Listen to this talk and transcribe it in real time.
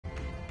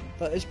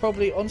But it's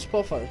probably on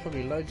Spotify. There's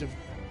probably loads of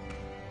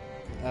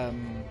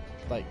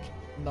like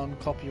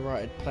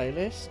non-copyrighted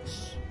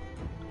playlists.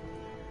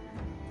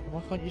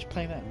 Why can't you just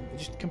play them? It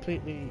just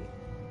completely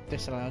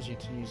disallows you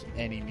to use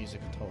any music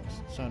at all.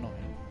 It's so annoying.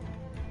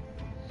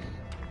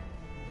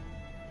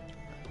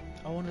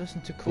 I want to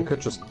listen to cool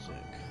music.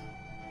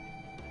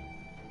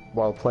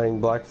 While playing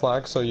Black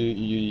Flag, so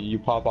you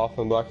pop off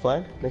on Black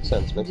Flag? Makes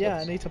sense, makes sense. Yeah,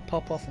 I need to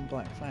pop off on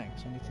Black Flag,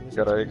 so I need to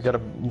listen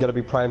gotta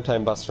be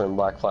primetime Buster in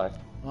Black Flag.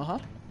 Uh-huh.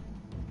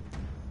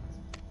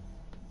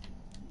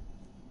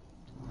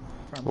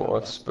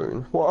 What a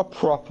spoon. What a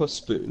proper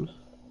spoon.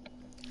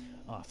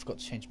 Oh, I forgot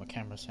to change my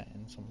camera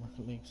settings on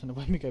Rocket League, so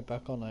when we go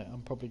back on it,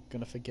 I'm probably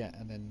gonna forget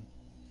and then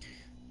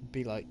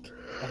be like,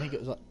 I think it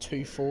was like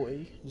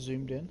 240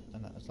 zoomed in,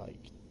 and that was like,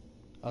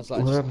 I was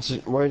like,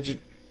 why did you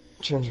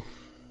change it?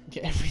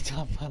 Yeah, every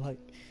time I like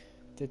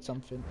did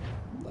something,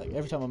 like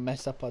every time I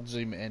messed up, I'd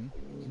zoom it in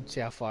and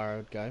see how far I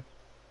would go.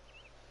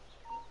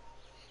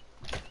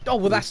 Oh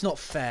well, that's not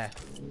fair.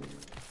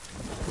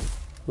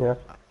 Yeah.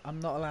 I'm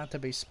not allowed to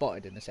be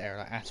spotted in this area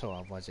like, at all.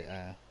 Otherwise,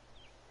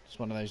 it's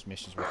one of those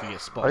missions where if you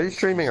get spotted. Are you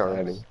streaming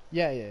already?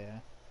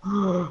 Yeah.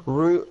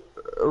 Rian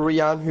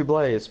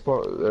Hublé is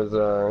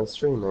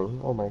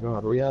streaming. Oh my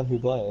god, Rian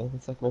Hublé.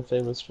 That's like my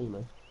favorite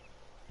streamer.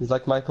 He's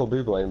like Michael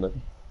Bublé, but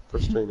for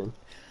streaming.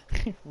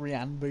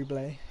 Rian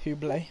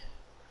Hublé.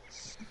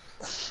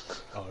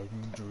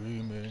 I'm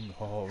dreaming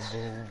of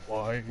a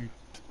white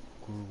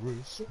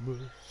Christmas.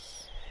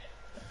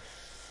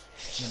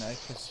 You know,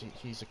 because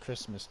he's a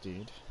Christmas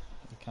dude.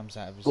 He comes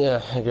out of his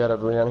I got it,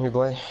 Rian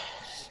Hublé.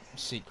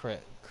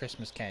 Secret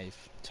Christmas cave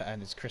to earn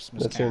his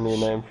Christmas That's cash. your new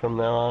name from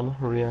now on,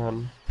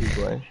 Rian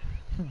Hublé.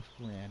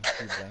 Rian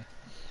Hublé.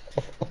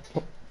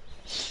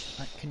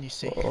 Can you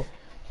see?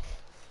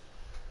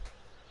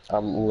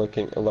 I'm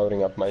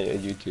loading up my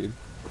YouTube.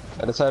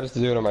 I decided to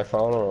do it on my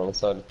phone, or I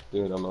decided to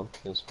do it on my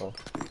PS4.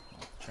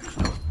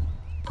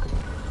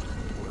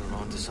 We're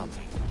on to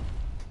something.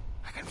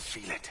 I can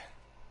feel it.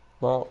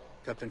 Well,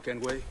 Captain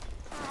Kenway?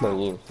 not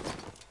you.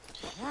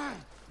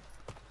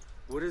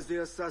 Where is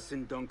the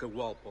assassin, Duncan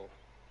Walpole?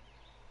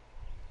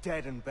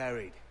 Dead and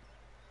buried.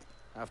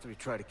 After he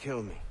tried to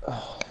kill me.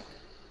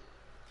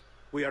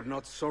 We are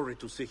not sorry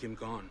to see him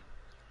gone,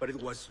 but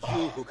it was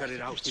you who carried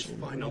out his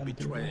final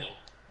betrayal.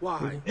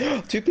 Why?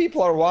 2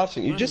 people are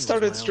watching. You just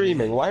started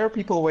streaming. Why are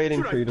people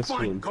waiting for you to stream?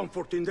 Find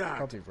comfort in that.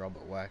 Probably Rob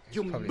at work.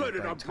 You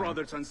murdered our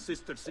brothers and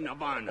sisters in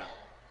Havana.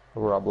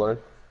 Robler.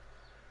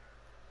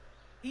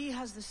 He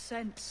has the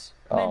sense.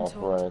 Oh,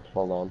 mentor. right.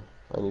 Hold on.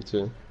 I need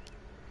to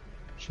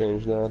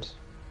change that.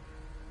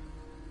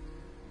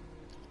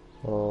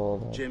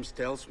 Oh, James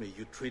tells me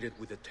you treated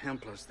with the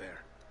Templars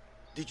there.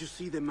 Did you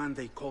see the man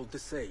they called the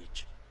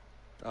Sage?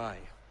 Aye.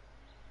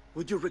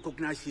 Would you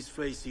recognize his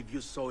face if you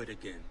saw it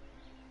again?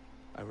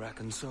 I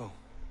reckon so.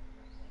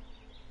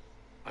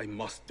 I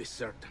must be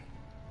certain.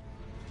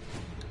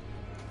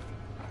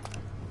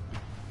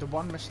 The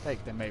one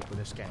mistake they made with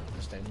this game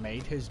is they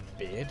made his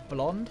beard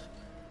blonde.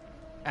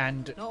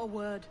 And not a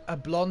word. A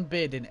blonde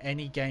beard in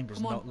any game does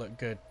not look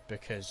good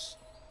because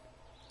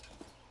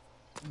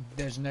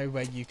there's no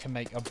way you can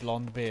make a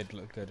blonde beard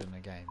look good in a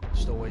game. It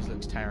just always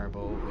looks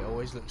terrible. It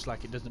always looks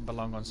like it doesn't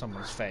belong on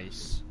someone's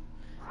face.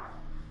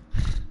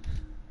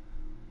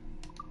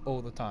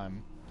 All the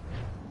time.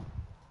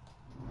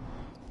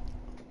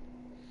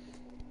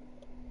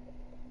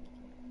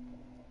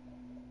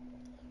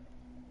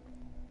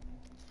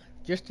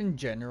 Just in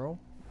general,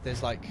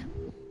 there's like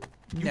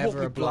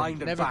never a blonde,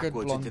 never good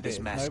blonde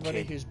beard.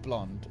 Nobody who's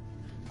blonde.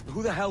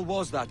 Who the hell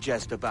was that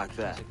jester back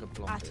there?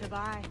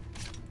 Atabai,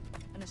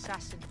 an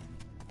assassin.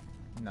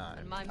 No,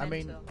 I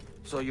mean.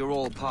 So you're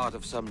all part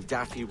of some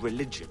daffy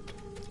religion?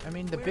 I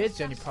mean, the beard's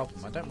the only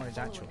problem. I don't want his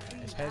actual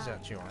hair. His hair's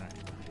actually alright.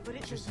 But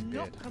it does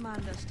not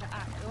command us to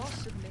act or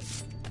submit,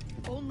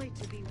 only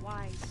to be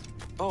wise.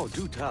 Oh,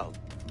 do tell.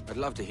 I'd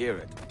love to hear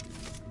it.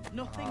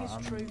 Nothing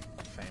is true.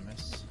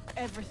 Famous.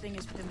 Everything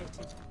is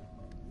permitted.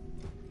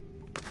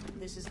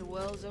 This is the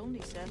world's only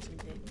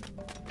certainty.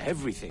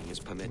 Everything is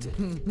permitted.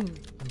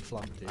 I'm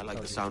flunked, dude. I like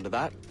the sound of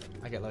that.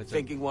 I get loads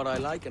Thinking what I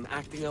like and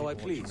acting how I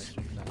please.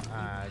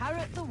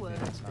 Parrot the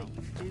words that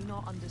you do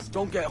not understand.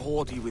 Don't get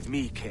haughty with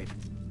me, kid.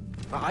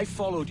 I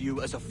followed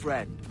you as a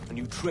friend, and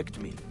you tricked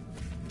me.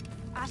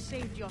 I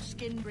saved your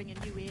skin bringing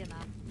you here,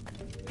 man.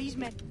 These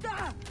men...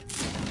 Ah!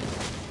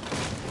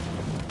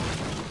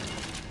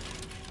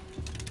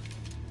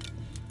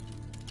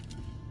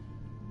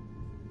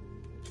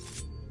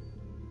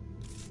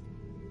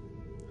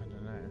 I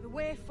don't know. The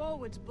way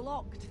forward's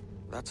blocked.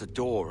 That's a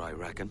door, I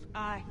reckon.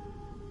 Aye.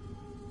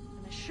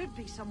 And there should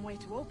be some way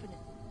to open it.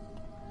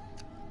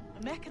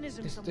 A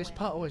mechanism somewhere. This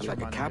part always like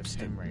reminds a me of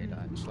capstan. Tomb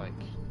Raider. It's like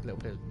little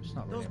bit. It's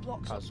not really Those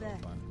blocks a up puzzle, there.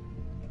 but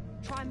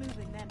Try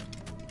moving them.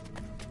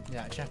 you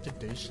actually have to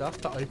do stuff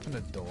to open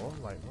a door.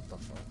 Like what the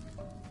fuck?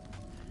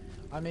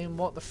 I mean,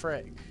 what the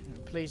frick?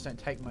 Please don't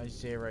take my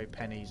 0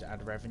 pennies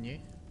ad revenue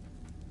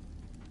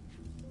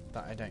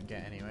that I don't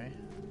get anyway.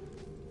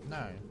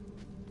 No.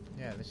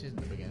 Yeah, this isn't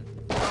the beginning.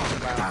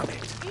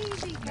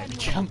 Easy, Kenway.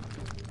 Jump.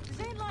 Does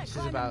ain't like This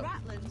is climbing about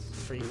Ratlins.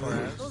 3-4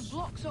 hours. Those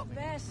blocks up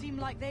there seem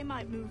like they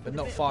might move. But with a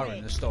not bit of far in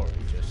weight. the story,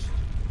 just.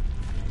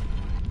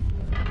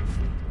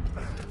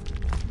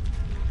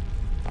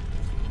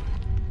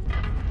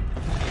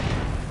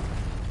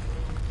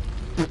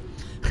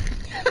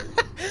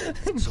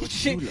 So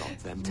it's you lot,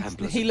 them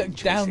Templars. He have been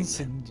looked Down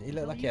chasing them. syndrome. He looked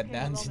Well, like he you had came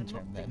Down along and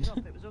syndrome mucked then. things up.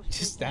 It was us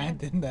Just two men.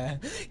 standing there.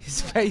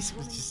 His face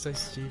was just so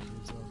stupid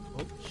as well.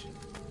 Oh shit.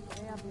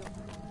 They have your-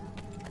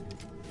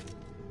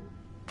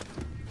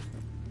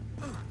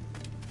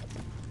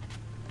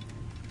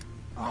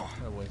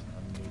 I wasn't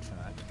on the mood for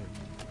that.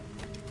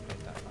 Played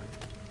that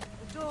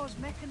like. The door's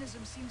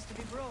mechanism seems to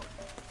be broke.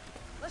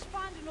 Let's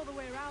find another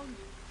way around.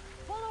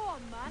 Follow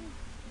on, man.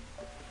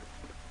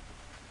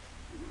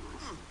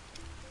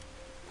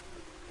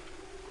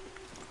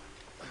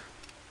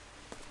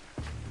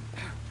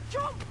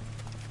 Jump!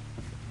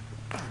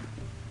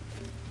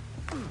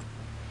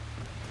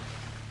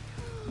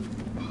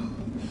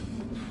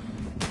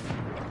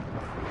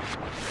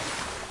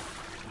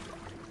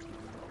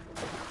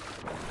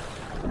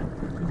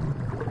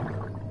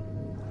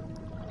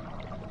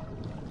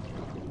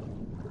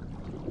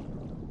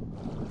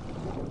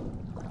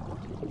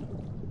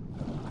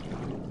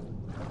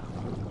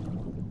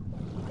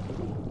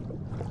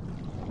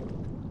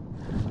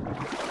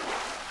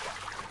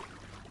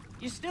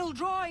 You still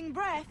drawing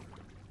breath?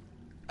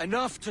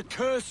 Enough to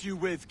curse you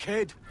with,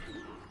 kid.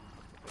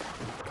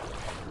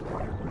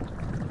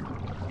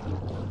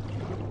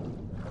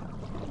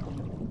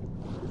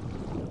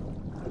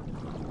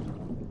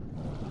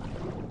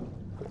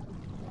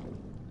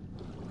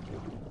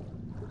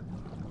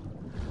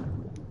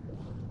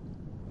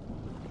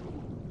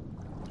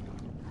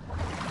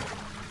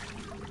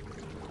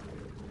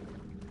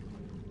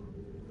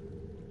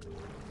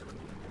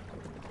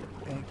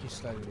 Thank you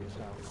slowly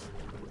yourself.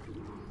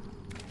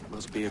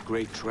 Must be a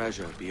great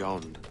treasure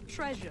beyond.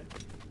 Treasure.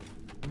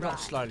 Not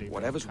slowly. but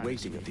Whatever's kind of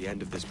waiting at the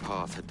end of this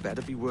path had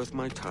better be worth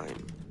my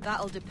time.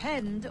 That'll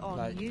depend on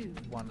like you.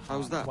 one heart.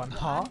 How's that? One I'm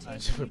heart. I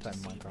taking should you have to played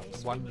see Minecraft.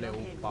 this One when you're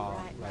little in bar,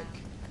 right like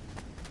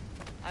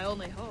I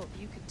only hope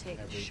you could take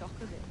the Every- shock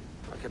of it.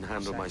 I can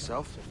handle second,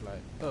 myself. Just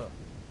like like,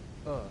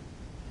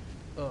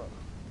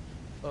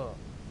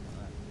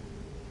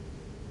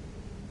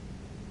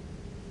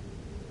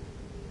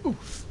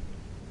 oof,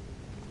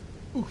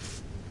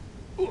 oof,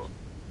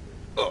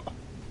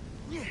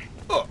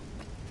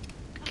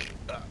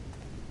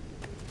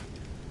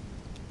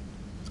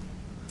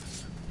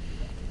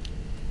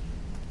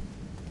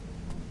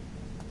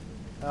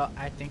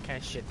 I think I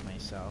shit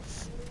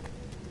myself.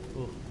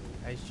 Ooh,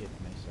 I shit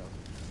myself.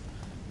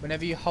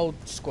 Whenever you hold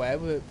square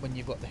when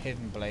you've got the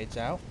hidden blades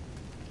out,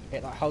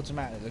 it like holds them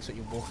out and it looks like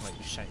you're walking like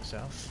you shit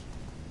yourself.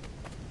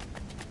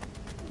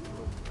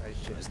 Ooh, I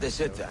shit Is this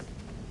it myself. then?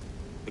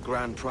 The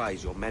grand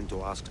prize your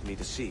mentor asked me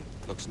to see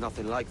looks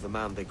nothing like the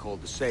man they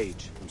called the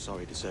Sage, I'm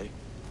sorry to say.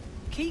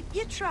 Keep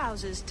your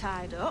trousers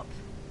tied up.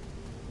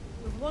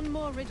 We've one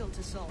more riddle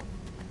to solve.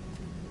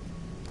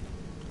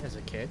 As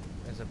a kid,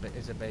 as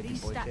a baby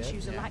These boy kid,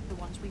 statues are yeah. like the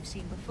ones we've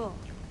seen before.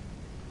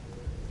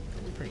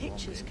 With Pretty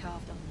pictures wobbly.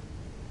 carved on them.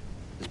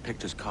 There's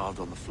pictures carved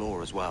on the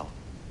floor as well,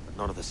 but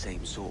not of the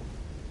same sort.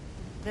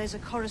 There's a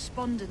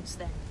correspondence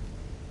then.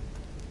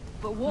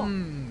 But what?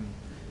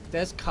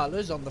 There's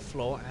colours on the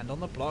floor and on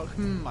the block.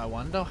 I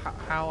wonder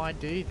how I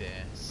do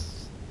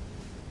this.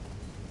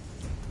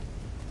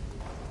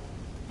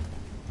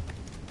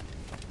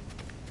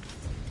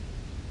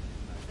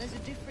 There's a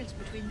difference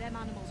between them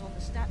animals on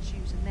the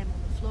statues and them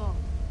on the floor.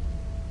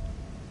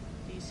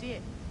 Do you see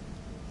it?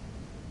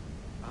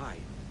 Aye,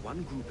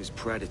 one group is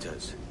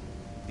predators,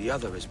 the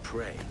other is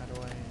prey. How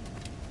do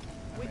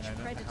I... Which I don't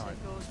know predator how I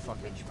goes with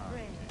fucking which can't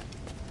prey?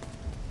 do.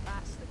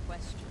 That's the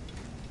question.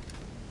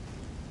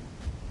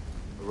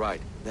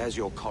 Right, there's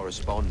your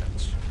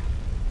correspondence.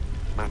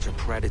 Match a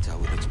predator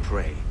with its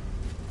prey.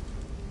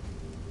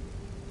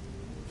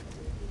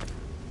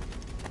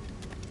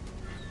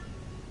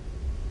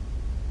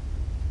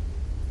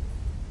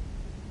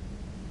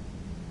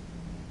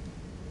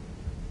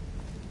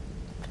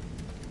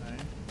 No?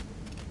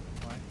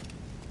 Why?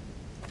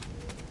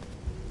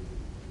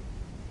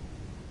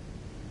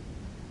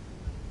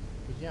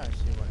 But yeah, I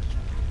see what it's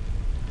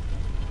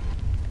trying.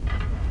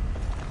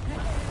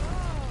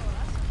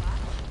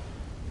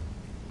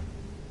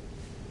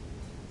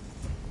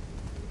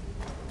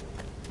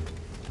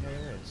 Yeah,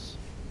 there is.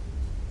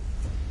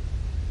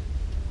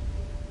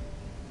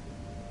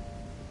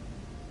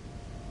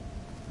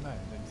 No, I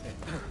didn't see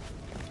it.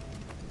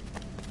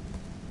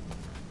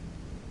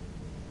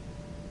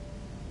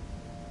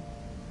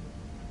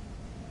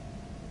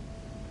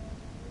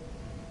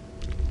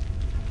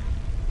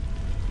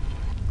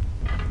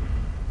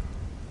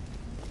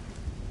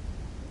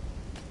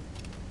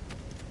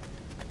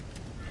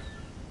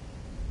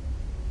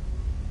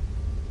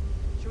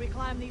 Should we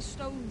climb these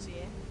stones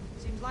here?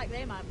 Seems like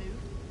they might move.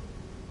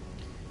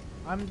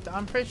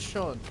 I'm pretty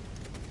sure,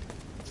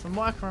 from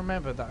what I can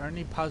remember, the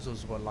only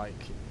puzzles were like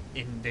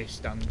in this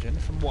dungeon.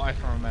 From what I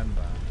can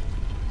remember.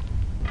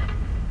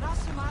 That's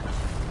some action.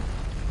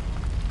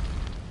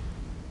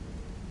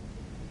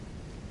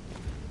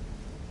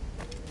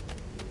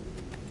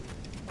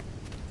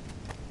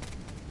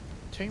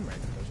 Tomb Raider,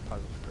 those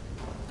puzzles pretty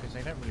cool, because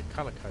they don't really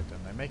colour code them,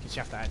 they make it so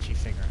you have to actually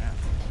figure it out.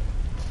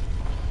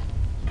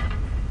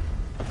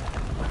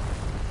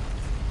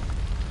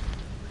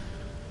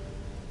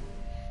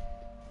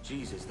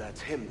 Jesus,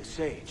 that's him, the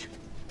sage.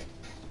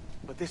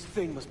 But this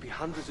thing must be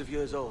hundreds of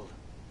years old.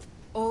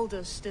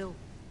 Older still.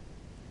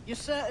 You're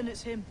certain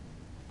it's him?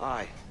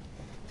 Aye.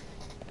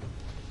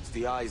 It's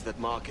the eyes that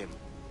mark him.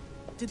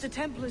 Did the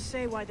Templars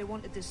say why they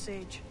wanted this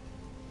sage?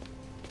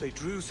 They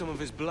drew some of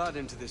his blood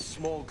into this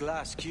small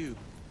glass cube.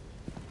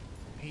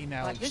 He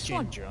now Like looks this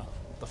one? ginger.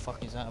 What the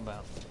fuck is that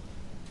about?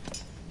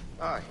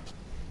 Aye.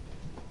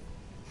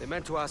 They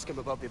meant to ask him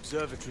about the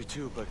observatory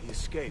too, but he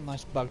escaped.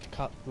 Nice bugged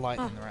cut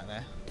lighting right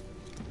there.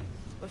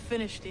 We're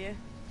finished here.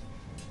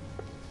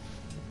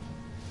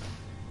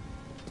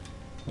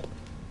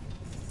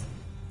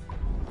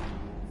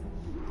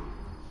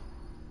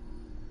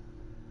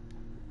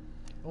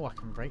 Oh, I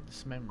can rate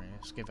this memory.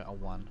 Let's give it a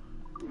 1.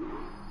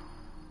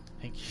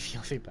 Thank you for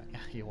your feedback.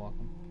 You're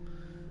welcome.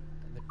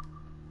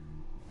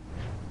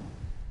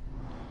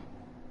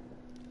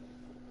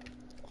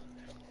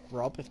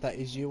 Rob, if that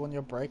is you on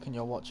your break and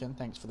you're watching,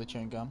 thanks for the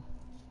chewing gum.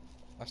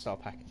 I stole a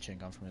packet of chewing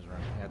gum from his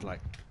room. He had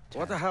like 10.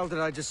 What the hell did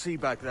I just see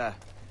back there?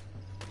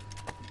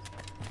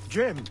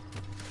 Jim!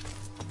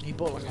 He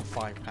bought like a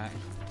 5-pack.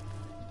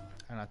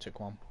 And I took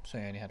 1, so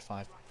he only had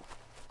 5.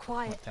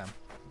 Quiet. Not 10.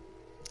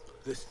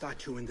 The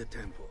statue in the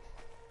temple.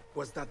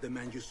 Was that the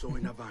man you saw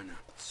in Havana?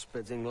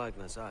 Spitting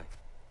likeness, aye.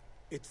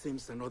 It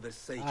seems another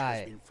sage Aye.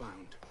 has been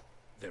found.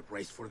 The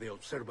race for the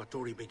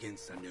observatory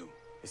begins anew.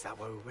 Is that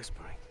why we're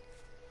whispering?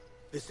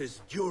 This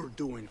is your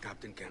doing,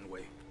 Captain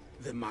Kenway.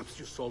 The maps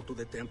you sold to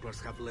the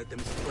Templars have led them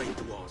straight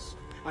to us.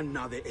 And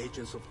now the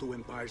agents of two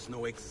empires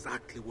know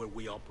exactly where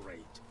we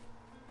operate.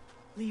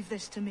 Leave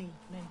this to me,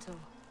 Mentor.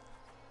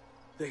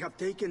 They have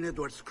taken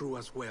Edward's crew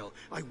as well.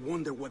 I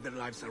wonder what their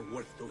lives are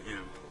worth to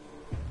him.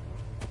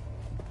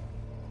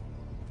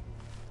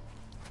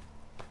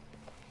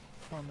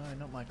 Oh no,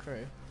 not my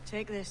crew.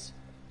 Take this.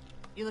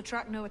 You'll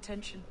attract no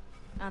attention,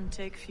 and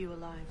take fewer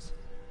lives.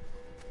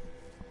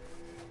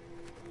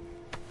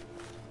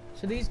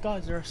 So these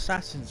guys are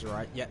assassins,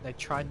 right? Yet they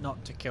tried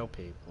not to kill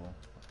people.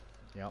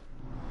 Yep.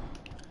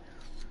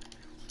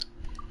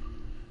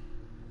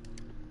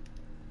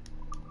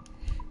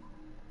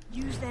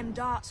 Use them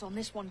darts on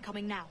this one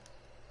coming now.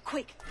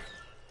 Quick!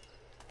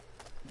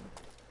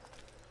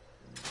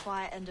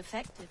 Quiet and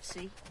effective,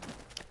 see?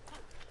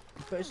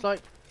 But it's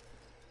like...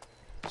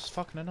 It's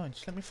fucking annoying.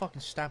 Just let me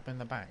fucking stab him in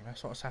the back.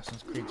 That's what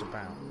Assassin's Creed's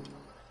about.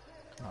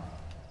 Come on.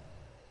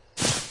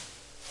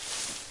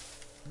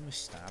 Let me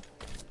stab.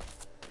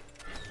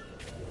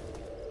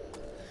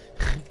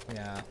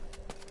 Yeah.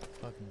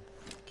 Fucking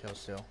kill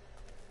still.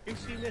 You've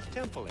seen this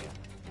temple here?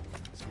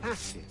 It's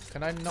massive.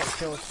 Can I not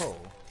kill at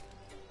all?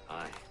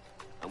 Aye.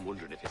 I'm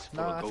wondering if it's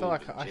full No, of I gold feel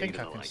like and I think jade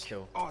I and can the like.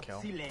 still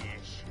kill.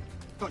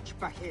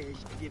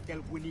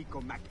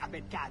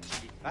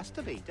 Has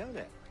to be, don't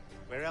it?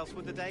 Where else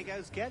would the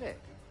Dagos get it?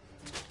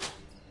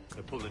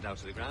 They're pulling it out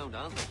to the ground,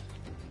 aren't they?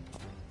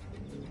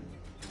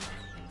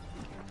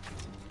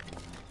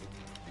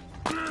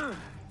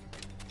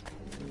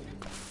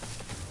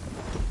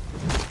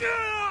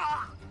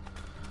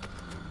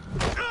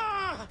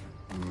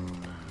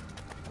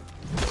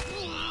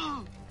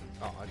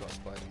 Oh, I got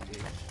spotted.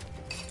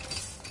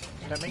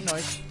 Don't make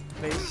noise,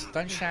 please.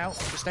 Don't shout.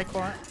 Just stay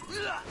quiet.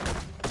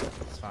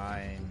 It's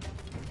fine.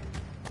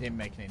 He didn't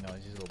make any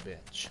noise, he's a little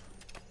bitch.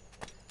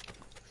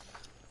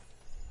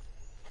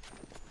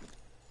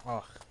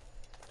 Ugh.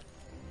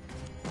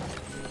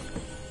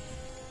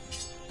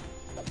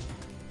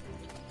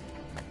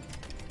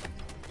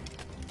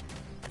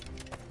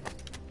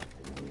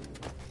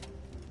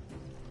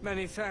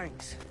 Many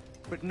thanks,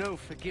 but no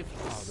forgiveness.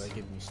 Oh, they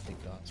give me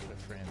stick darts for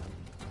free.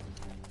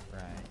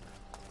 Right.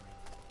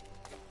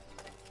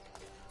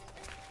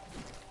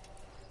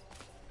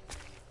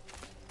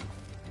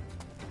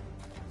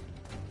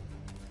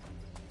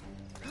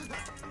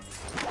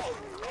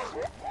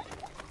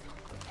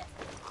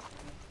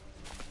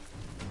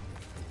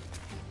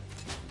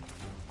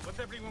 What's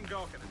everyone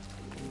gawking at?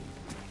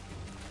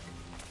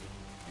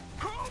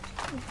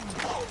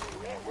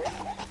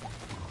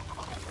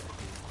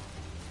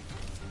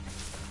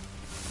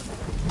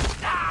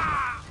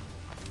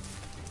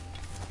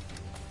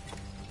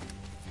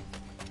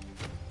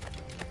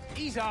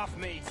 Ease off,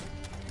 mate.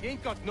 You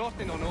ain't got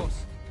nothing on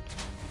us.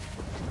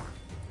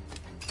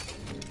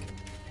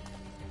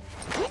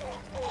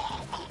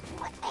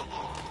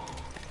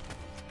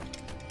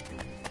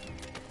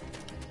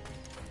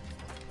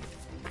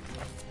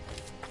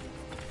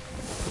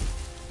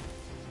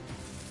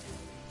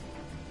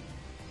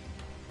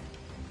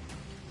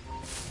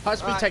 High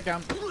speed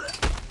takedown.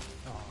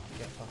 Oh,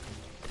 get fucking.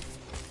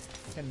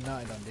 Get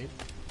nutted on, dude.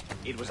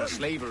 It was a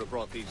slaver who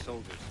brought these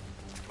soldiers.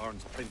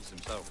 Lawrence Prince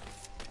himself.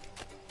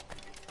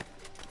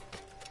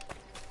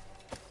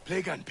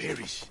 Plague and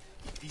perish.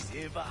 If this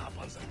ever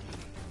happens again.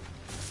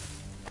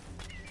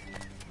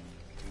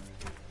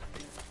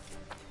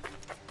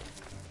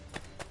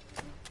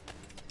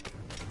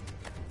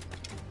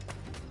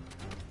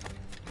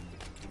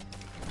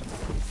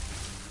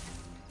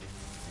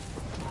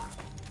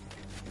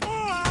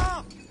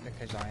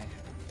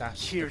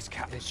 That's Cheers,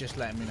 Cap. It's just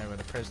letting me know where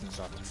the prisoners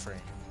are to free.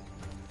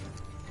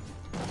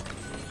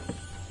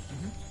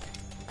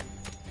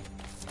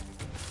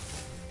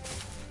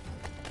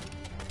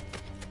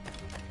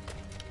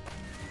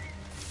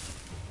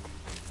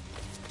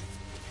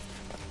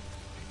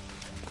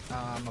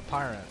 I'm a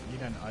pirate. You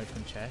don't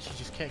open chests, you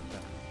just kick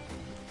them.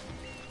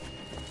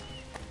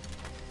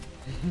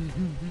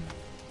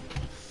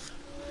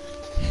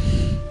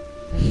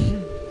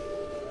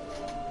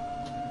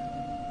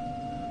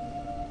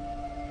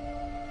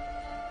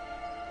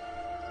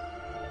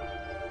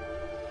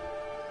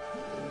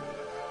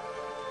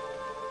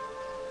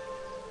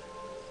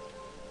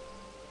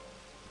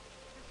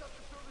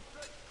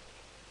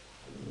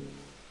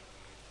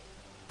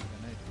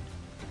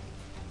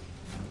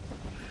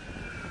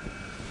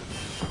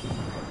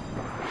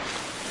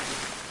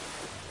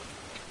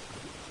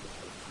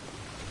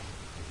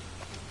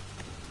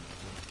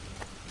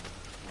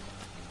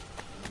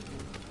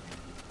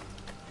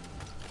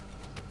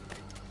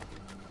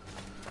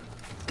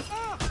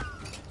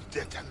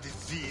 Death and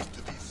disease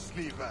to these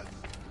slavers.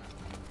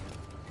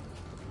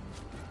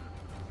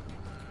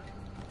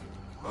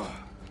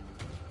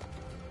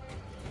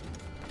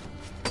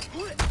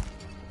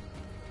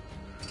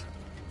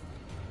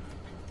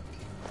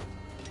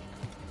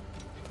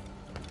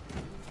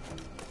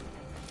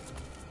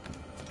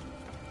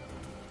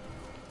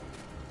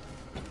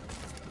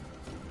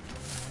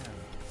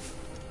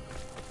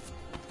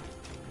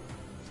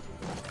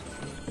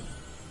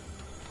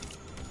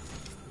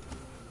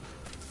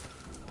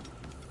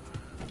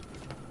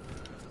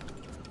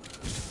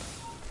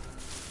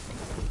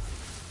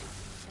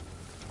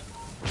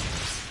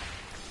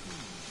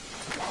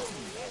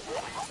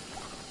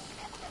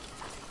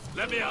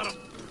 Let me at him.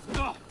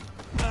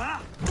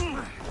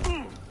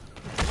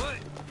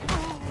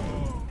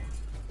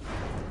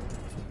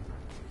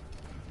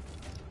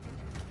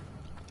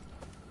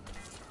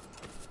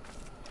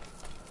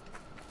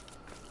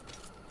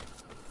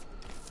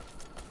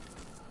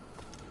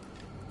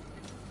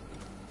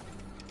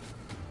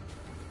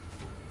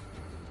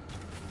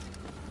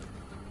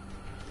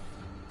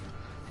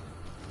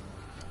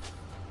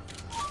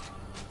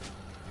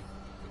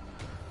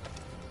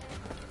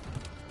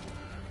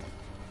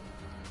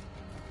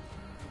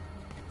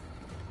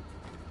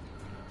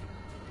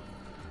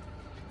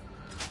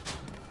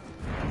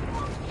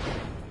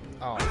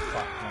 Oh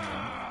fuck, hang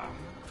on.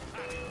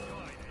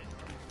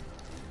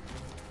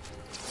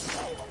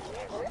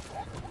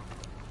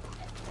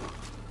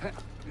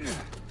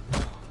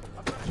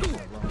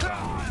 Wrong button.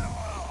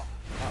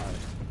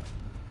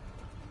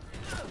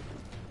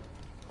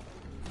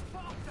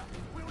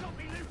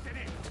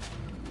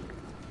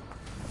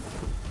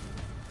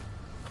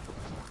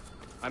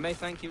 I may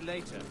thank you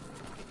later,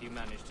 if you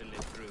manage to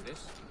live through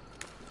this.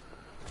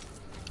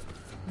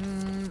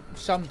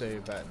 Some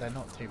do, but they're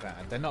not too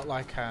bad. They're not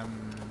like,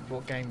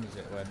 what game was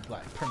it when,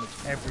 like, pretty much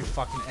every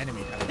fucking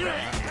enemy had a gun.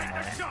 That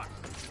was annoying.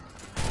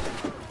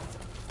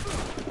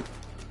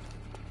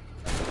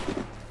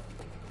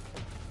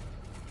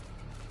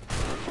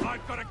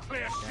 I've got a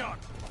clear shot.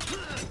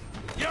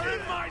 You're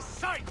in my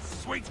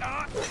sights,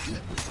 sweetheart.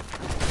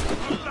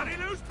 Don't bloody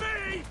lose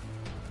me.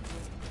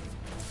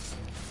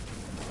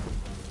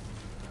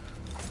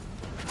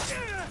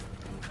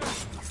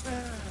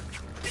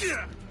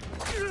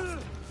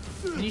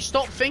 Can you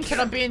stop thinking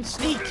I'm being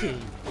sneaky?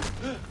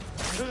 It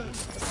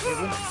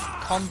wouldn't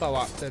combo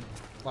up the,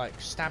 like,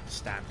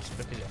 stabs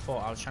because it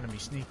thought I was trying to be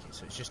sneaky,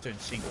 so it's just doing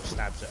single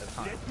stabs at a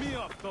time. Get me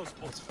off those That's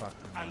books fucking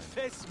and annoying.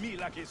 face me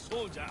like a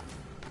soldier.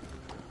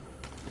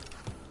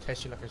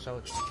 Test you like a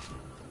soldier.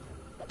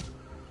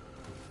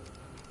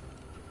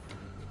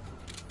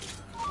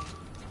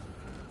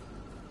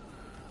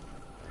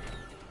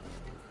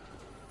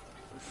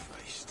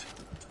 Christ.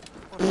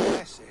 What's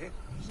this, eh?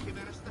 He's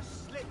giving us the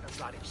slit, the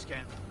bloody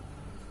scamp.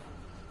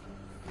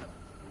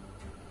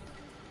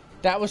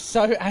 That was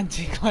so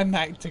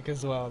anticlimactic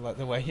as well, like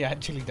the way he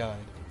actually died.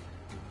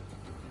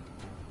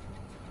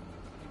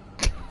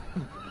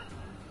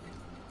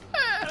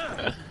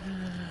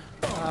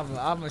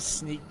 I'm a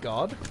sneak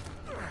god.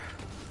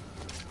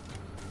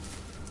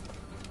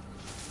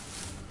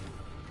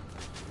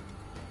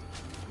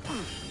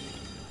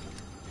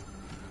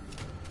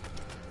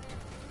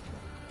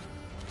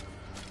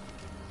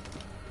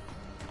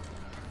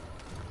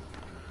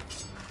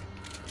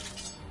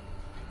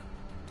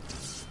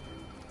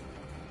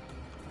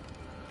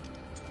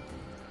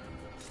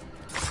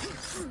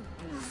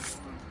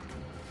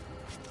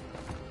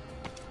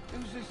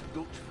 Who's this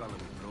Dutch fellow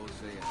with bros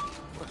here?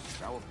 What a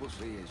sourpuss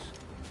he is.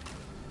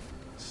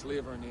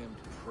 Slaver named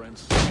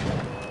Prince.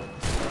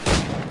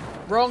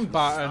 Wrong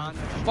button.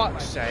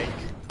 Fuck's sake.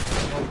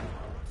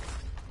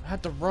 I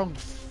had the wrong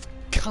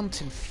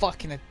cunting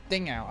fucking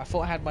thing out. I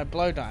thought I had my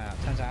blow dart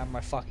out. Turns out I had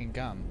my fucking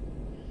gun.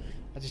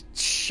 I just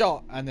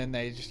shot and then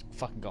they just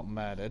fucking got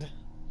murdered.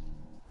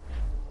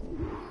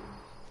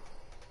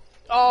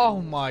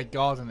 Oh my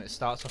god, and it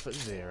starts off at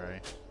 0.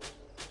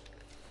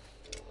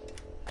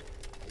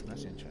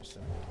 That's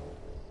interesting.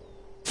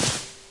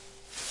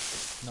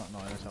 Not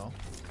annoying at all.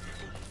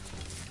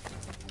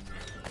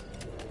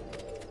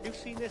 You've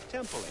seen this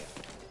temple here?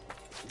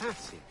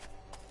 That's it.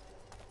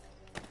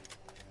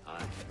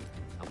 Aye.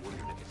 I'm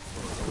wondering if it's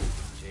full of gold,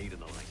 jade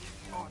and the like.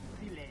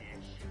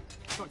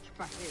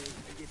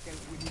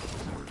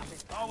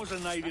 I was a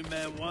native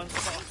man once,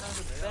 but I had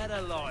a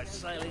better life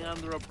sailing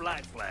under a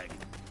black flag.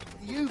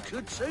 You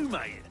could too,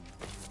 mate.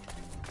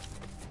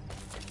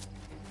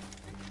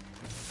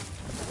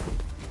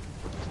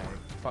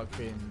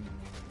 Fucking.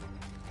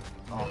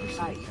 Oh,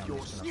 Hey,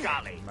 you're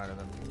scully.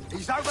 Relevant.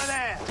 He's over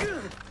there!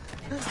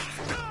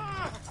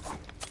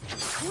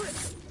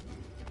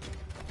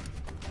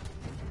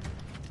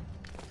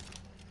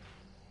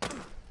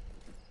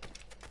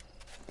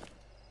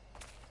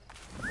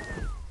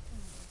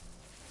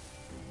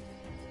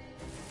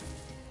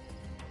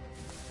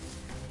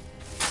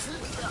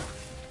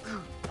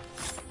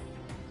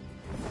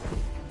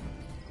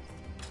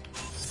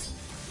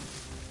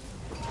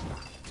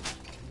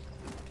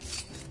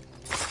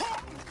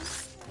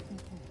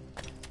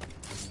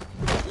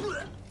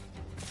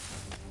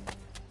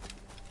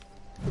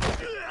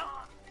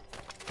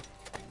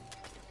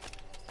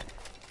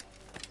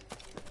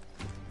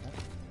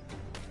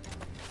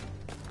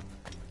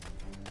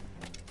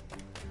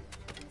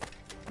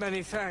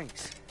 Many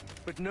thanks,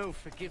 but no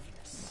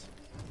forgiveness.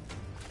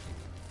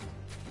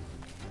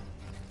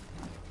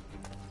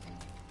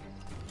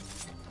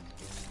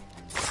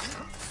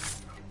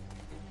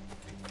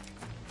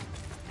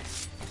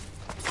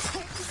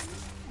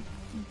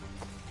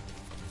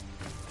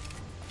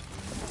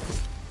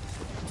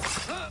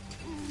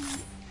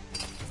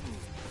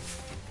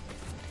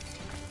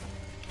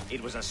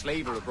 It was a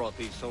slaver who brought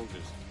these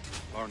soldiers.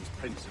 Lawrence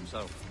Prince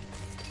himself.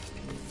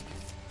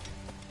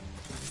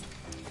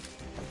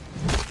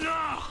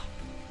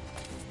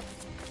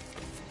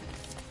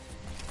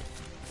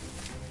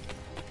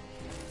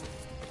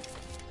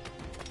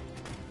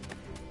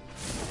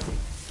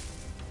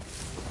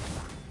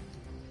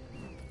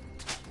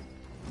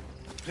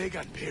 Plague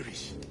and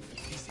perish,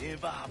 if this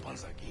ever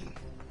happens again.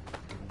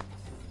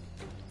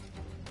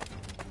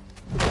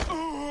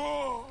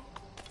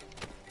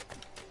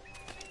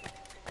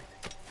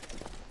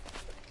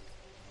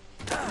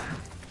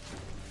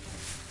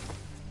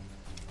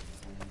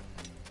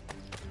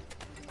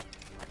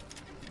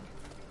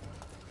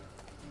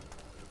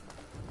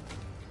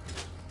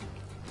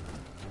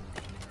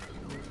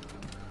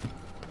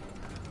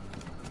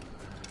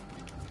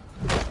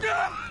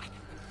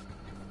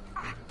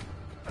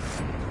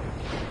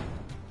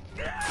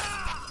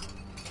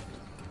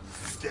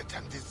 Death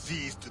and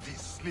disease to these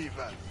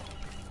slavers.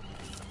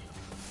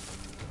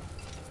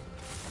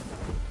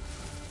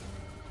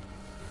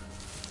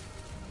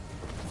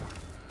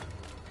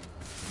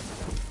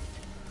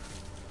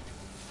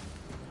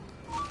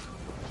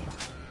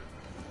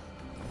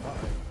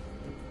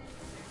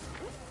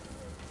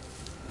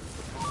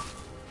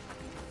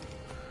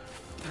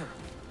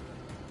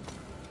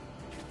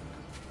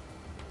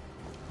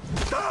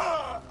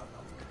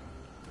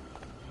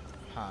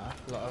 Huh?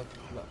 Look.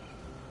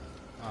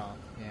 Oh,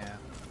 yeah.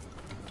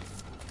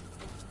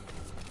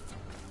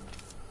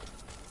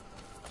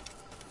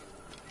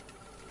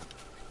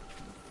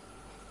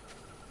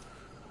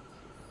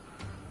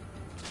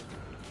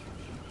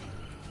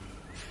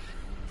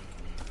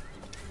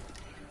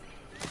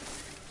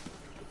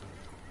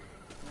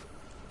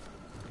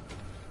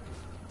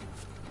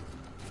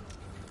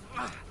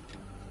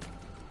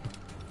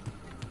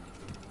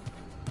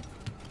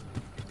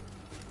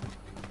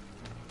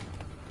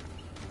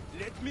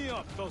 Let me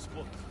up,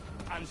 Tosbot,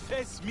 and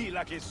face me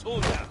like a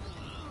soldier.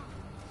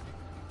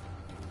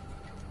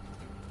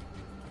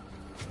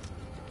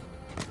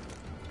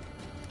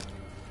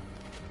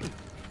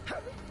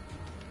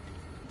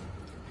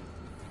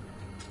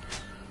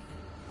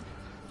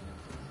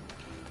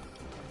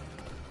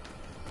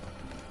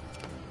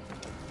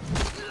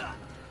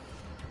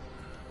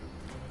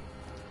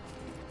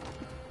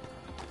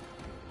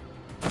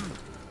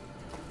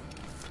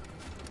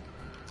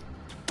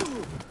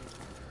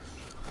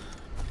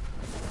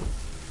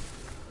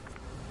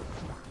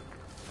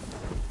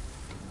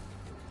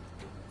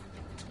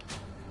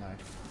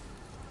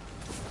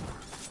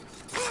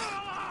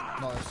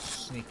 Not a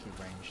sneaky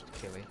ranged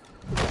killie.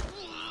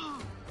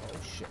 Oh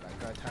shit, that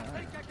guy turned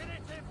around.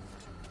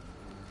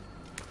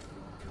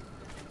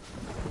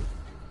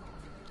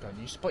 Don't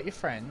you spot your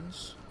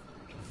friends?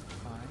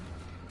 Fine.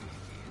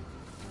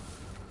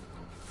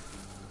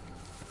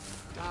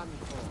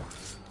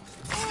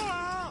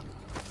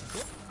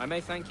 I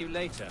may thank you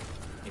later,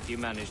 if you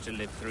manage to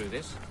live through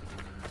this.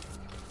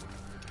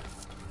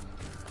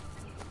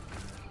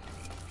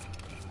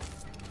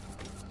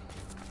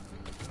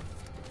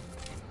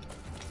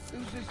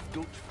 Who's this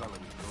Dutch fella we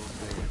brought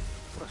there?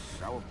 What a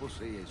sourpuss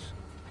he is.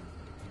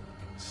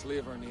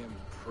 Slaver named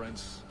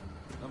Prince.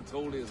 I'm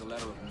told he has a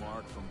letter of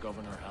marque from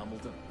Governor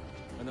Hamilton,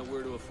 and that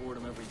we're to afford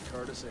him every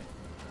courtesy.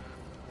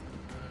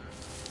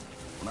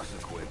 Well, that's a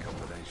queer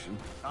combination.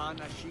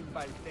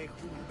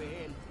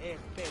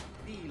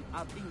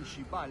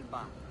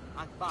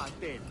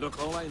 Look,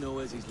 all I know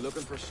is he's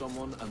looking for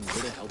someone, and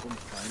we're to help him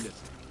find it.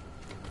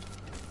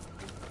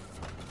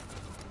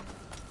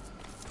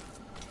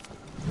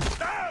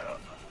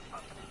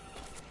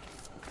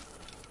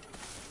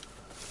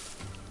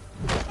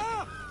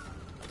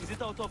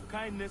 just out of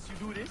kindness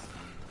you do this?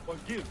 Or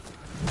give?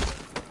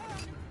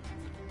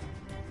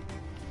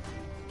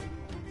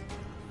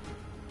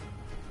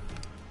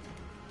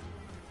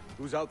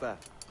 Who's out there?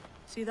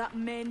 See that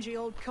mangy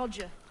old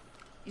codger?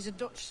 He's a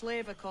Dutch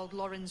slaver called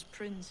Lorenz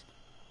Prins,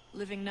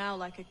 living now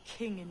like a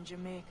king in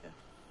Jamaica.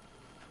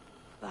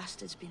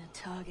 Bastard's been a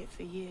target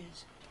for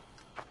years.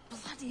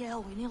 Bloody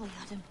hell, we nearly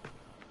had him.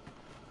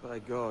 By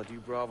God, you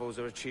bravos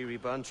are a cheery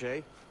bunch,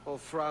 eh? All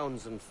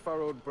frowns and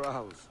furrowed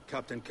brows.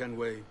 Captain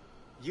Kenway,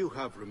 you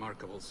have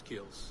remarkable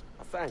skills.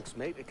 Thanks,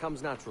 mate. It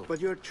comes natural.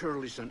 But you're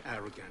churlish and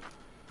arrogant,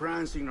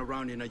 prancing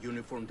around in a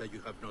uniform that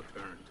you have not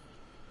earned.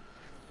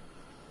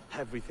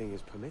 Everything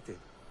is permitted.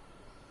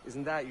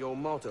 Isn't that your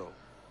motto?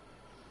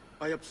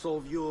 I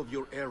absolve you of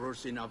your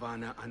errors in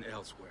Havana and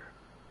elsewhere,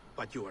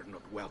 but you are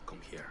not welcome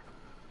here.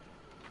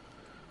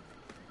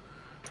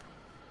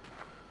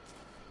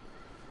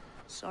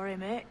 Sorry,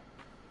 mate.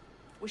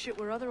 Wish it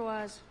were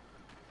otherwise.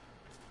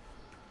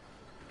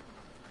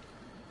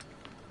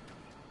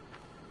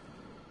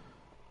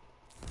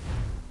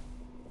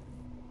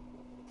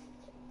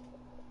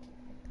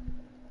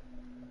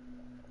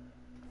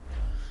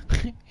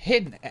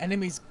 Hidden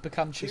enemies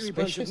become Cheery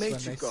bunch of suspicious when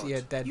mates they you've got. see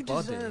a dead You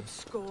body. deserve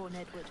scorn,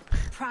 Edward.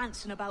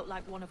 Prancing about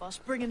like one of us,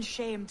 bringing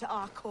shame to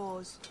our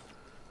cause.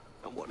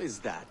 And what is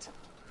that?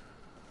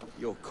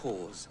 Your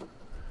cause?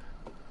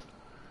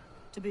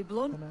 To be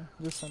blunt,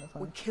 Just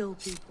we kill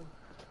people.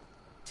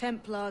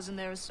 Templars and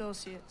their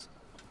associates.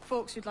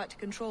 Folks who'd like to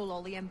control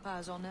all the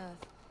empires on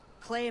Earth.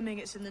 Claiming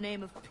it's in the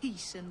name of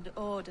peace and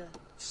order.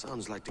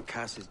 Sounds like to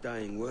cast his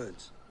dying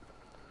words.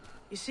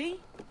 You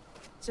see?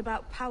 It's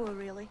about power,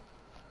 really.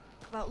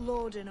 About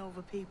lording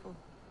over people.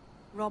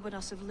 Robbing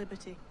us of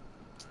liberty.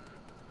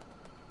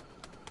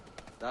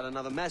 That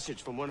another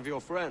message from one of your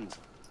friends?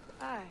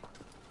 Aye.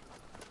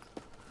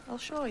 I'll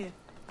show you.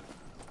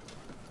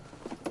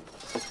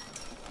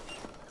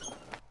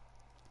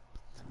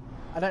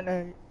 I don't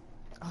know.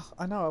 Oh,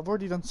 I know, I've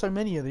already done so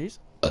many of these.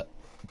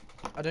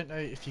 I don't know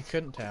if you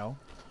couldn't tell,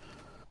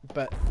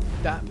 but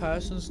that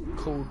person's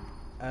called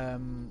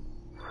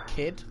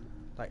Kid.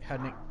 Like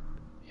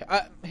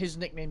his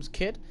nickname's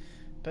Kid,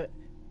 but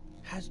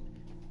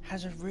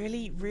has a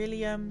really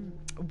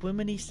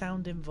womany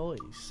sounding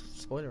voice.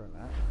 Spoiler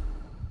alert.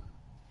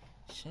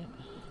 Shit.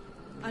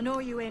 I know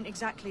you ain't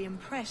exactly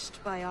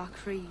impressed by our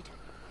creed.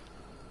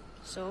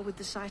 So would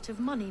the sight of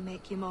money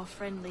make you more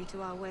friendly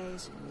to our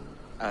ways?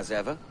 As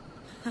ever?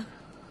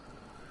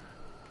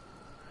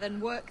 Then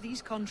work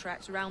these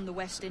contracts around the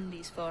West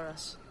Indies for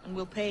us, and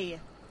we'll pay you.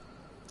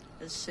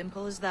 As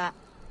simple as that.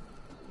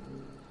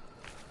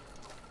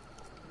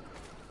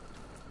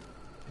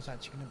 It's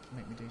actually gonna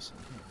make me do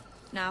something.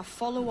 Now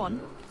follow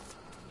on.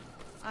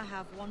 I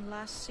have one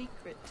last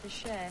secret to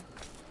share.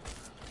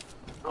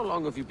 How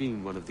long have you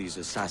been one of these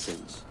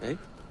assassins, eh?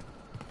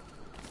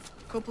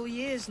 Couple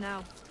years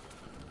now.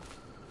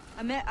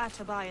 I met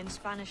Atabay in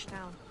Spanish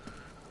Town.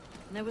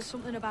 And there was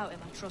something about him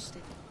I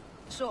trusted.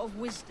 A sort of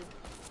wisdom.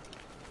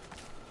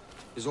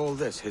 Is all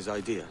this his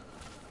idea?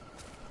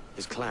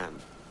 His clan?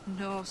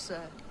 No,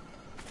 sir.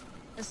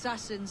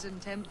 Assassins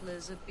and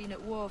Templars have been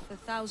at war for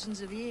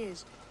thousands of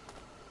years.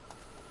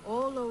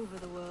 All over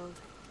the world.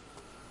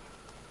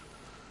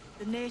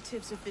 The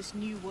natives of this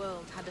new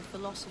world had a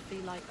philosophy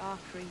like our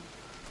creed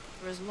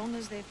for as long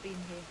as they've been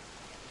here.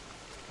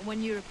 And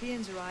when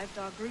Europeans arrived,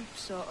 our group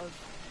sort of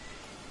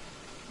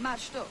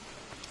matched up.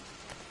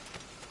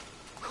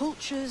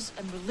 Cultures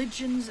and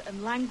religions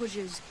and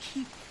languages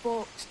keep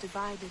folks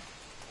divided.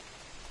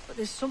 But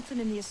there's something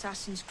in the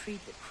Assassin's Creed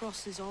that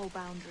crosses all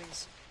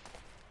boundaries.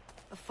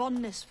 A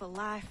fondness for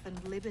life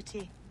and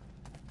liberty.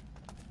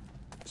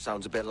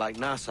 Sounds a bit like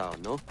Nassau,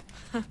 no?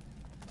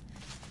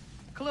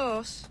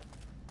 Close,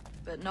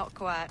 but not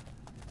quite.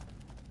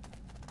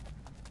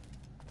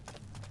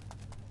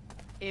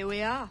 Here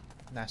we are.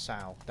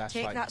 Nassau. That's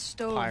Take like that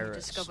stone pirates.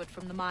 you discovered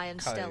from the Mayan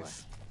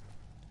Cove.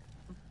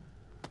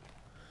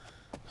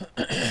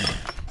 Stela.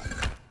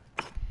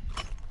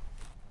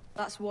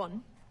 That's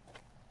one.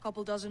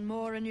 Couple dozen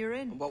more and you're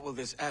in. And what will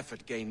this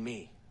effort gain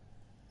me?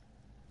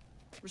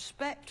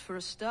 Respect for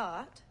a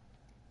start.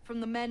 From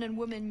the men and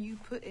women you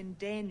put in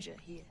danger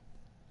here.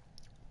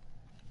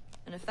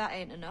 And if that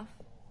ain't enough,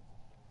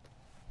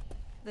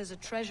 there's a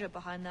treasure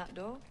behind that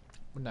door.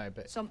 No,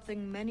 but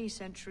something many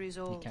centuries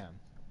old. you can.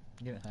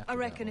 You don't have to. I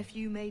reckon if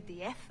you made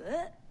the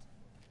effort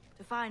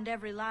to find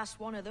every last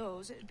one of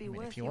those, it'd be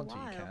worth if you your want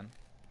while. to, you can.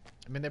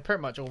 I mean, they're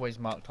pretty much always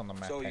marked on the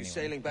map. So you're anyway,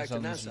 sailing back as to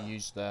long as Nassau? you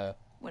use the.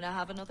 When I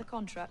have another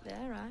contract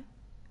there, right?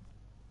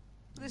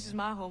 This is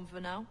my home for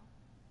now.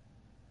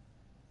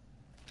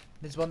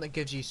 There's one that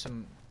gives you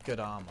some good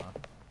armor.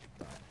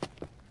 That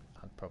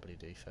I'd probably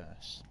do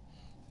first.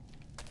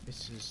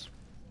 This is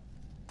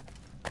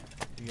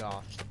the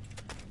aft,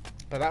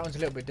 but that one's a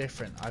little bit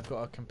different. I've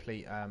got a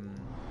complete where are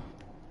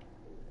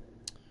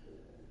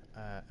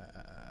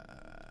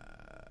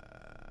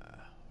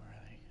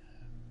they?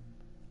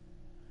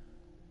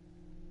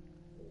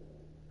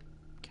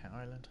 Cat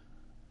Island?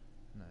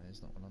 No,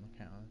 there's not one on the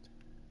Cat Island.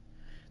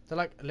 They're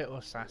like little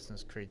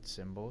Assassin's Creed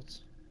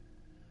symbols.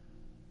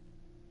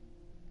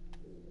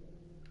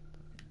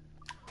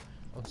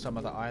 on some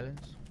of the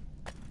islands.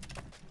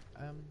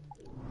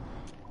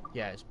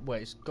 Yeah,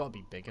 it's got to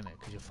be big, isn't it?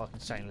 Because you're fucking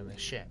sailing a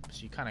ship,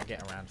 so you kind of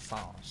get around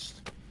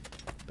fast.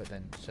 But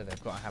then, so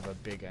they've got to have a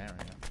big area.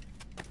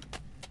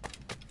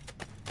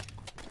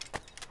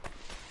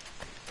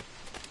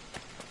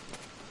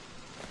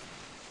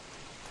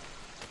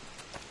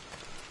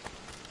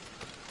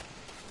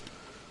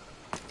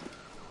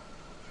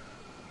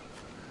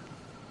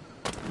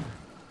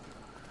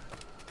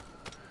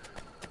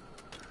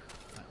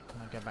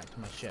 Can I go back to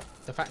my ship?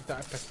 The fact that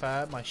I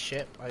prefer my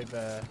ship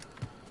over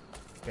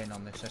being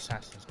on this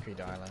Assassin's Creed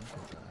island.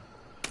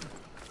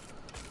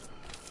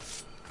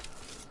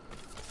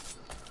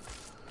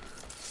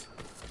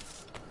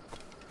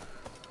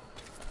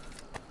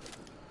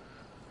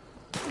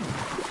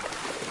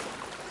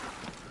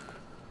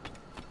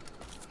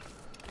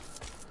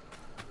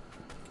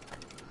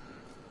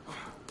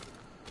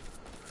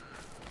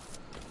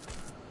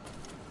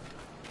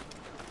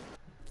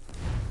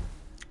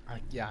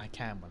 Yeah, I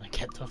can when I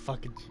get to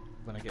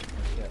when I get to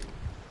my ship.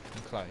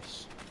 I'm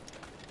close.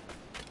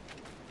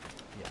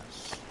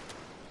 Yes.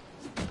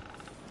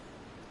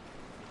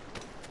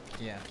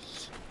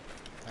 Yes.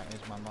 That is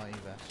my mighty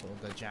vessel,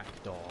 the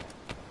Jackdaw.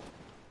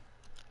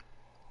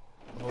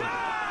 Oh. No, that's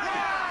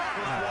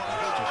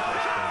just what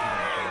it's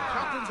called.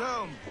 Captain's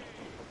home!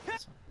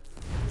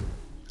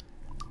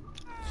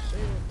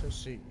 Sail to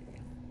sea.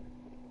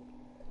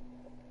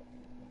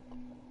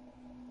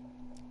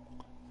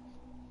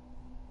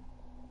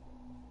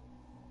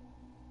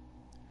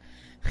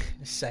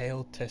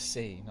 Sail to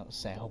sea, not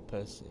sail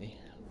per sea.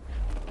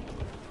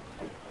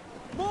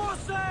 More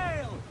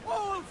sail!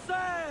 All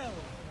sail!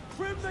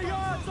 Trim the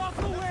yards off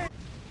the wind!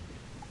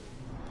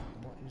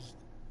 What is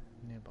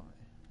nearby?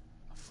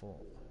 A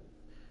fort.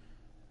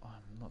 Oh,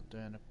 I'm not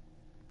doing a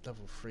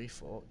level 3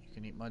 fort. You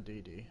can eat my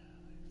doo-doo.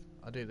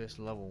 I do this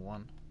level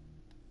 1.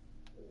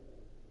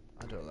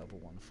 I do a level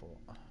 1 fort.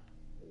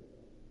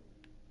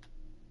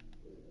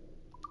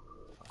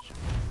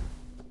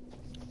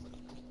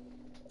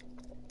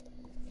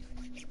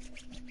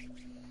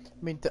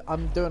 I mean,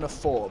 I'm doing a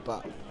fort,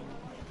 but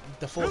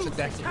the forts are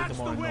definitely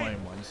the more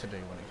annoying ones to do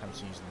when it comes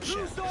to using the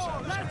ship. So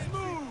Let's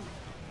move!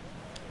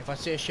 if I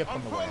see a ship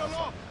on the way, I'll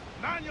fuck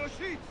Man your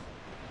sheets! it.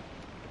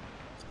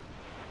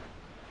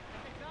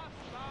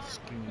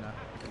 Schooner.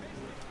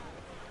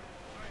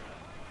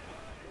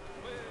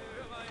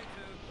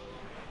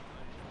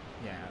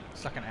 Yeah,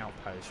 it's like an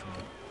outpost from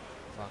the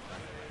fucker.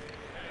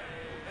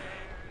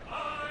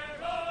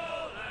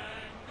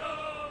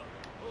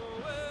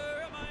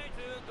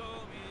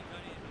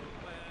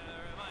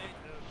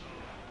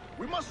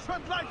 We must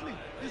tread lightly.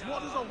 These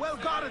waters are well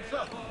guarded,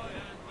 sir.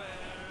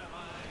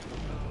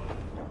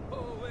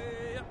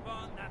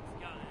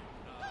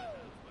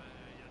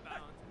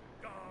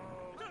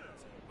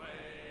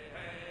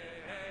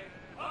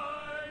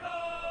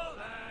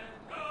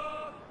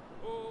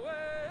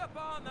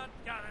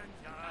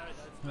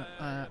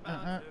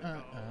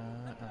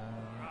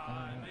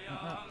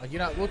 You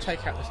know, we'll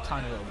take out this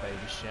tiny little baby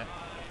ship.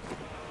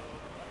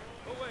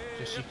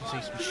 Just so you can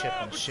see some ship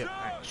on ship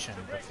action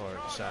before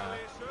it's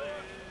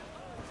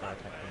before I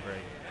take the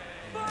break.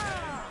 The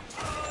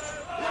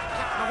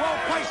whole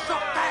place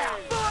up there!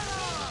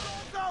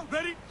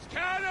 Ready?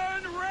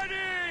 Cannon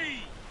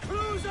ready!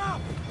 Crews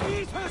up!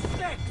 Eat her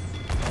sticks!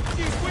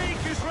 She's weak,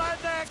 is right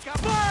there,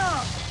 Captain!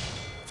 Fire!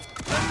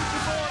 Ready to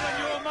board on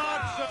your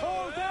mark, sir!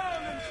 Hold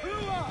down and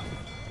crew up!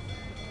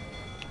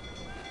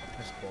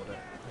 Let's board it.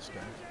 Let's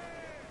go.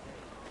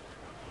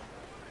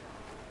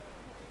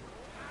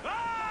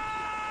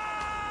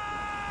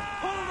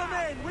 Pull them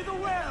in with a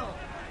will!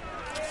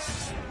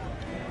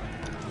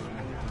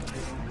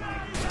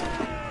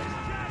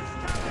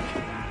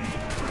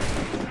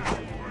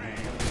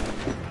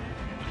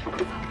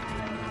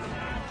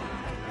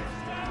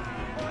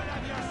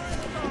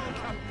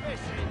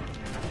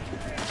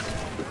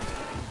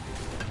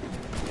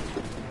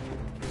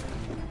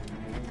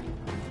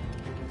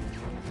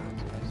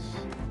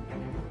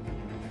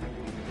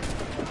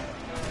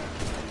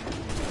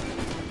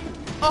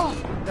 Oh!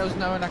 There was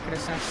no one I could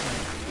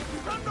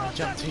assassinate. I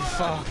jumped too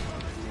far.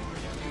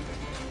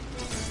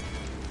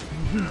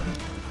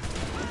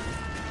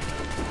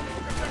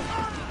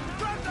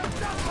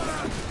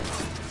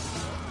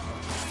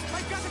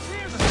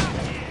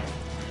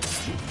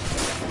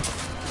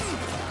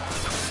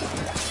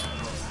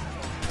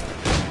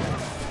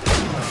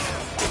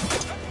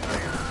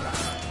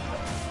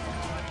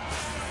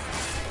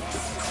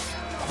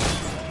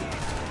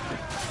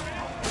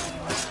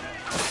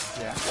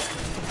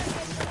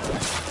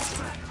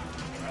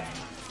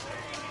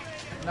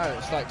 No,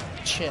 it's like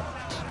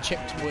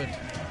chipped wood.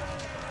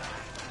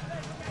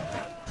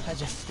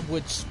 As if the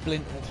wood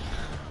splintered.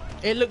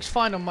 It looks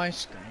fine on my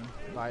screen,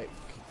 like.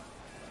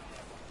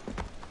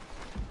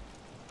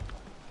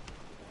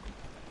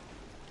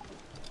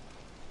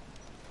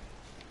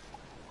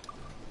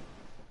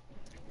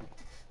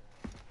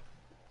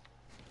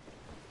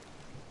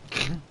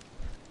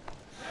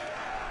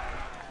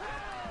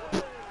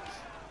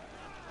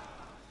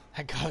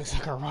 That guy looks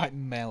like a right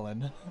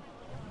melon.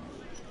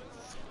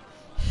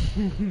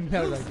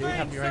 No, no, dude,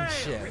 have your own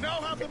shit. We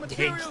now have the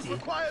materials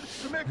required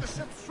to make the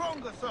ship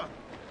stronger, sir.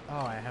 Oh,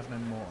 I have no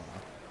more.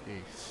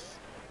 Oof.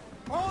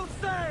 All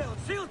sail!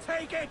 She'll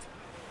take it!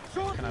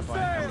 Short Can I the buy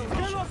sail!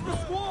 ammunition? Get off the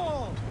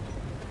squall!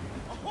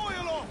 Ahoy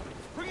aloft!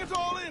 Bring it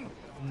all in!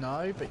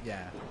 No, but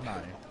yeah, no.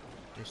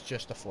 It's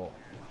just a fort.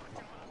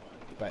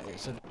 But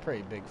it's a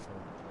pretty big fort.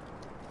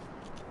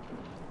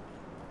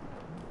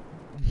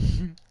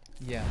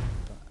 Yeah,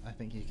 but I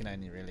think you can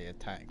only really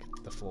attack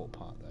the fort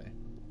part though.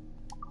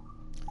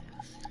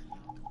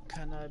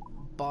 Can I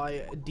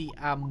buy the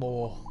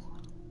ammo?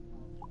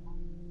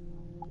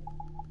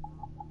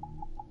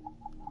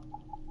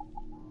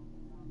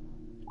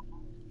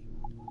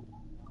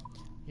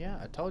 Yeah,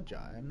 I told you,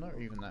 I'm not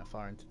even that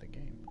far into the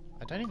game.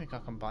 I don't even think I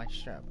can buy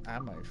straight up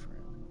ammo for it.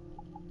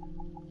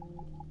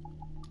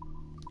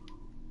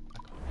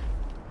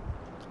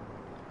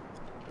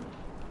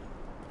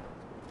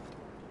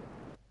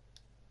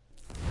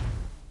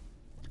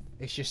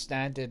 It's just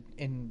standard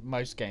in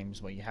most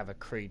games where you have a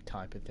creed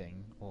type of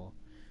thing, or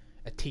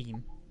a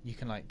team. You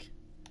can like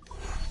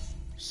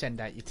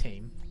send out your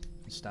team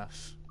and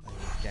stuff, and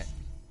you get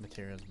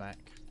materials back.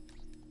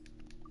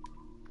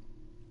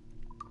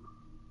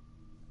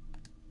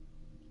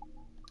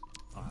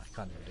 Oh, I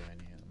can't even do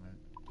any at the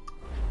moment.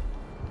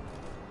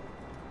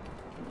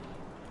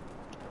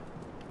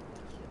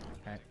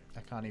 Okay, I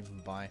can't even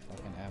buy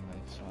fucking ammo,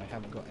 so I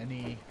haven't got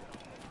any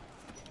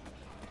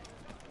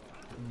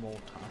mortar.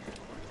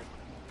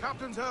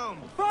 Captain's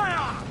helm!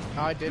 Fire!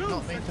 I did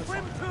not mean to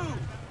fire. Swim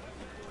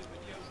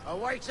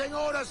Awaiting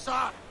orders,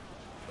 sir!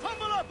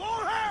 Tumble up,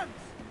 all hands!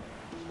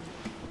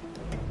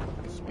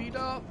 Speed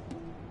up!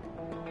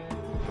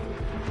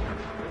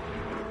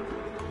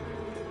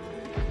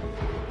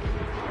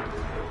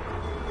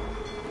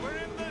 We're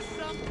in the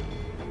sun.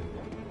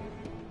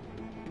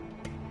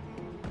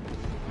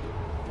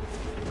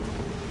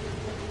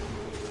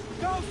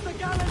 Douse the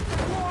gallants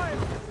and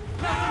royals!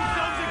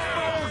 Captain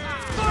exposed!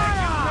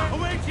 Fire!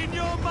 Awaiting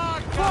your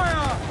mark!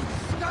 Fire!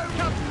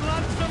 Captain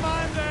lands the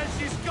mine there,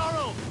 she's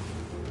scorrel!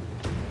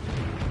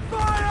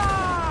 Fire!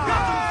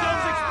 Captain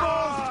Stone's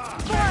exposed!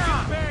 Fire!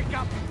 Bear,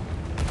 Captain!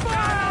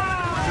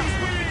 Fire! She's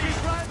winning, he's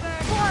right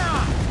there!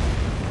 Fire!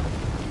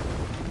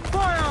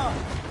 Fire!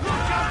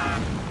 Look,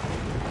 Captain!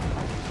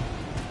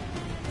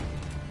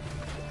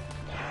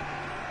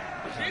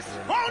 She's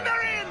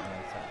foundering!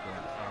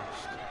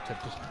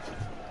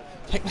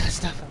 Take that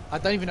stuff. I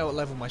don't even know what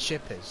level my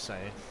ship is, so.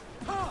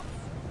 Tops!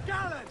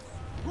 Gallants!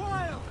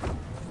 Royals!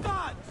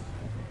 Studs!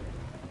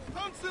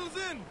 Stunsails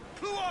in!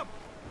 Clue up!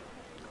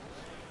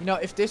 You know,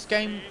 if this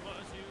game,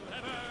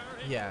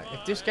 yeah,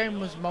 if this game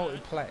was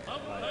multiplayer,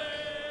 like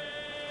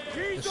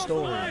the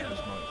story was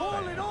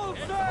multiplayer,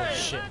 like, the whole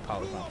shit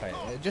part was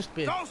multiplayer, it'd just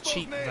be a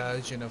cheap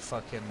version of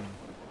fucking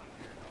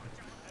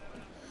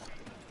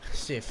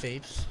Sea of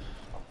Thieves.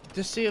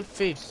 The Sea of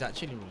Thieves is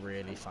actually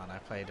really fun. I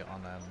played it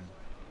on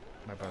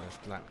my brother's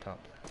laptop.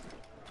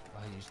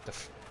 I used the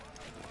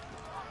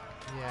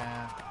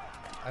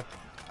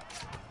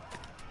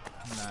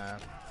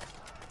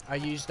I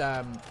used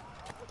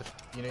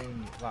you know,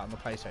 like on the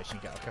PlayStation, you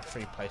get like a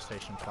free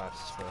PlayStation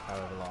Plus for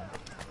however long.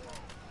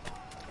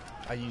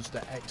 I used the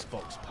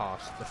Xbox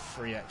Pass, the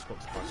free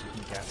Xbox Pass you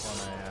can get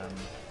on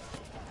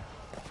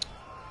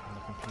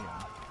the computer.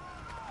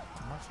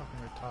 Am I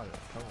fucking retarded?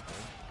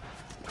 Probably.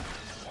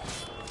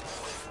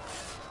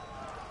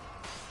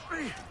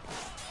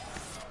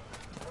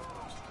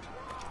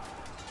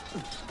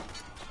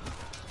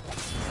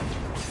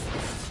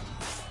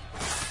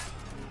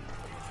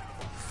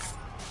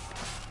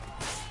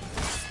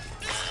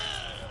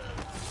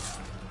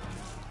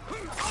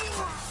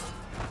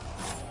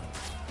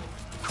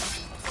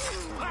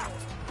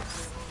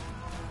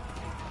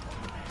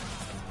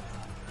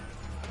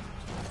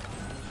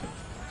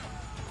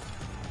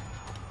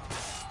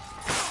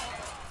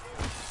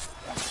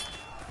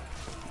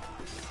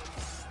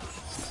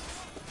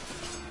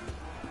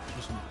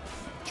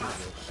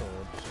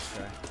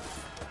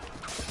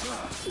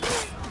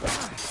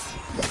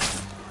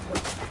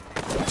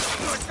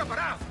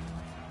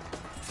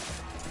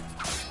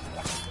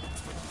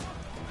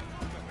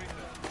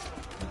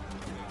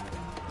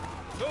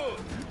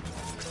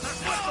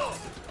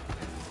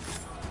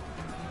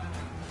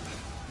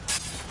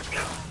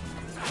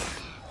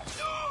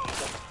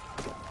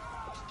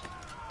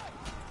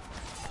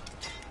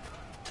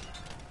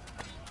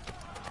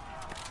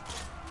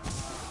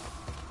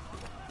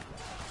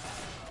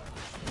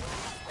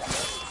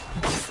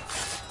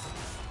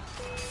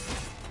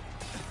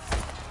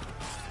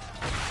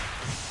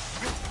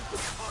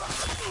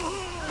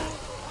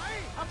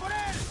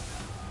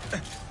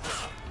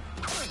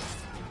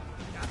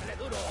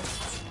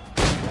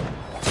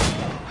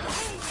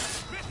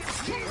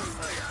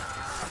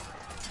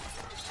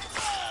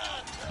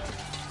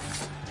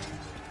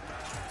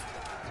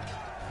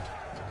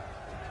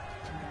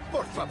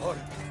 Por favor.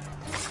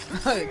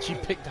 She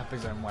picked up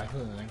his own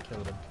weapon and then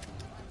killed him.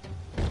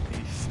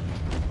 Beast.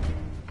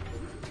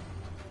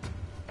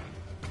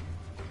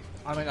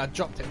 I mean, I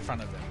dropped it in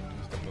front of him and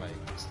used the blade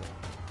and stuff.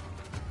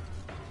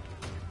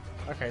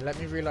 Okay, let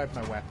me reload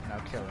my weapon. I'll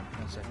kill him.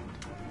 1 second.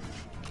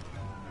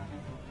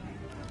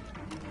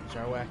 Is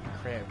there a way I can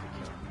creatively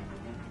kill him?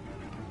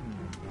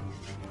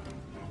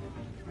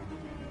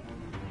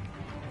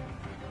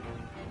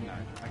 No,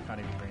 I can't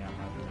even bring out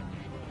my weapon.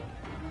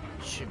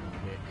 Shoot me,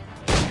 dick.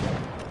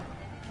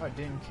 Oh, I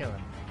didn't kill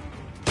him.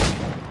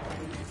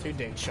 2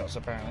 dick shots,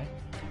 apparently.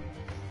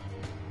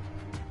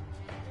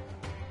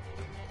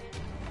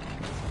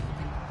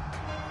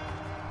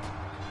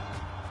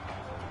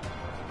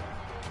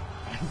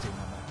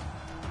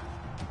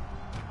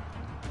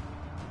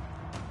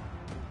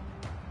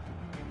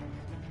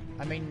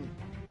 I mean,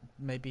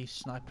 maybe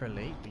Sniper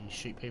Elite, but you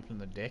shoot people in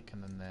the dick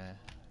and then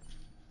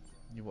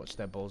you watch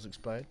their balls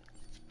explode.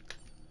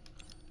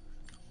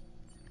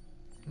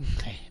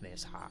 It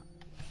is hot.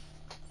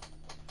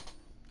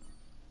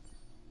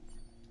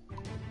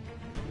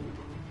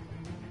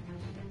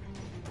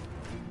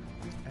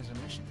 As a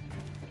mission,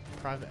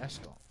 private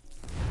escort,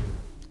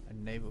 a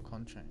naval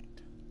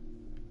contract.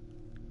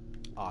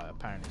 Oh,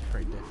 apparently it's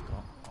pretty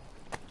difficult.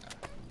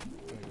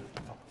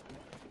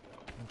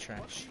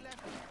 Trash.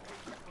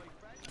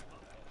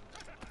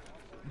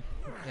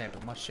 Yeah,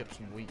 but my ship's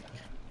weak.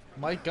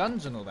 My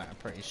guns and all that are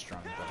pretty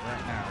strong, but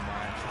right now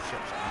my actual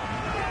ship's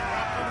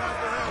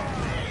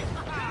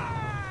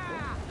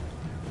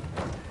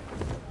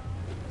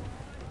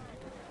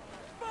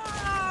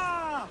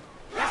Fire!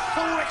 They're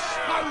full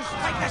exposed!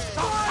 Take the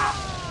shots up!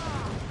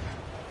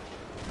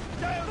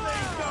 Down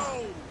they go!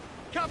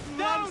 Captain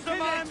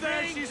Ransom, I'm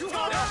there! She's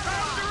got her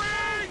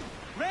thundering!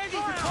 Ready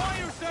for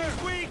fire, sir! She's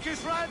weak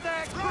as right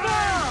there!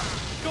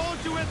 Go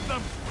to hit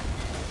them!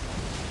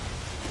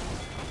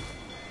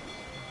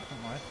 Not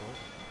my fault.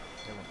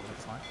 They won't be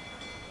fine.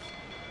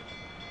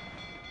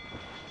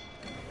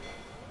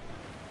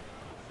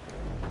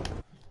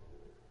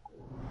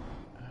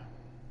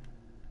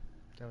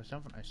 There was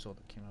something I saw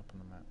that came up on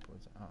the map.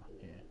 Was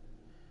here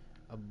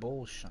a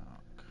bull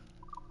shark?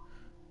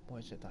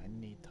 What is it that I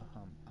need to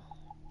hunt?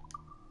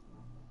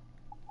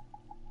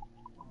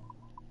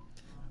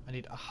 I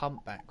need a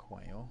humpback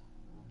whale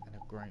and a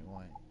great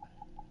white.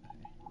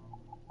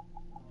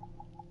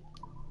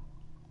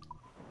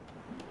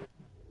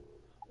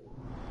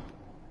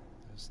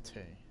 There's 2.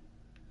 There's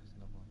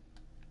another one.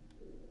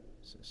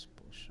 It's a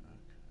bull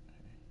shark.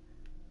 Okay.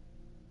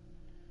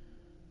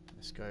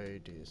 Let's go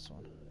do this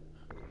one.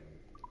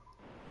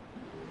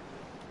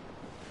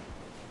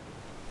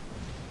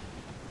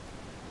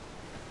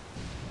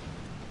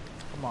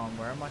 Come on,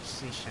 where are my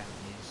sea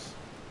shanties?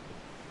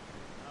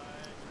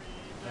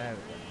 There we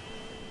go.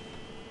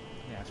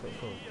 Yeah, that's what it's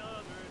called.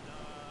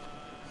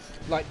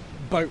 Like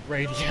boat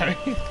radio.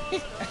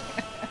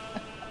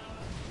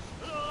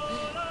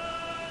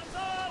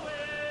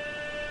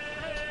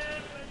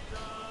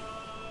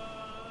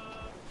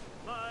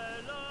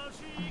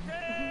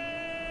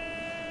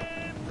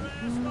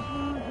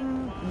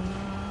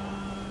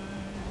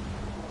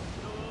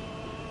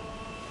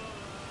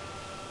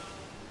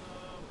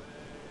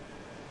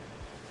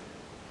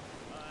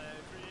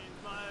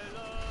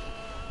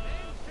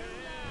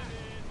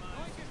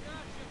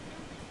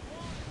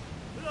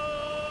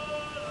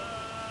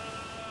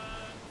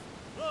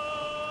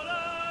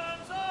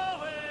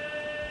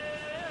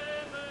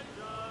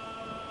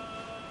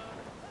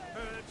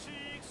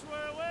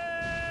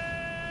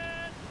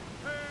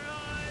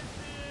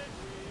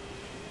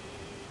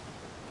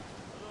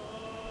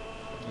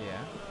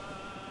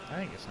 I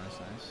think it sounds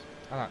nice.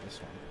 I like this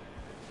one.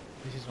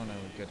 This is one of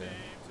the better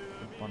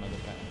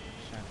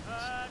shanties.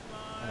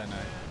 I don't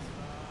know.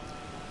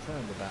 It's one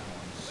of the better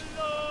ones.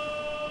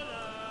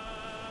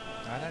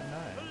 I don't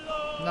know.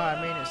 No,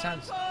 I mean it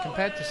sounds,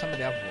 compared to some of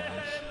the other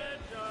ones.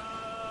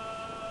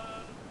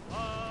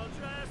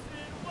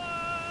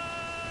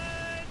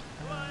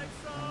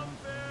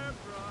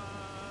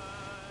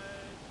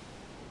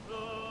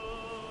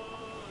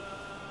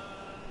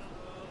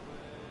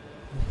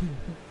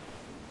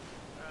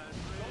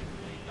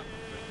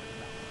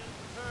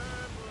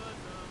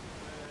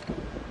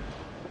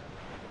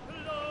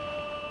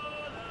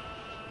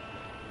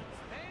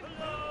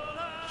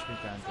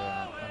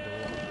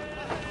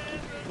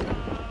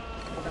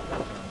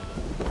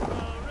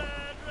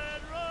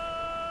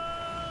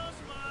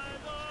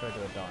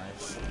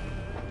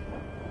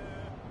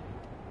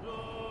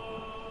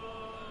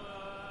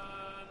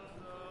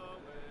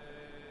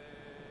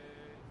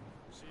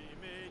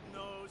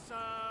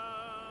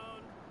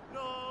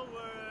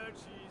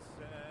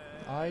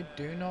 I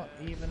do not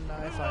even know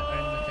if I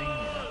own the thing yet.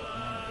 I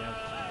might be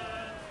able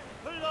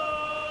to.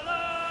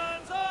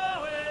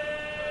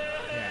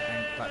 Yeah,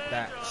 and like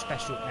that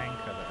special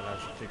anchor that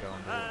allows you to go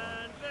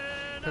underwater.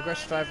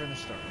 Progress further in the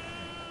story.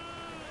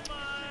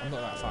 I'm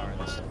not that far in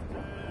this story.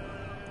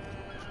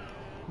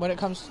 When it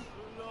comes,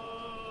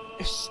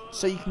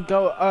 so you can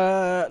go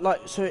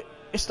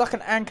it's like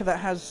an anchor that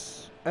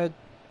has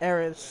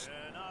areas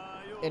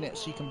in it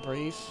so you can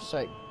breathe.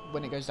 So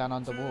when it goes down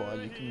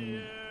underwater, you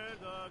can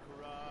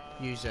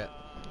use it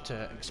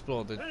to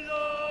explore the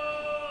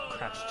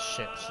crashed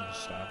ships and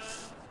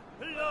stuff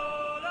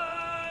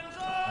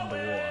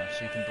underwater,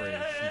 so you can breathe.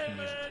 You can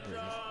use it to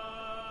breathe.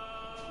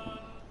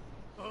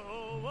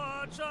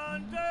 watch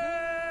on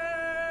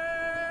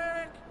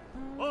deck.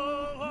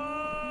 Oh,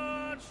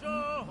 watch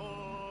ahoy.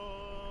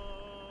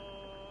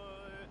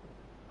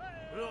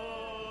 Roland's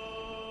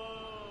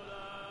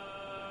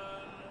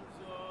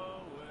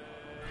away.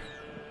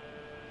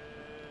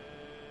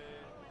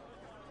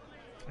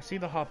 I see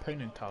the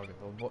harpooning target,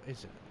 but what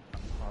is it?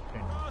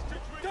 Harpoon.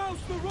 Douse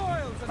the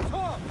royals and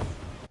tops!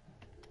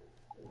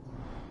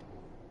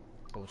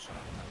 Bullshit.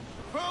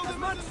 As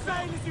much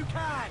sail as you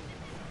can!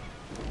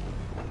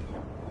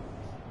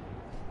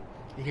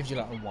 It gives you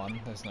like a 1,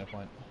 there's no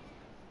point.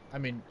 I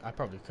mean, I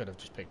probably could have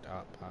just picked it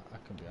up, but I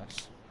couldn't be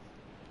arsed.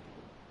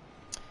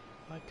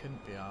 I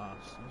couldn't be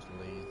arsed, I was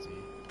lazy.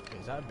 Okay,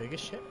 is that a bigger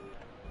ship?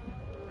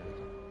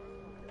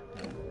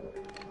 No.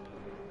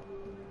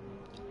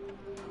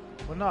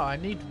 Well no, I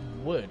need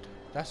wood.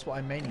 That's what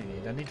I mainly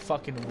need. I need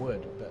fucking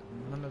wood, but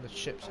none of the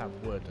ships have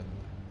wood and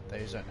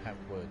those don't have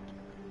wood.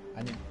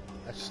 I need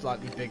a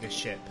slightly bigger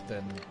ship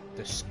than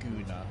the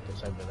schooner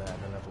that's over there,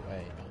 the level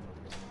 8.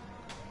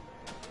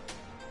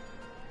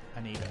 I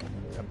need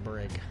a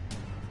brig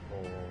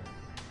or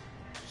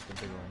just a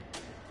bigger one.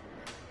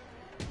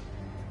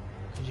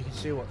 Because you can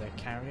see what they're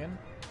carrying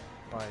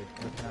by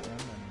looking at them,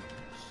 and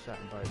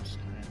certain boats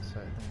carrying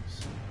certain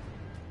things.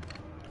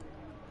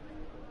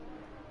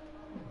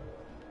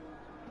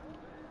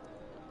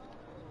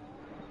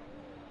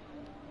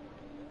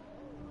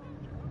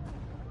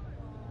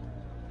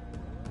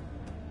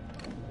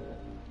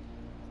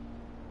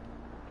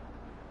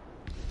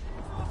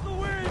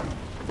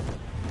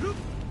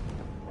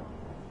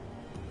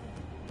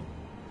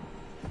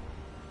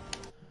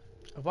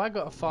 Have I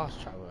got a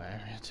fast travel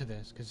area to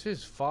this? Because this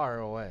is far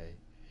away.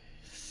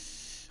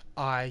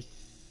 I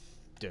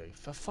do.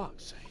 For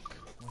fuck's sake.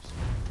 What's the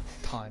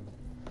time?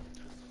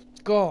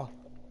 Go!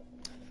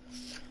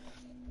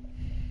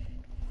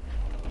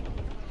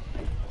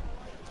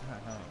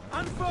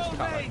 Unfurl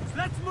mains,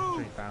 let's move!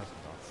 3,000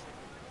 off.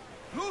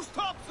 Loose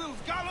topsails,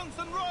 gallants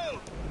and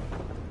royals!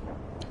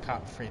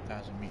 Cut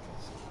 3,000 meters.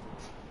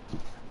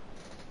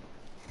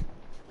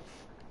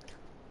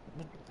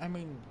 I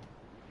mean,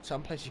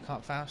 some place you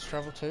can't fast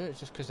travel to. It's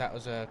just because that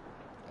was a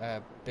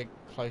big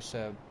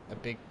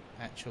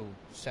actual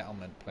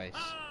settlement place.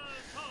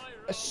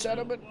 A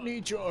settlement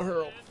needs your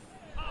help.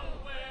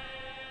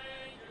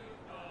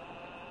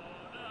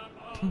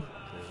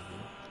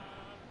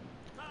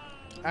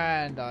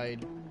 And I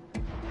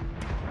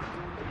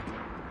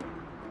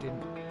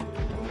didn't.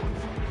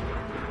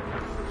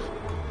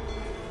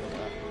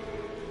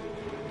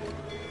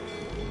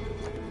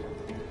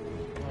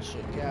 Oh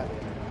shit, get out of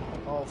here.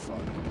 Oh fuck.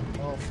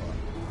 Oh fuck.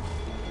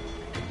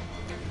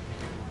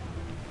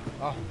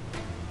 Oh.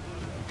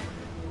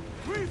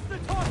 Reef the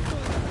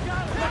topsails!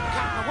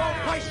 Captain won't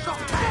waste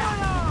shot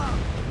down!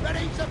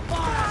 Ready to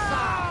fire,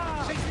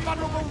 sir! She's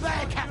vulnerable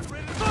there,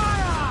 Captain!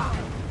 Fire!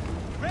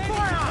 Ready to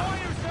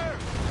fire, sir!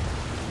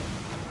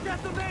 Get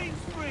the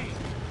mains free!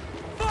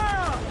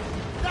 Fire!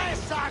 There,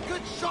 sir!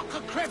 Good shot to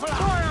cripple her!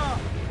 Fire!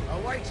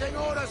 Awaiting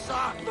orders,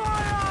 sir!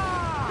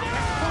 Fire!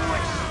 Let's go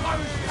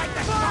exposed! Take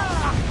the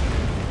shot!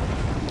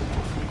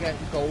 You get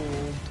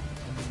gold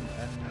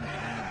and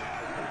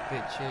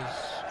bitches.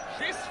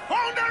 She's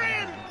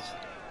foundering!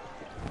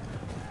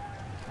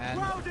 And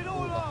Crowd it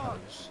all on!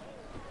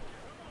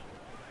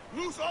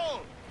 Loose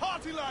all!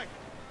 Party like!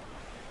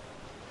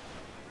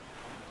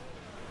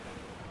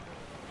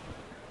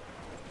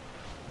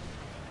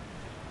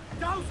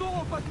 Douse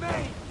all but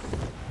mains!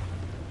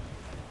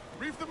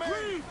 Reef the main!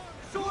 Reef!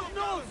 Short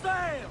no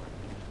sail!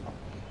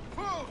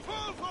 Full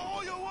for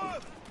all your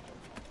worth!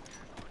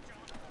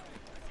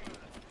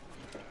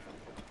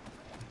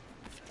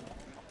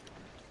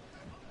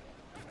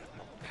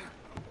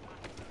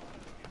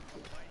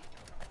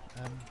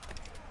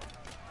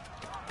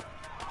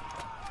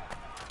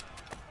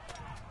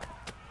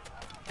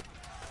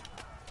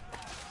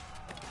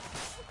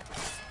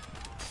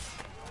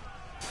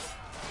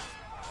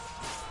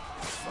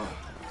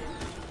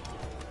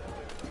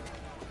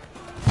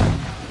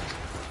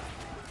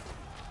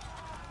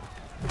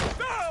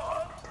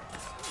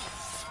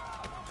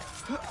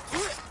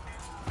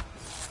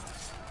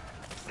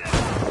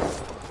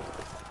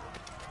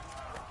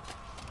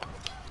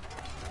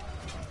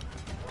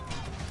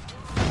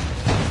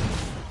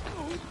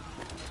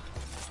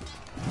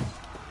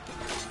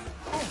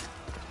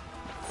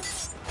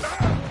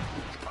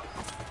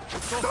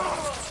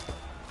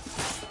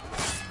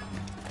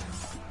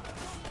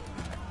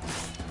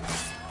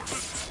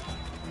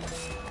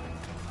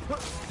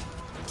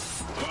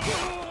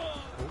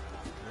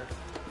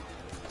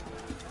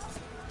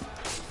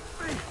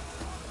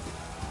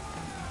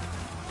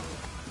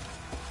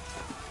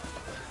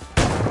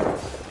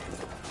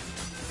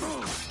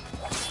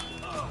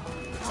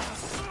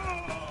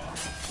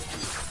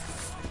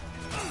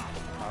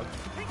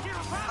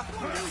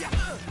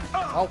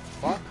 Oh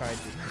fuck, I did.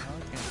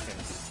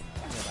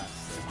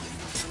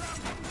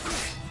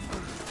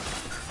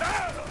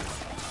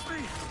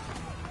 Okay.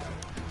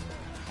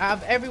 Out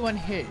of everyone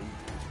here, you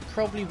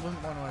probably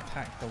wouldn't want to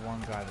attack the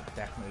one guy that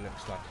definitely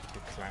looks like he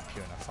could clap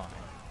you in a fight.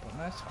 But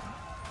that's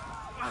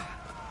fine.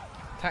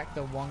 Attack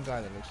the one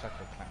guy that looks like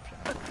a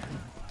claptrap.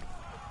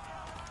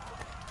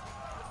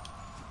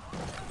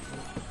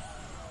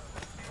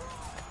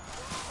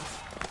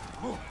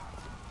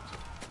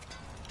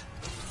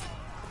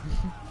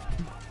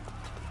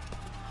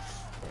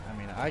 I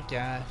mean, I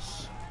guess.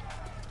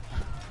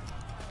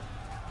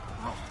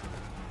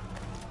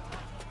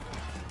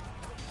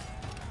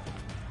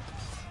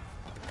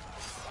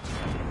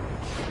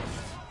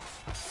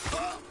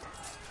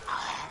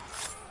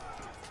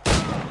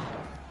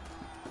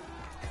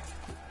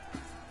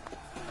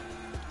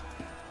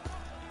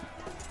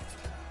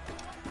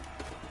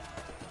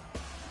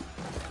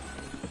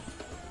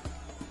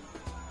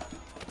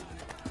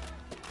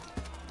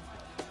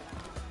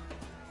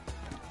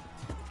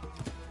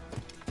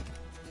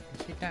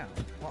 Down.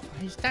 What?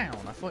 He's down?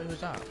 I thought he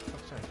was up.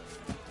 Fuck's sake.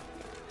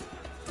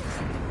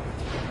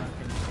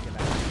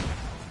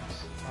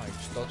 Oh, he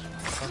just dodged.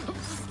 Fuck,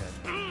 he's dead.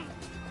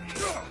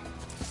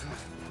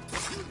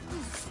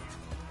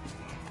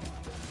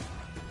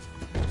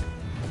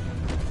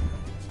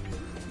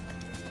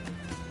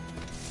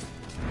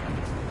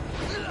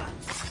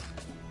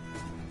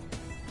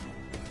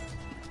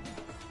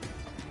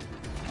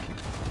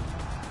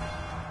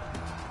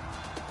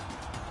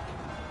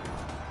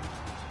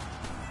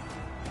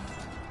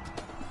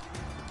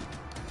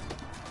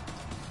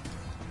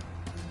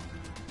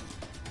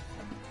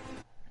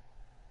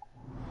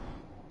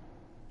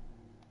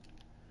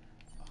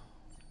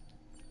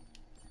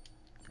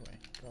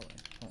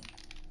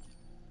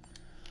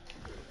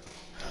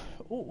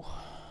 Oh.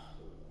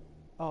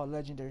 Oh,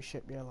 legendary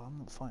ship, yeah, I'm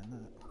not fighting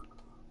that.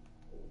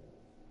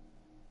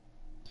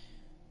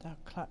 That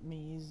clap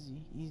me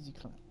easy. Easy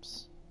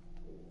claps.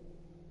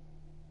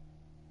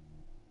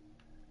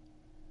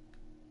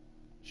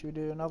 Should we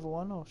do another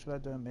one or should I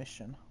do a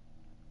mission?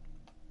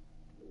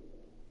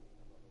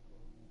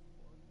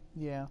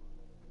 Yeah.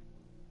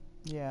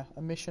 Yeah,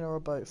 a mission or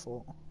a boat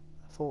fort.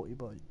 A 40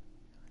 boat.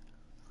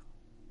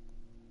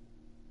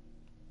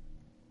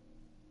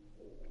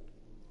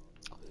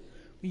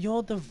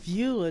 You're the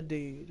viewer,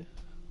 dude.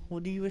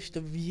 What do you wish to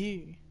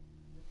view?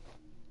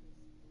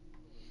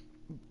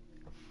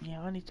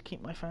 Yeah, I need to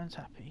keep my fans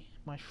happy.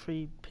 My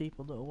 3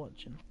 people that are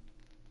watching.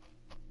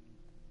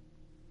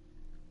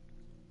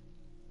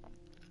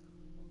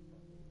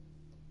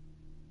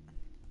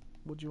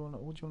 What do you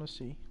wanna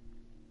see?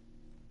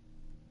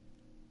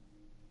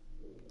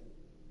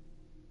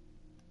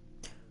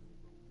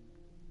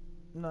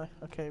 No,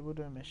 okay, we'll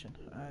do a mission.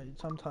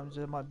 Sometimes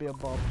there might be a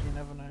Bob, you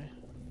never know.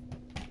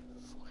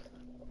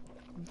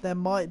 There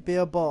might be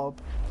a Bob.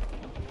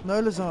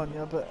 No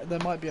lasagna, but there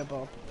might be a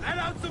Bob. Let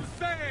out some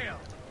sail!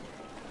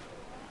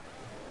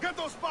 Get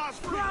those bars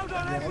free! Crowd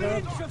on every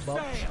inch of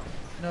sail!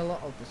 No, a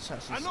lot of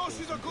Assassin's I know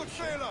she's a good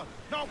sailor!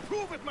 Now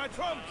prove it, my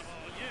trumps!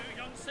 Oh, you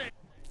young sailor!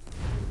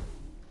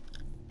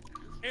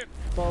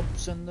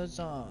 Bob's and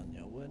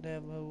lasagna,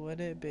 whatever would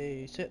it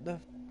be? Sit the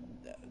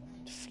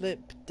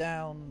flip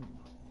down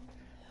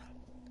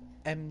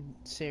M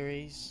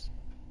series.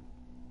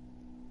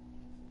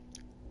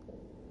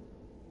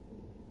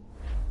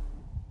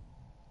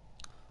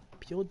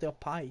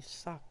 PewDiePie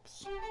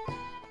sucks.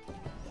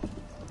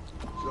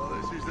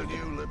 So this is the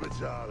new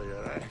Libertalia,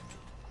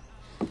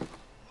 eh?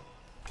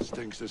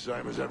 Stinks the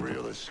same as every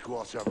other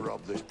squat I've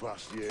robbed this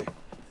past year.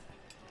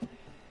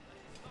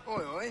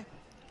 Oi, oi.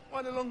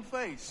 Why the long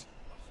face?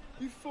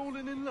 You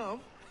fallen in love?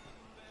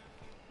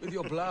 With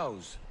your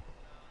blouse.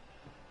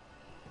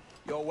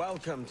 You're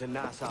welcome to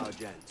Nassau,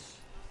 gents.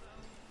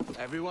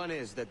 Everyone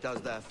is that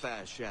does their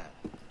fair share.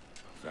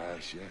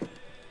 Fair share?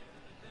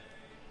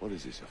 What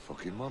is this, a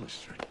fucking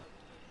monastery?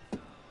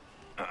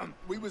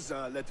 We was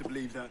led to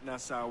believe that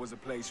Nassau was a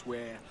place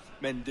where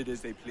men did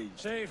as they pleased.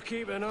 Safe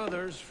keeping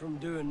others from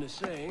doing the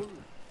same.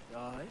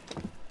 Aye.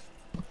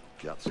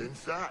 Captain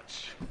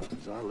Thatch,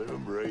 as I live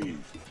and breathe.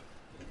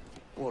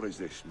 What is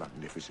this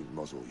magnificent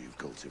muzzle you've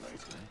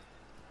cultivated,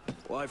 eh?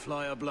 Why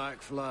fly a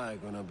black flag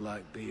when a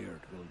black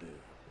beard will do?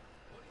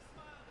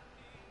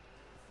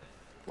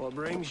 What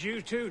brings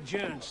you two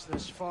gents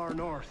this far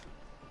north?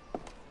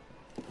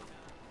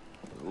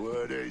 The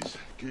word is,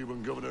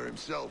 Cuban governor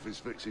himself is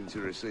fixing to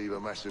receive a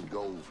mess of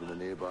gold from a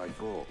nearby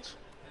fort.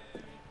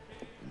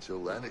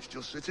 Until then, it's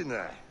just sitting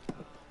there,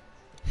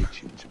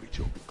 itching to be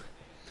took.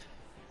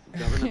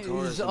 It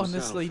is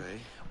honestly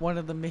one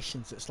of the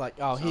missions. It's like,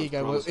 oh, here you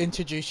go. We'll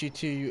introduce you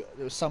to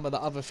some of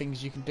the other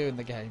things you can do in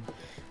the game,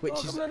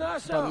 which is, by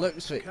the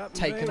looks of it,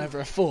 taking over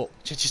a fort,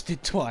 which I just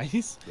did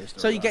twice.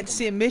 So you get to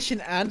see a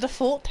mission and a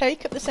fort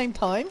take at the same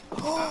time.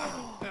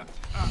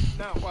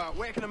 Now,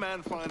 where can a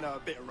man find a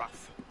bit of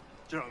rough?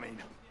 Do you know what I mean?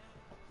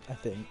 I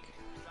think.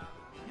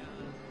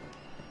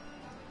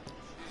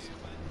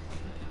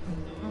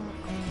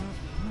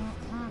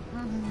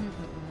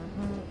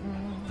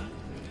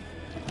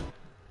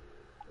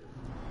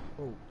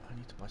 Oh, I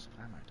need to buy some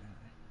ammo, don't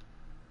I?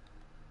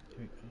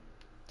 Here we go.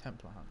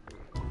 Templar hunt.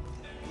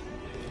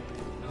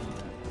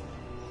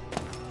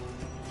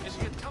 Is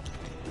he a top?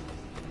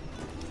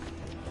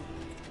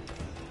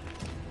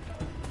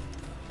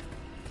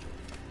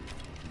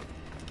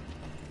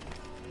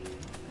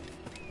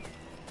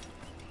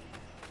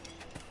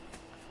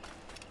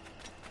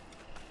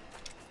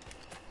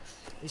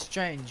 It's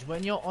strange,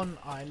 when you're on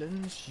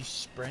islands you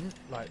sprint,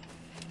 like,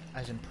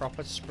 as in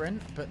proper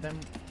sprint, but then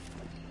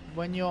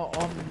when you're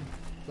on,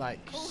 like,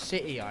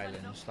 city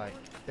islands like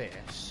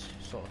this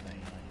sort of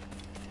thing, like,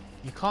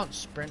 you can't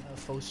sprint at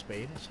full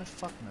speed. It's so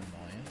fucking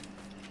annoying.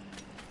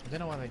 I don't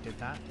know why they did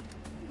that.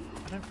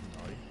 I don't know.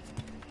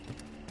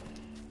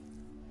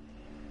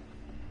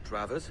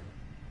 Travers?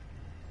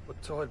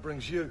 What tide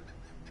brings you?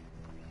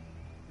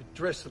 You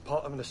dress the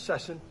part of an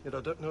assassin, yet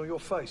I don't know your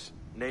face.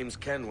 Name's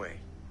Kenway.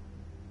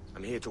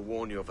 I'm here to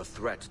warn you of a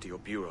threat to your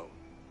bureau.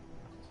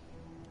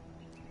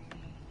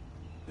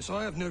 Yes,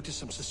 I have noticed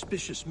some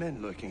suspicious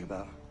men lurking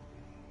about.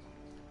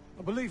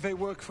 I believe they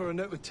work for a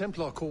noted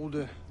Templar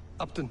called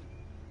Upton.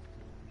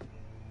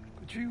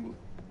 Could you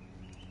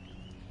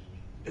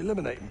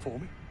eliminate him for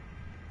me?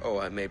 Oh,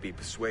 I may be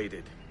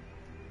persuaded.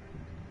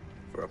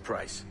 For a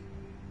price.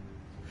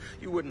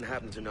 You wouldn't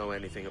happen to know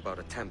anything about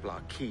a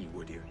Templar key,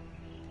 would you?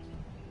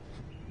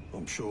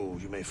 I'm sure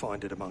you may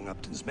find it among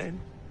Upton's men.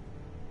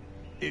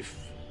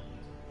 If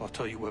I'll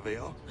tell you where they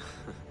are.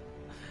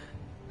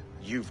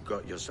 You've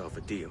got yourself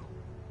a deal.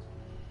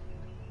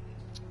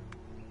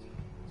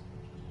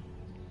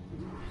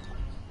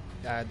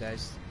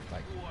 There's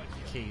like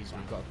keys.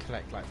 We've got to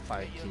collect like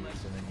 5 keys, and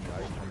then you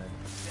open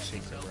a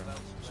secret room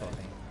sort of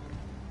thing,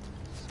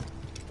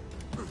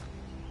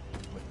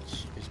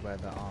 which is where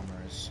the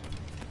armor is.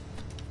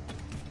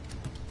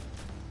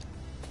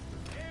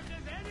 If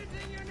there's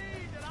anything you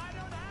need that I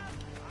don't have,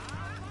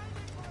 I'll find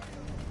it for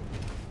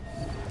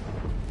you.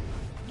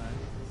 No.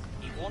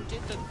 He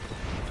wanted them.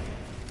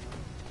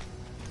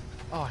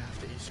 Oh, I have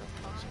to eat something.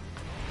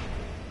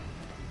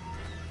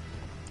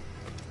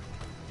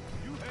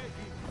 You heard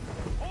me.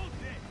 Hold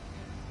it.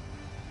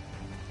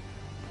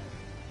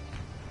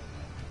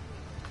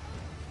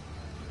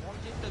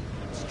 Wanted the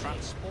goods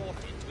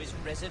transported to his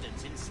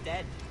residence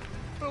instead.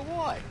 But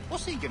why?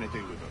 What's he gonna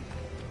do with them?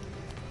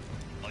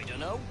 I don't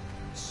know.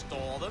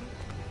 Store them?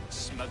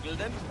 Smuggle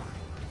them?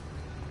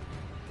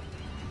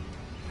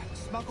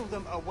 Smuggle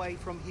them away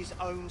from his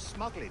own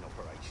smuggling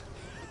operation.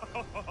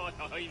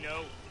 I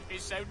know.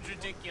 It sounds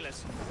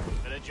ridiculous.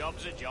 But a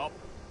job's a job.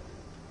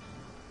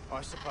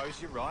 I suppose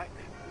you're right.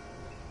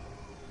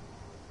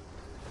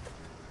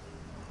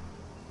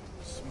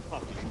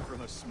 Smuggling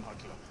from a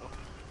smuggler.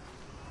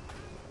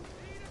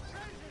 See the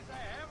treasures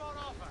they have on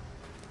offer.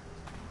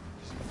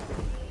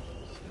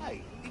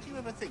 Hey, did you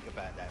ever think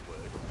about that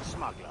word,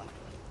 smuggler?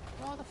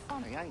 Rather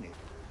funny, ain't it?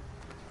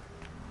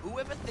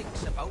 Whoever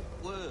thinks about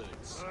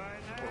words.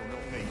 Well,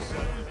 not me,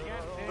 sir.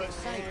 But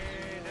say,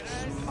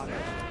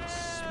 smuggler.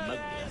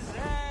 Smuggler.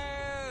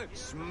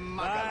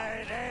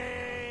 Smuggler.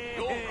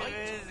 You're right.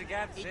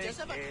 It does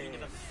have a kind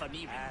of a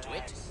funny ring to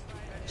it.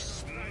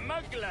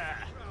 Smuggler.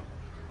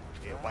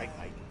 Here, wait,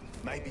 mate.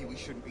 Maybe we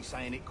shouldn't be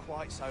saying it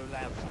quite so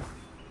loudly.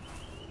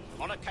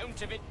 On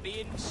account of it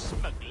being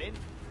smuggling?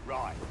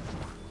 Right.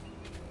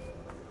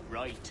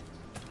 Right.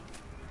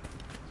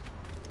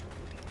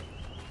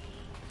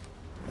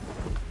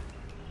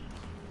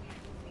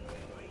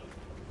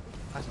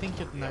 I think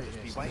you'd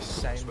notice the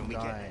same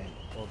guy,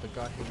 or the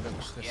guy who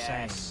looks the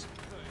same.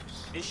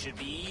 This should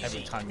be easy.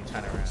 Every time you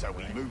turn around. So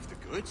we move the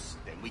goods,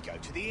 then we go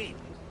to the inn.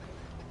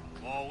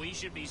 Oh, we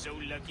should be so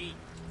lucky.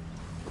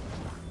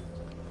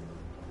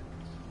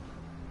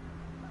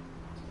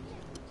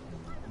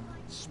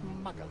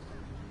 Smuggler.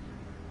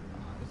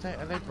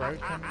 Are they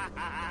broken?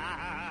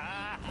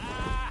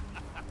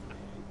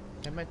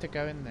 They're meant to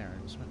go in there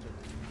and it's meant to...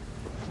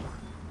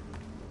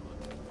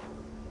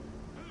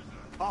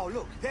 Oh,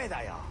 look, there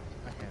they are.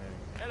 Okay, there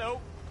we go.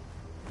 Hello.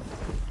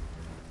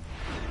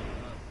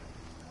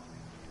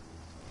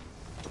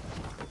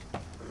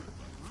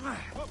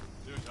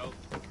 Do tell.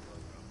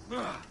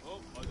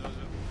 Oh, I does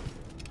it.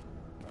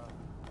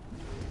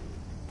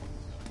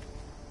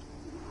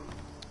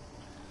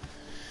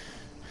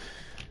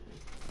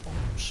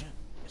 Oh shit.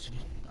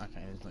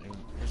 Okay,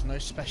 there's no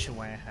special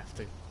way I have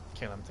to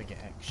kill him to get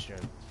extra.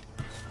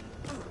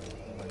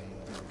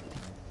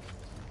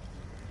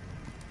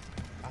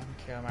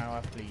 Kill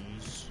Mara,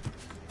 please.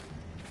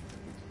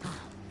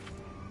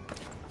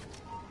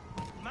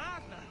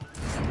 Magna!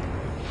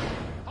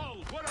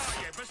 Hold, what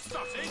are you,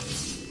 besotted?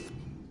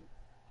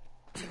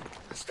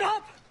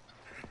 Stop!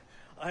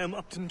 I am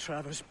Upton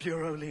Travers,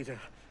 Bureau Leader.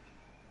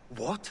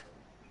 What?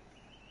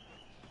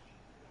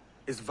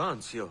 Is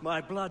Vance your...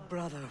 My blood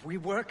brother. We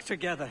work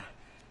together.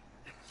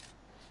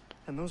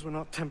 And those were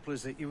not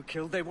Templars that you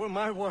killed. They were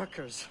my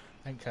workers.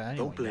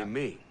 Don't blame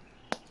me.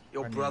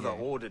 Your brother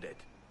ordered it.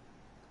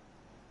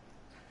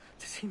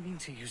 Does he mean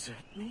to usurp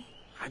me?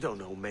 I don't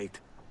know, mate.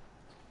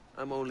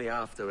 I'm only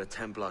after a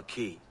Templar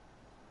key.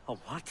 A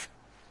what?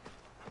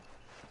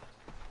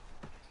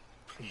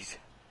 Please.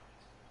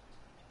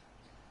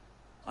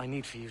 I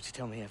need for you to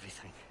tell me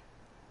everything.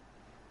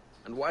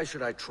 And why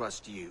should I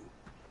trust you?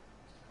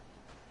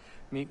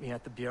 Meet me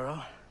at the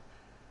Bureau,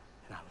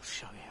 and I will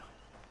show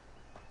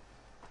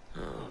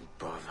you. Oh,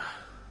 bother.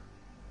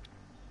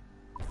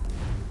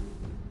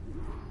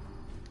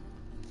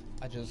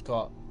 I just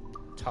got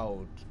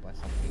told by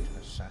somebody to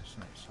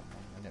assassinate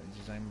someone, and it was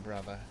his own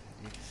brother.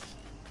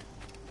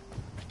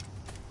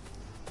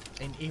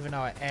 And even though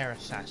I air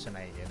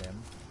assassinated him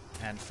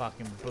and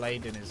fucking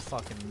bladed his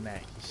fucking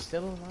neck, he's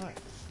still alive.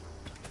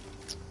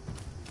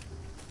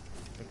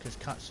 Because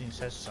cutscene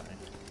says so.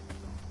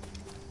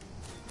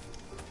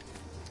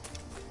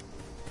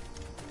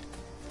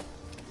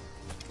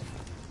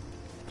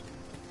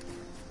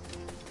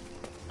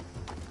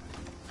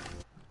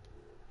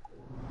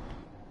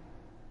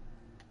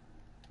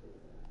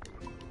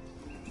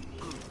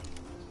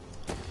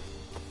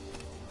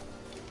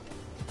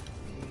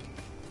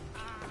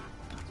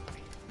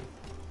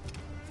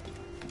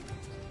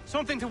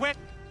 Something to wet.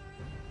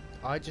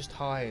 I just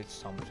hired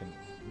something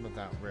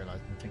without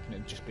realising, thinking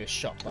it'd just be a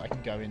shop that I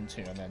can go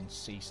into and then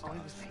see stuff.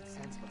 Always makes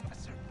sense for a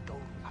certain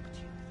golden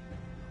opportunity.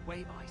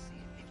 Way I see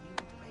it, if you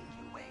delay,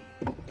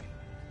 you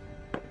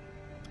wait.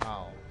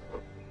 Oh.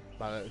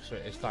 But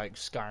it's like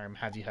Skyrim,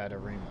 have you heard a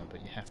rumour,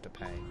 but you have to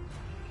pay.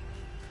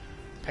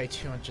 Pay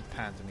 £200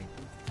 and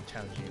he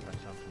tells you about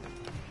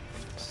something.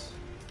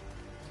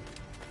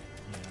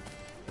 Yeah.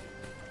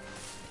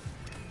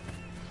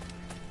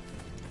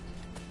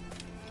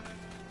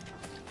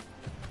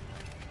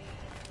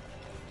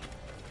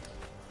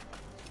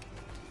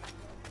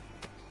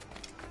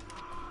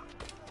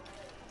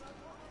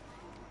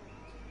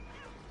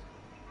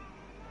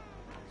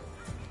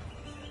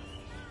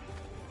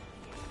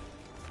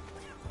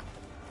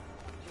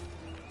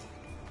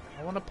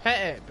 I want to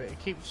pet it, but it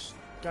keeps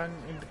going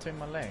in between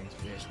my legs.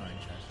 But it's not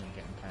interested in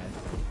getting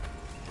pet.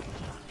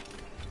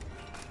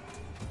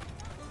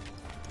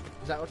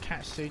 Is that what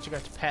cats do? Do you go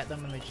to pet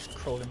them and they just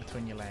crawl in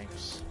between your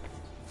legs?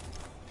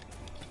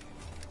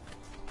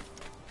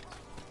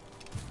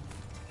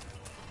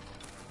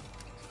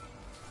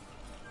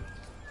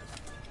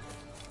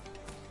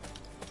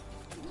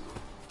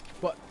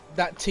 What?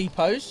 That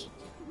T-pose?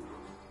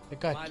 The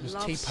guy was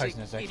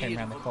T-posing as they came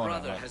around the corner.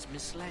 Brother has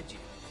misled you.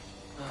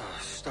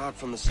 Start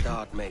from the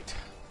start, mate.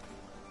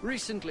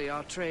 Recently,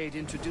 our trade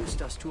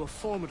introduced us to a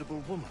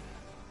formidable woman,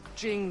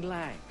 Jing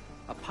Lang,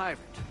 a pirate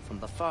from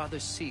the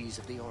farthest seas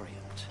of the Orient.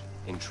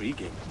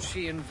 Intriguing.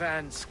 She and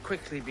Vance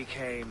quickly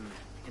became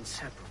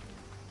inseparable.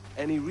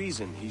 Any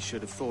reason he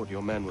should have thought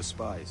your men were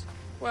spies?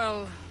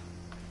 Well,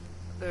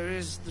 there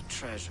is the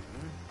treasure.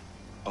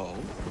 Oh?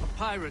 A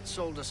pirate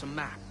sold us a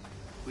map.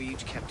 We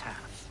each kept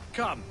half.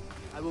 Come,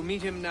 I will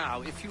meet him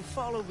now. If you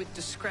follow with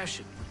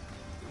discretion,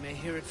 you may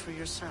hear it for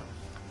yourself.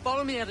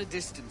 Follow me at a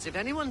distance. If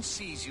anyone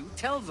sees you,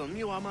 tell them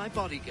you are my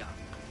bodyguard.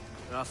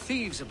 There are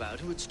thieves about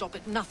who would stop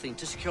at nothing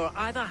to secure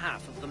either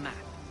half of the map.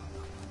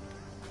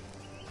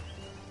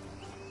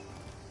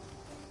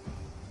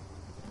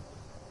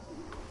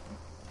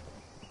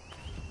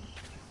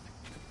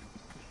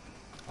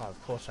 Oh,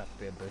 of course I have to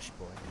be a bush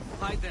boy.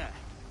 Hide there.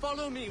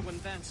 Follow me when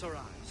Vance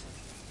arrives.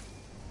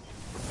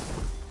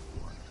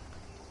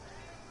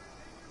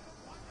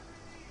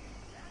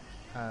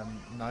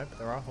 No, but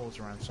there are holes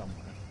around somewhere.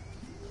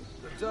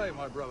 Good day,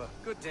 my brother.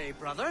 Good day,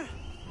 brother.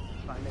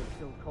 If I may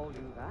still call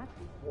you that.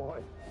 Why?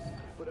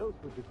 What else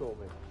would you call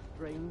me?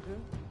 Stranger,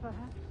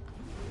 perhaps?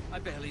 I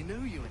barely know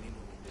you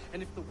anymore.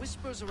 And if the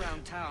whispers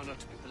around town are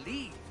to be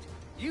believed,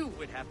 you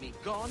would have me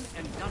gone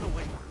and done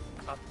away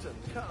with. Upton,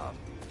 come.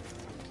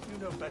 You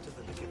know better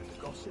than to give it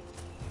to gossip.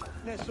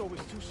 Nest's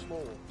always too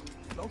small.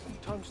 Local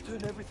tongues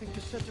turn everything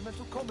to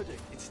sentimental comedy.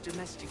 It's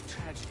domestic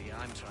tragedy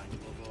I'm trying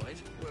to avoid.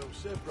 Well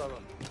said, brother.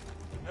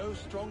 No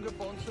stronger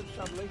bonds than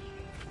family.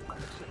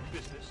 Except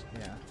business.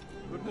 Yeah.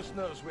 Goodness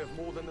knows we have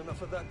more than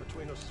enough of that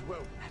between us as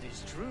well. That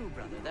is true,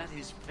 brother. That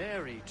is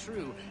very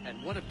true.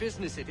 And what a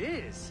business it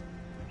is.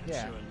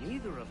 Yeah. I'm sure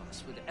neither of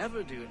us would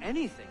ever do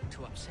anything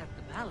to upset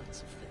the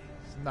balance of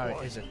things. No,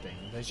 it is a thing.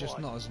 There's just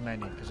not as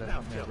many because I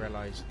think they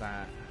realised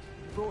that.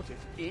 Brought it.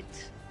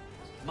 It?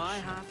 My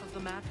half of the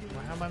map, you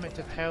Well, how am I meant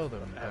to tell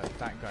them that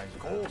that guy's... Of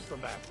course, the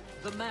map.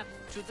 The map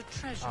to the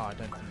treasure. Oh, I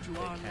don't think to they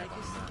our care about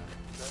legacy. that.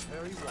 That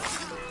very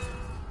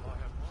one.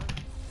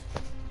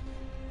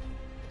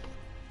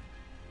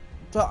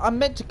 So I'm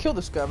meant to kill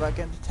this guy without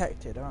getting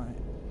detected.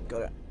 Alright,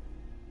 got it.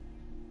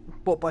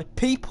 What, by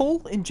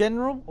people in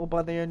general, or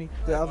by the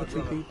other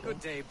two people? Good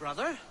day,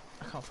 brother.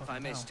 I can't If I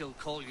may still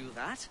call you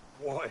that.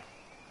 Why?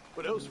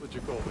 What else would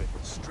you call me?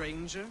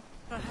 Stranger,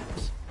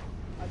 perhaps?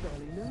 I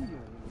barely know you anymore.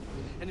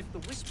 And if the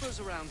whispers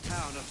around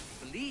town are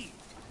to be believed,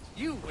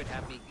 you would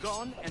have me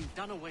gone and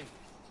done away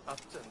with.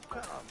 Upton,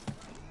 come.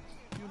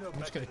 You know I'm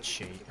just better gonna than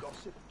cheat. to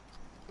gossip.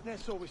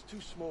 Nest's always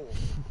too small.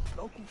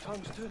 Local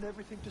tongues turn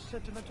everything to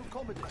sentimental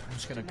comedy. I'm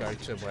just gonna go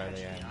to where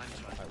they end,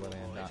 like where they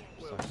end up.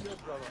 Well So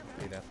said, brother.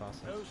 be there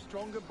faster. No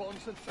stronger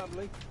bonds than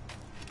family.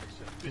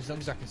 Except As long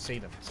as I can see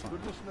them, it's fine.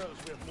 goodness knows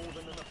we have more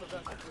than enough of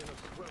that between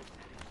us as well.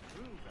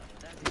 True, brother.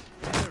 That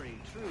is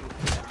very true.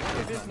 And what a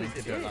I business need to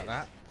it do it is. like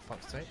that.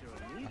 Fuck's sake.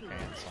 Sure, neither Okay, of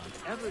that's us fine.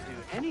 would ever do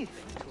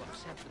anything to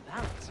upset the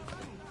balance of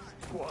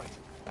things. Quite.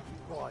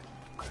 Quite.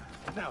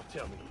 Now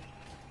tell me.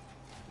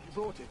 You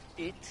brought it?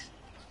 It?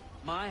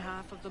 My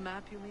half of the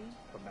map, you mean?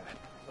 The map.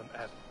 The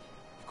map.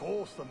 Of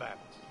course the map.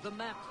 The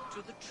map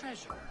to the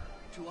treasure,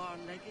 to our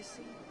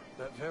legacy.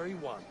 That very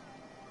one.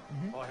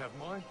 I have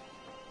mine.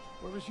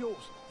 Where is yours?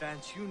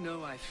 Vance, you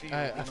know I feel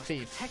A we must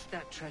thief. protect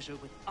that treasure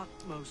with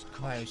utmost No,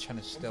 caution. he's trying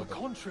to steal On the the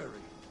contrary,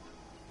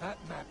 that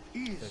map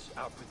is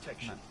our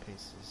protection. map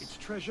pieces. Its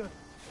treasure,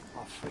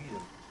 our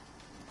freedom.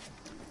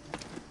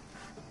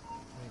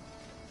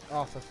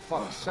 Oh, for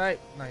fuck's sake!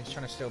 No, he's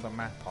trying to steal the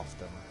map off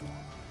them.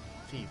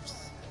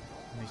 Thieves.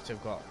 And he's still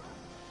got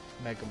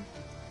Megan.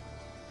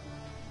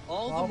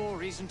 All Well- the more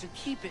reason to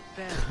keep it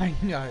there. I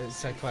know, it's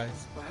so close.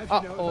 But have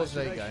Oh, you no oars,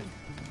 there you go. imagination?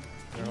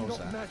 They're Can you all not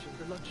set. imagine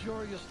the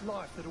luxurious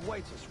life that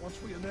awaits us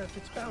once we unearth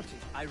its bounty?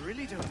 I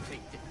really don't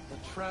think that...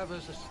 The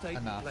Travers Estate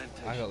Enough.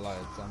 Plantation. I got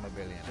loads, I'm a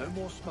billionaire. No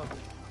more smuggling.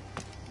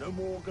 No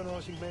more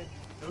organising men.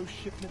 No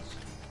shipments.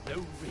 No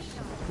risk.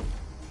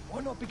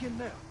 Why not begin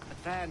now? But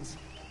Vance,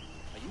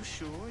 are you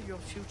sure your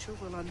future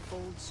will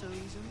unfold so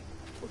easily?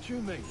 What do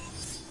you mean?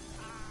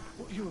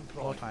 What are you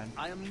implying? Time.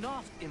 I am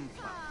not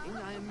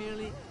implying, I am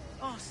merely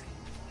asking.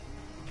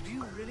 Do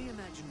you really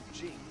imagine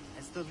Jing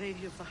as the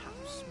lady of the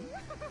house?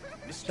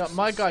 So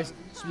my guy's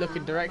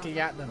looking directly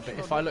at them, but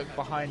if I look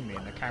behind me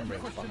and the camera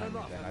is behind me,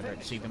 then I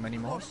don't see them Of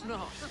anymore. course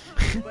not.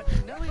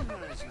 But knowing her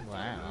as you do,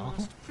 Wow. you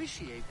must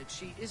appreciate that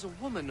she is a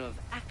woman of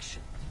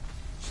action.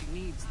 She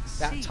needs the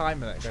That sea,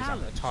 timer that goes up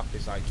challenge. at the top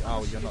is like,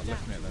 oh, you're not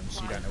looking at them,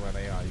 so you don't know where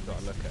they are. You've got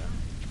to look at them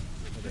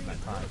within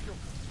that time.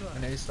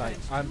 And it's like,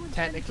 I'm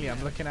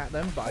looking at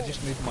them, but I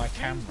just moved my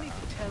camera. Pains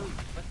me to tell you,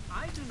 but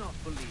I do not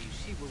believe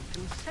she will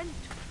consent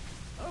to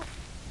it. Oh,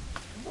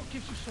 and what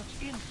gives you such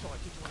insight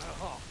into her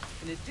heart?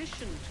 In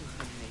addition to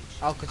her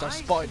nature, Oh, because I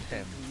spotted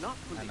him, do not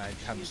believe and I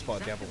she haven't is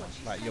spotted the other exactly one. what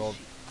she Like, says you're she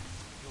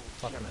is.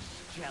 fucking...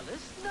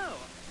 Jealous? No.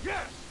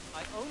 Yes!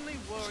 I only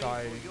worry So,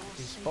 for your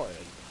he's sake.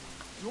 spotted.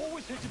 You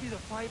always said to be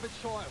the favoured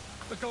child,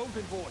 the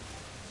golden boy.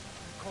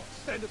 I can't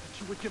stand it that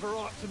you would give her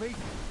art to me,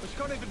 but she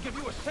can't even give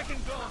you a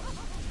second glance.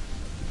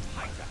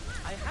 Hate that.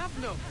 I have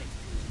no hate.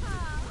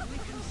 Only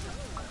concern.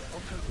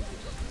 I'll tell you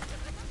this.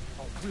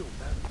 I will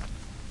marry you.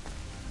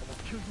 I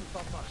will kill you if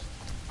I must.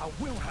 I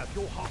will have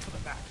your half of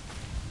the map.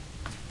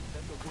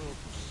 Then the world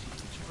will see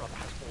that your brother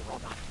has more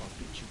honour. I'll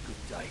bid you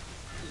good day.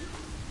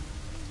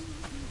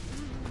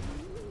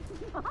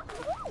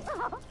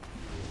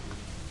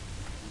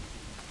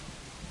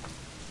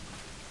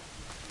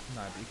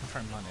 No, but you can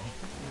throw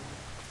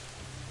money.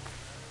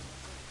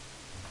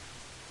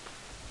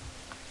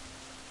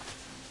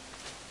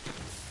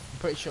 I'm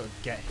pretty sure it'd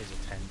get his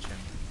attention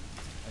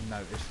and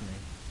notice me.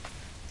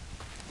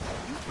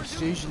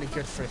 It's usually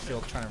good for if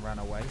you're trying to run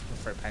away and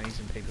throw pennies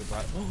and people are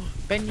like, oh,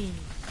 Benny!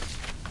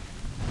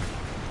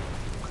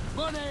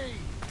 Money!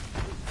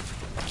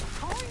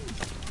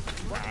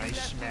 I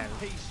smell.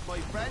 Peace, my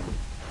friend.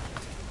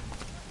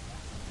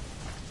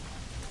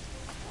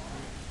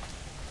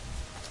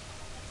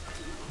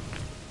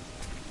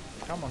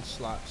 Come on,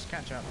 sluts,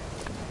 catch up.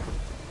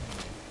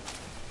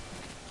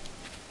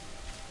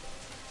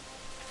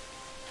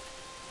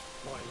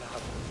 My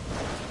love.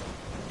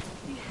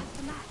 You have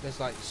the map. There's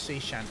like sea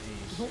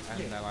shanties, and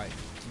they're like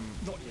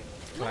Not yet.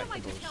 What am I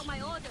to tell collectibles.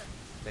 my order?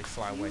 They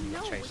fly You away and you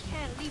know get we chased.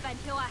 can't leave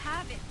until I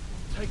have it.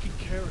 Taking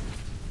care of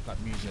it. Like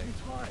music.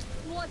 Time.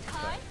 More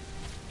time?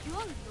 Your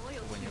When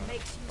loyalty you're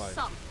makes you both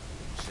soft.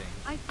 sing.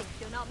 I think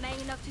you're not man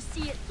enough to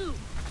see it through.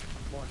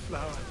 My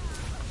flower.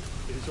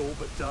 It is all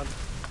but done.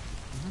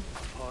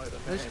 I, the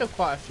There's man. still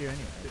quite a few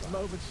anyway. In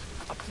moments,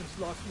 Upton's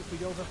life will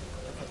be over,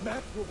 and the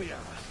map will be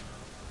ours.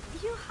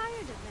 You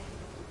hired a man.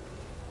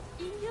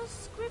 In your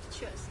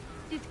scriptures,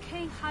 did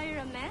Cain hire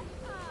a man?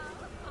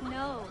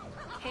 No,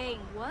 Cain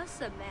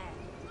was a man.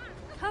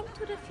 Come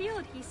to the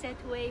field, he said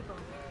to Abel,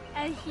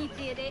 and he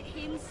did it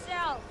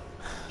himself.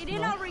 He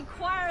did not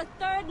require a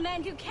third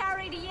man to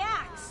carry the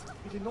axe.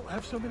 We did not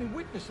have so many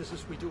witnesses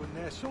as we do in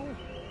Nassau.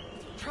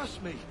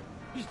 Trust me,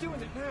 he's doing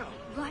it now.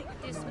 Right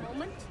this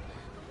moment?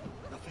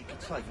 Nothing can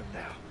save him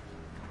now.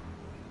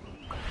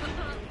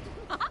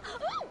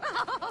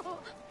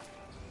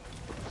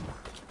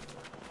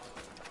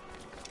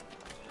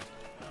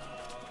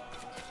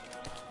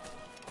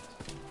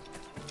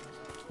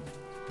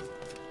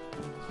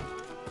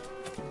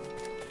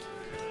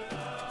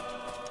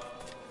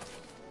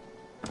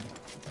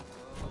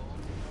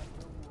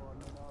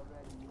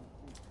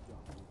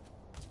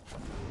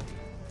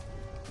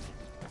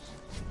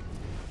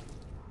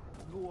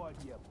 No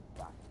idea,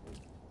 bastard.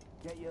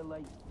 Get your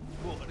life.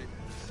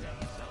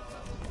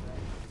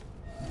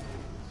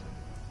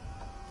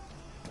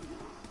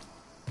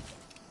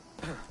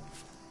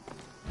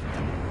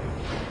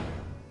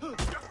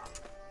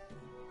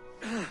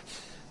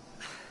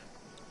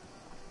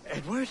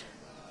 Edward?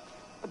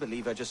 I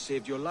believe I just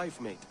saved your life,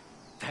 mate.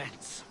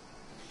 Vance.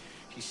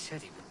 He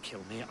said he would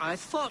kill me. I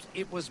thought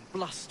it was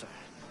bluster.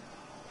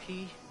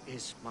 He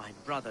is my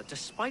brother.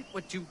 Despite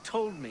what you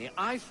told me,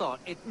 I thought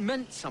it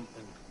meant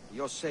something.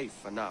 You're safe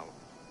for now.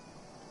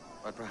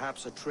 But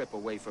perhaps a trip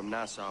away from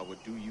Nassau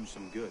would do you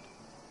some good.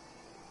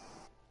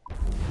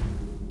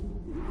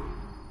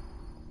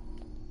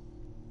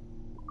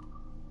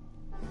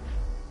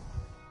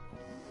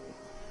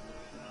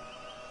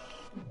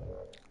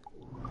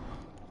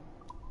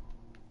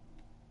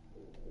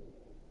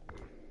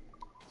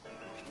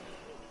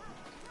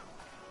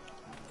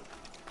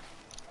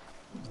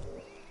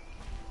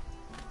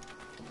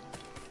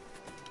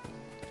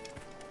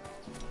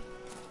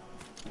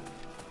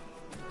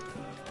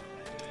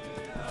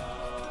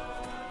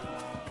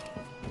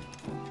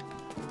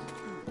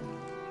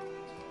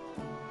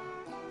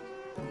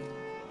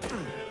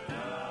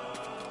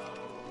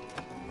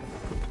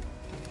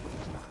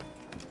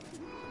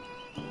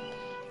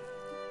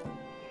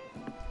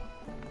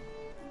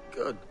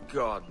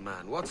 God,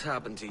 man, what's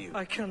happened to you?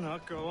 I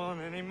cannot go on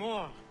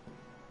anymore.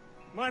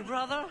 My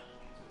brother?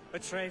 A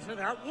traitor?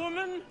 That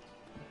woman?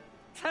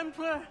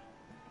 Templar?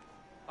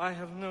 I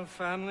have no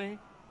family.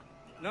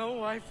 No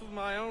wife of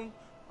my own.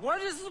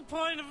 What is the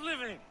point of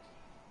living?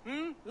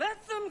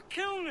 Let them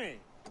kill me.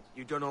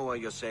 You don't know what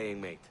you're saying,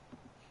 mate.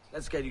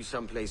 Let's get you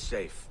someplace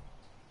safe.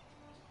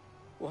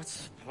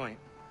 What's the point?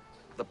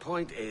 The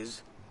point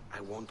is,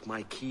 I want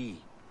my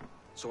key.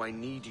 So I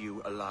need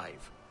you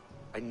alive.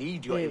 I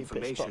need your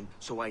information,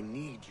 so I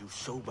need you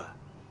sober.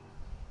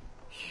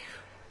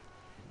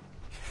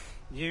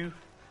 You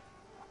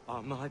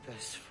are my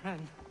best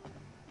friend.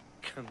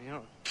 Come here,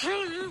 I'll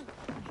kill you!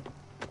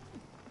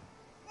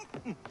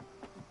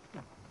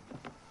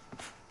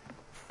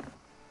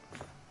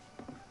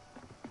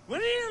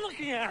 What are you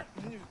looking at?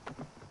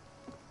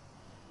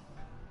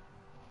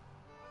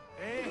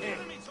 Hey,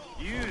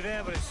 you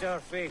there with a sour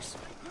face.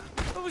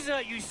 What was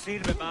that you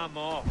said about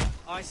my mom?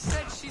 I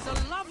said she's a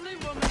lovely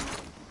woman,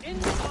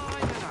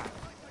 inside and out.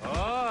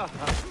 Oh,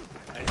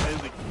 and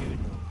how would you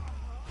know?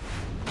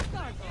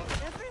 I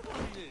thought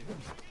everyone knew.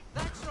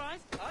 That's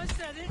right, I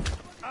said it.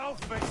 I'll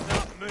fix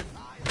that myth.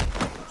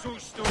 So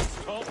Stone's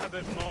talk a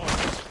bit more.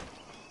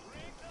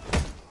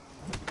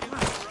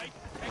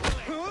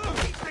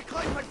 Teach the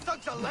Clayman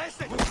thugs a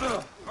lesson!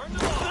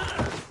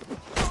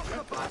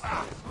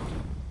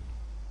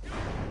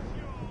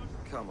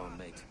 Come on,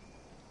 mate.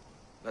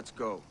 Let's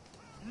go.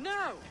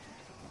 No!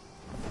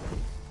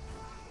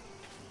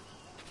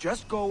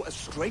 Just go as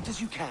straight as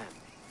you can.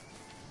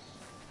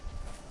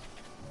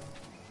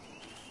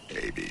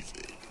 ABC.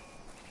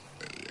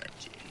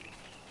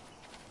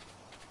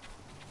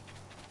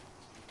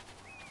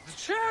 The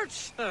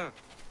church!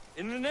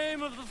 In the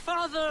name of the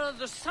Father,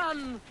 the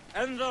Son,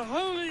 and the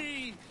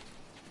Holy...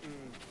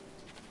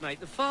 Mate,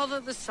 the Father,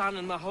 the Son,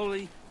 and the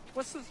Holy...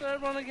 What's the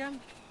third one again?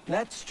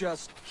 Let's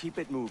just keep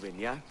it moving,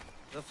 yeah?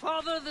 The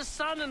Father, the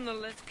Son, and the...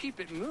 Let's keep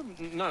it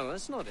moving. No,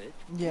 that's not it.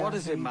 Yeah, what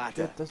does it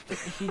matter?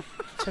 He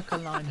took a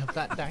line of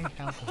that dank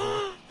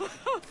alcohol.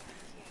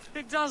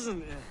 It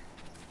doesn't.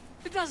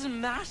 It doesn't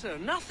matter.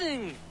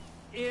 Nothing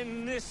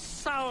in this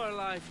sour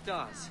life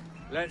does.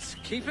 Let's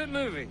keep it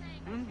moving.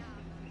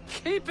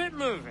 Keep it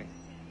moving.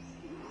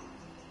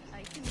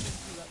 I can take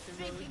you up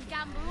the road. You can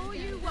gamble all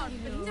you want,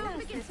 but don't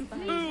forget to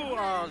please. Who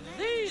are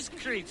these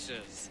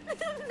creatures?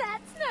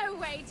 That's no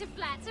way to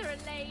flatter a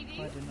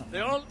lady. They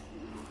all...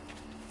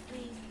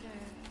 Please,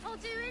 sir. I'll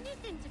do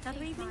anything to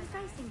please my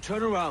facing.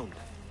 Turn around.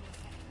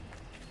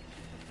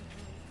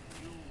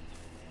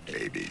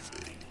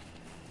 ABC.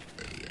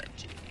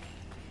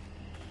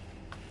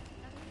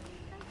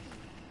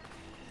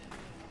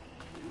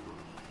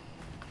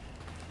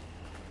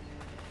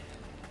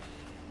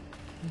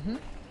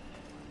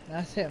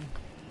 That's him.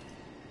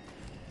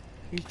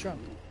 He's drunk.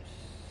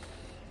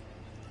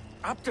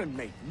 Upton,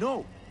 mate,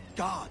 no.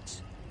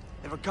 Guards.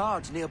 There are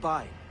guards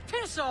nearby.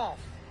 Piss off!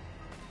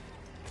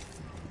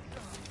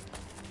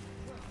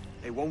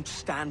 They won't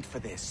stand for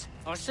this.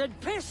 I said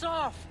piss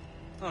off!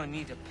 I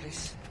need a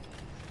piss.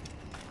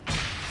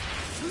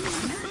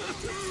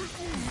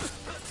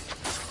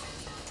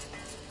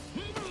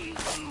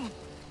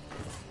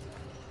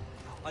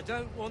 I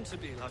don't want to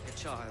be like a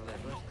child,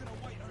 Edward.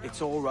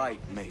 It's all right,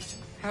 mate.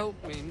 Help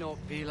me not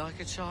be like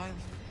a child.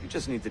 You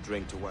just need the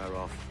drink to wear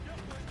off.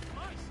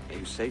 Are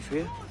you safe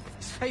here?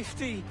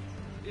 Safety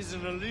is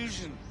an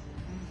illusion.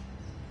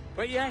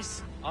 But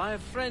yes, I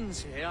have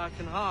friends here I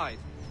can hide.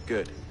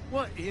 Good.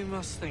 What you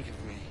must think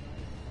of me?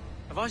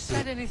 Have I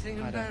said anything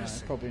I don't know,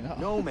 embarrassing? probably not.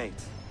 No, mate.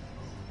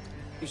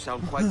 You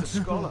sound quite the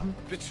scholar.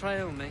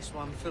 Betrayal makes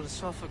one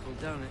philosophical,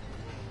 don't it?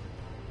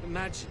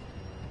 Imagine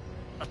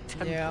a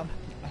Templar, Yeah.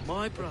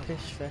 my brother, Pish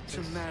fetish.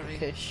 to marry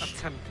Pish. a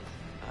Templar.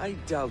 I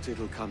doubt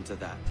it'll come to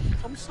that.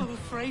 I'm so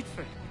afraid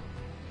for him.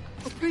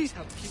 Oh, please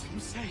help keep him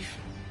safe.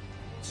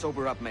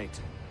 Sober up, mate.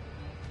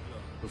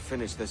 We'll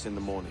finish this in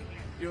the morning.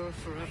 You're a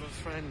forever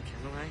friend,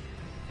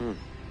 Kenway.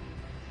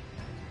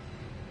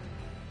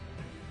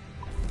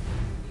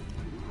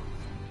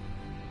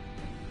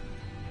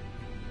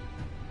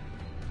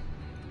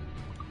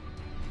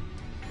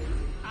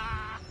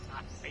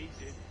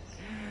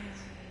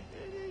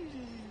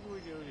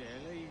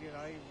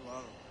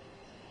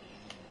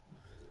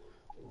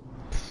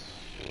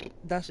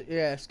 That's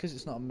it's because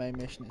it's not a main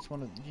mission. It's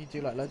one of you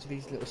do like loads of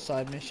these little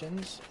side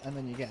missions, and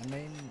then you get a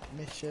main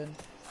mission,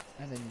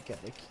 and then you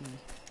get the key.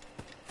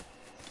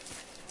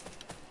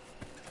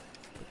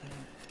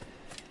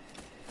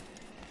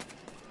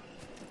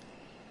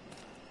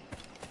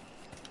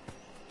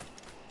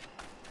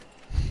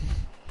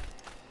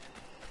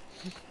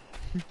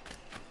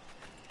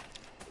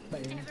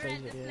 Never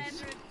had the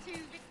splendor of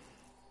two.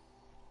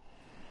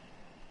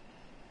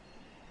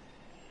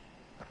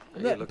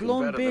 Look, looking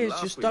blonde better than beards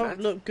last just we don't met.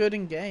 look good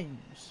in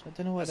games. I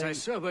don't know why As I they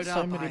sobered so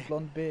up, many I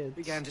blonde beards.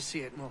 began to see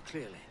it more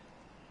clearly.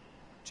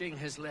 Jing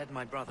has led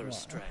my brother What?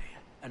 astray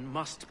and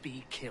must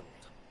be killed.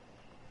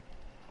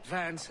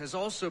 Vance has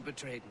also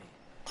betrayed me.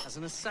 As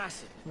an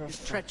assassin, You're a his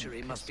fucking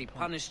treachery must be piss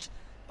punished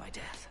by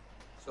death.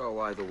 So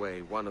either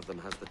way, one of them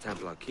has the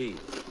Templar key.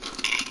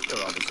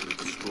 They're obviously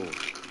distraught.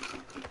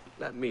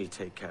 Let me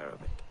take care of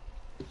it.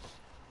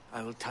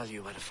 I will tell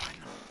you where to find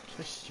them.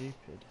 So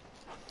stupid.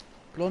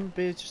 Blonde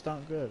beards just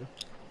aren't good.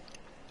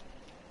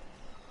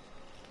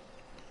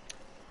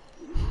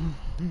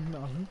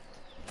 No.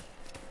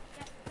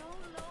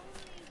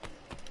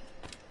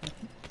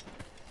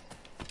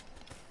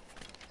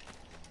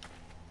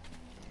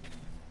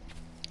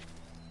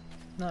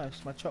 No,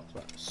 it's my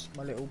chocolates,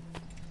 my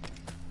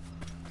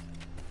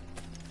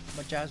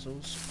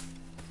jazzles.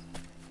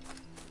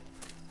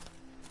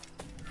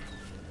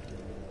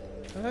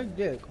 I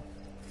did.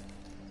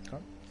 Okay.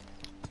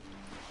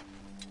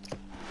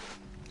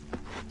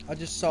 I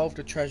just solved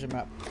a treasure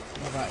map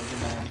without even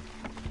knowing.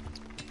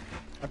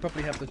 I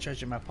probably have the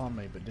treasure map on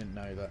me, but didn't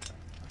know that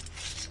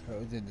it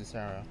was in this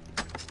area.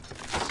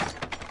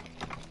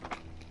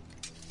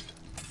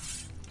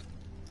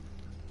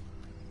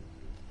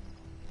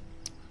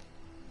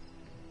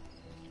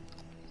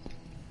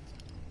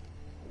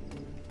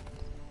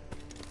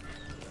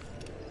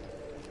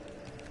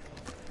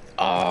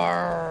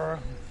 Arrgh.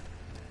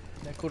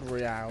 They're called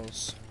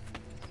reals.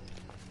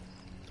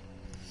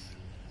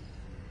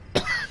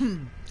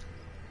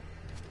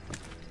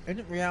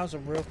 Isn't reals a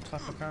real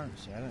type of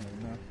currency? I don't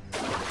even know.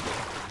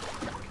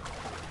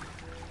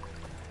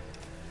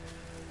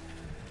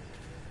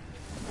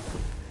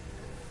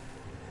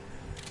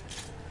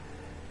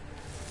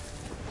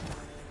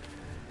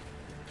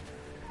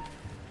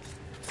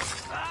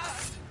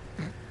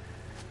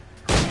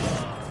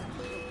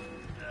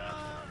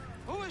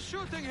 Who is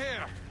shooting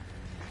here?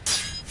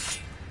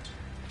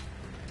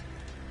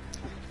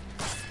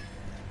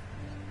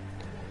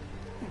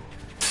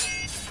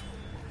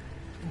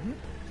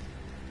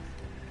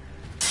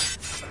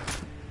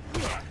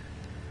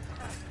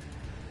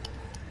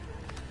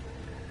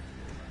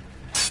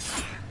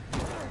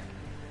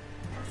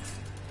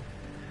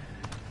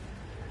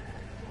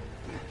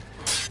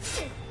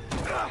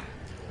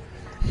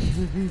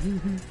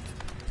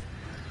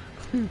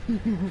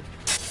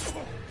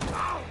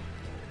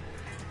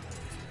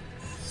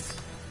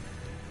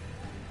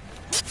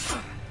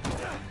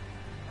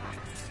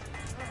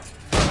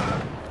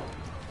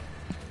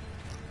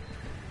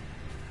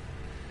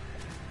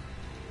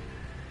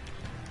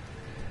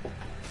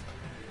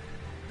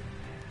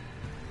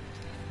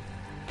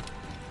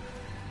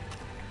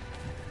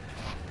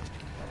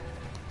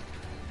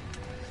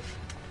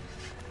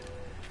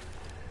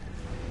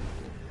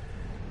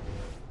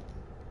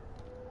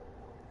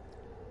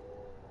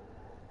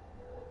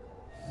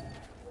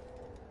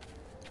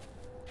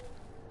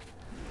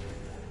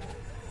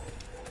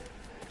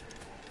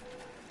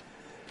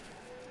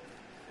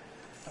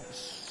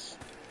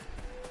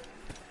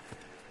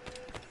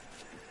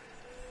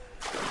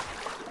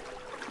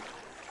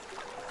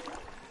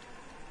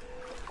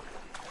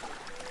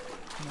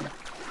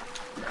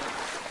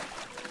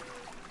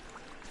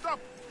 Stop!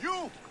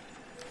 You!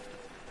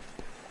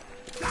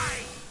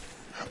 Die!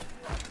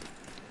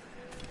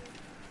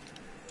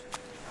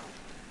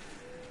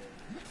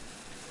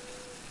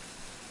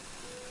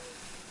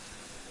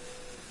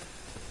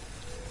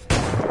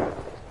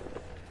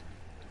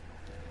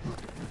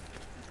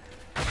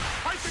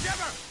 Fight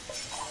together!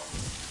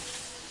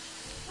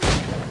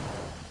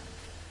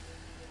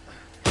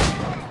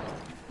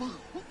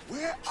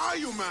 Where are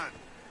you, man?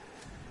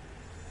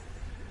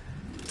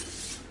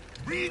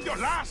 Read your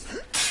last!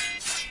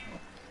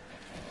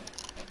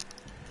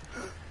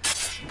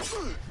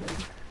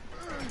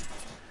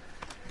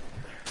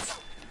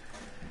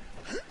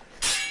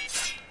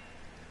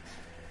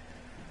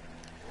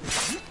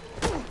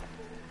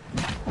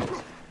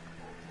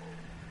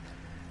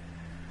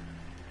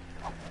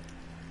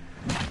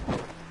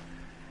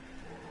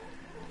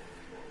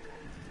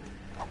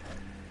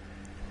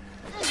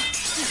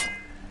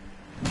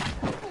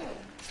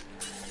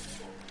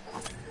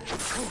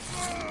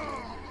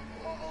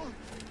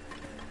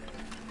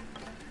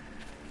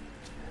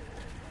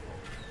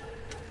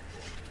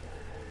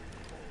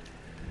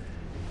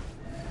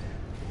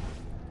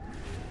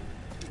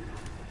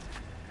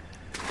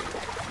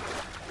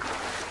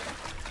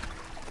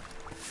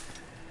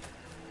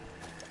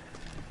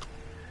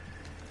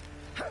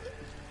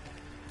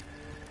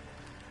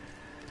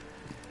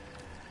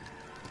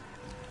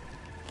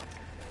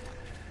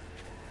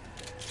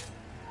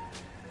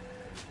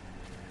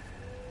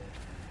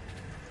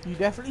 You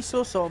definitely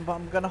saw someone, but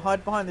I'm gonna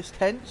hide behind this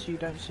tent so you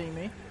don't see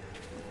me.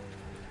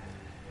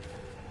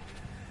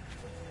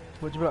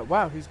 Would you be like,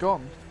 wow, he's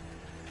gone?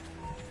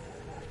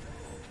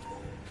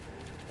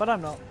 But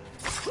I'm not.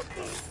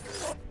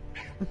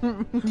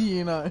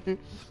 You know.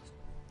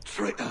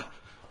 Traitor!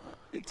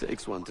 It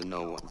takes one to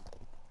know one.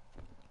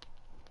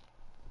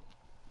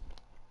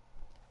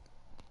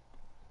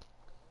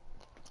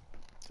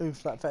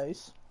 Oof, that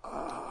face.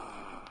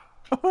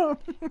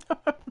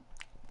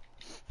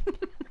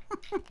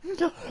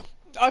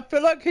 I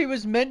feel like he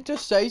was meant to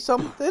say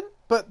something,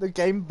 but the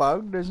game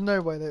bugged. There's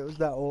no way that it was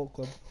that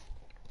awkward.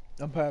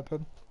 On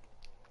purpose.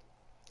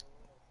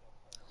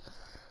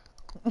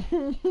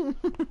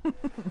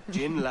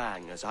 Jin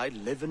Lang, as I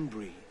live and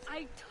breathe.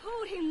 I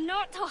told him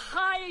not to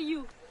hire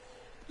you.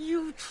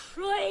 You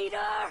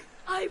traitor!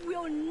 I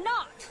will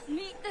not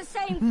meet the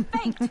same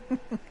fate.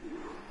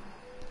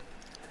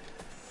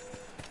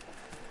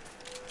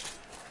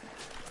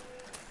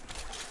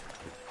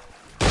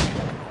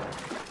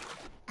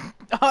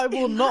 I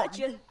will not.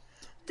 Imagine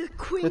the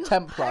Queen The of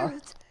Templar.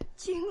 Pirates,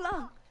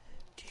 Jinglang,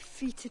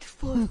 defeated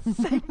for a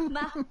fake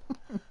map.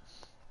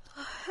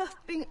 I have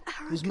been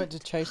arrogant. He's meant to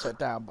chase her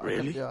down, but I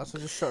couldn't do that, so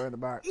just shot her in the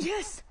back.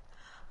 Yes,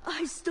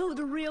 I stole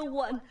the real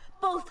one,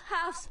 both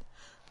halves.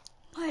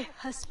 My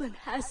husband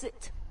has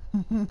it.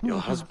 Your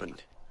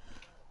husband?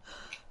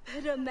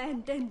 Better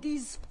man than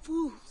these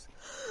fools.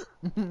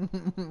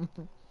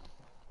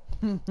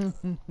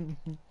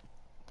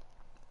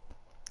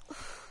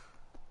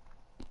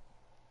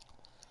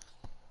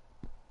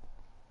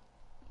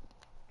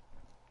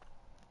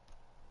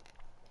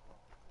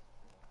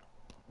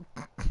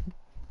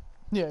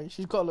 Yeah,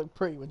 she's got to look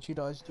pretty when she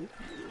dies, dude.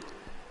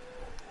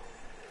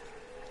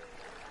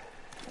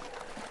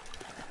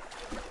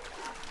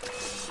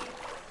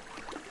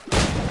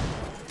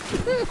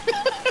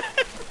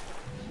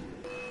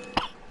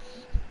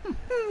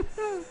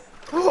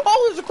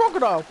 Oh, there's a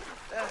crocodile!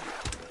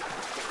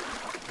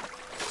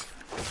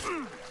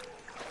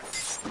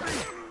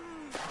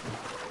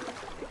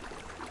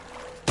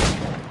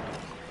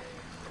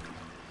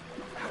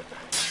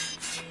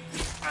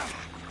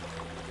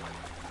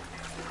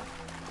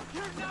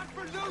 You're not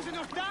for losing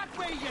us that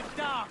way, you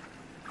dog!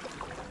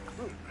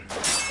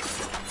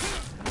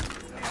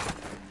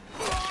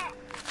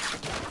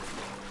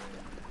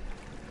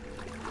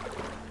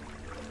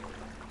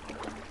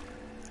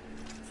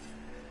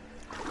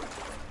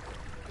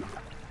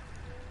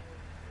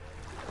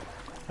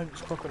 I think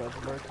this crocodile's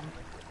broken.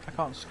 I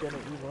can't skin it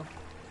either.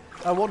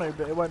 I want to,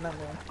 but it won't let me.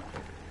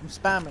 I'm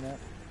spamming it.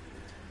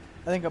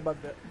 I think I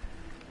bugged it.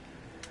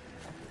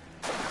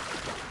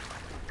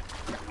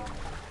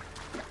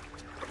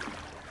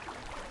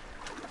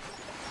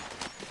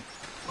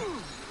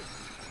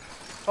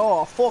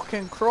 Oh,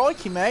 fucking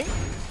crikey, mate.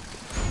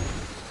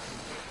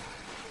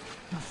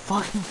 I'm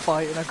fucking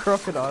fighting a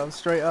crocodile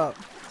straight up.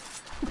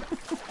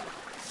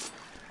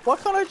 Why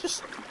can't I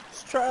just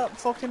straight up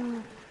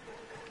fucking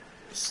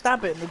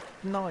stab it in the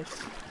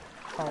knife?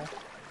 Oh.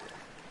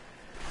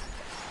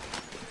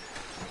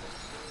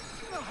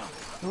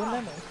 It wouldn't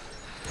let me.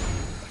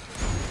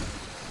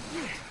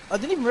 I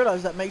didn't even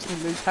realise that makes me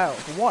lose health.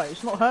 Why?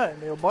 It's not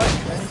hurting me or biting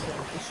me or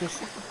anything. It's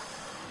just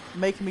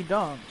making me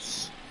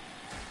dance.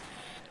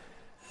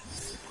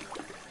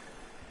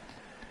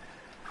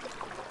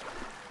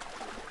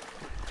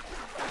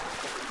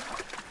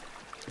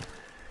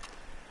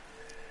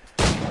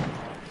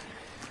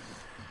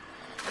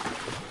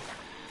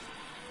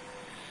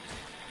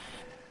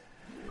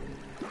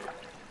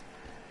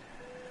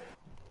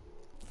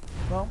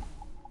 Well,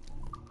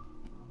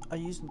 I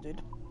used them,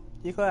 dude.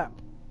 You got that?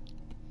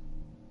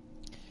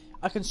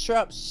 I can straight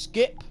up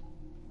skip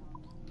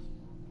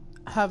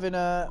having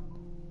a,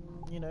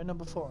 you know,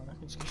 number 4, and I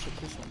can just skip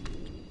this one.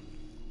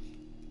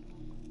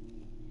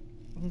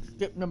 I can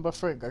skip number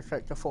 3 and go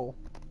straight to 4.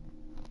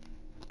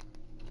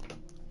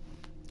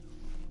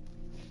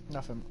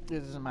 Nothing. It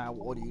doesn't matter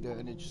what order you do it,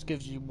 and it just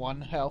gives you 1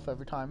 health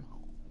every time.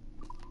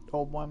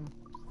 Or 1.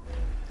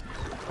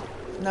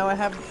 Now I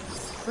have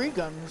 3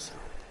 guns.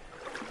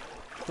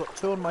 Got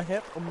 2 on my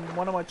hip and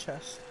 1 on my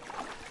chest.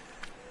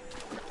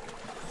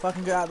 If I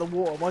can get out of the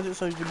water, why is it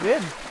so zoomed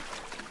in?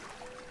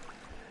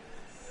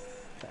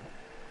 Okay.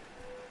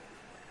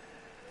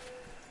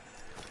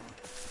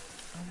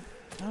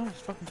 Oh, it's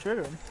fucking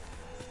triggering.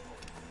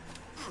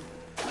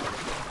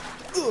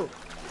 Ugh.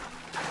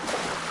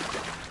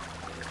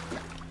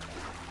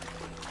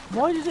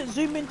 Why does it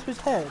zoom into his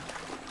head?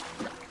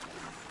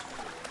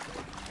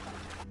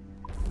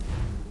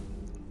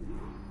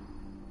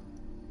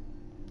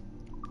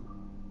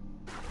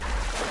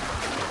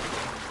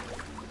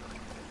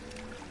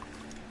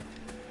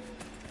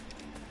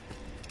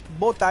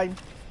 Boat time.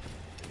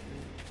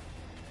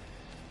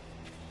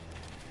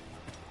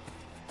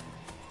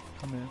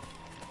 Come here.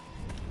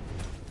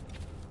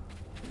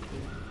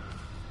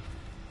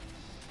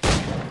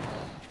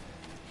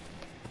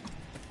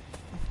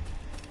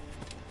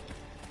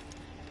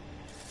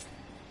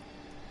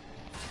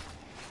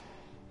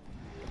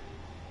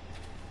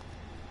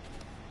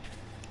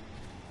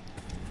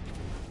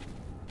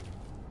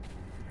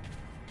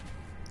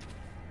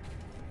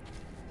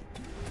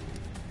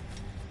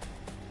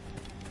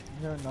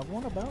 Is there another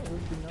one about? It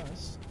would be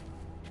nice.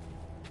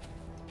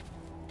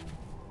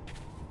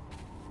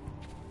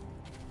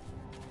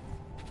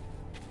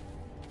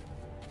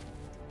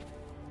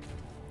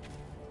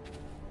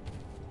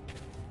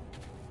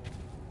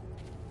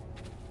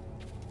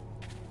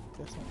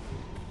 Guess not.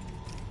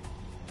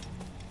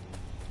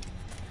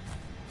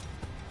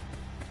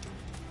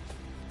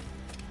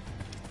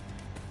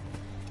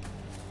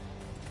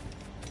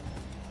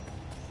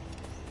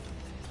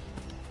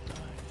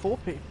 Four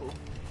people.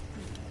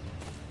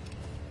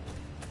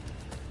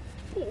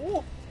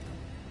 Oh,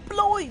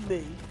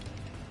 blimey!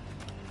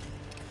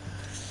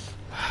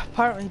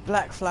 Apparently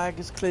Black Flag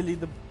is clearly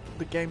the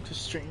game to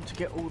stream to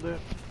get all the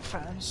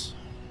fans.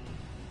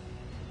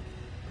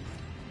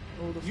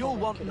 All the You'll Fortnite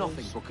want kiddos.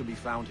 nothing but can be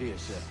found here,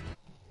 sir.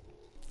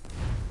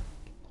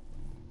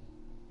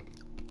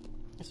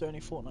 Is there any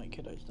Fortnite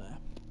kiddos there?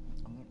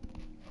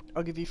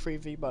 I'll give you 3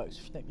 V-Bucks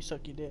if you let me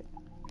suck your dick.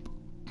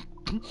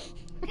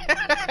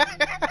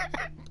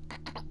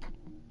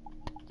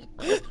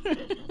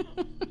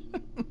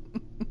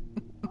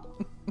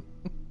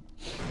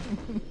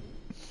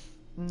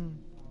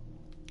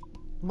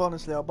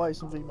 Honestly, I'll buy you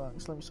some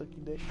V-Bucks. Let me suck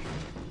your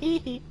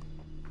dick.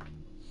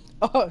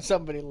 Oh,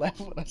 somebody laughed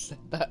when I said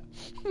that.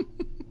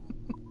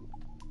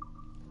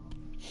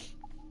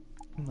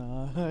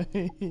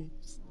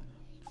 Nice.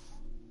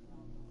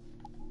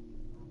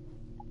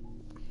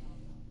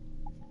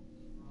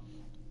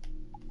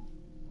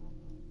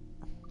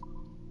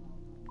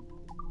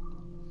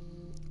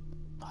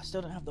 I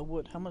still don't have the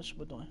wood. How much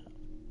wood do I have?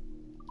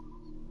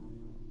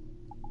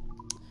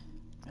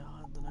 Oh,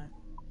 I don't know.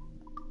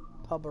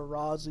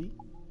 Paparazzi.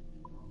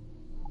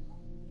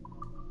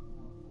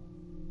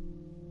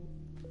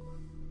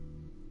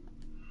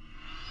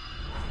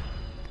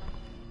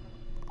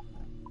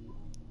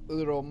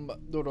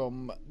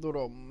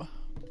 Drum.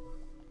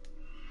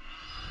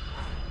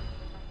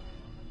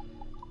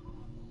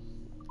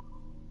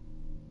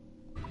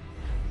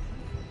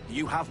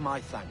 You have my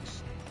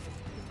thanks.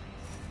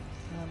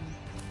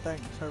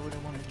 Thanks, I really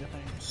wanted your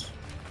thanks.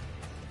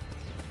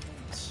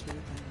 Thanks, your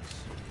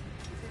thanks.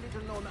 It's a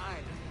little known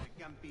island that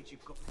can beat you.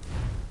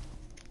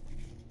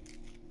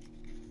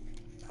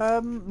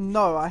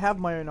 No, I have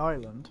my own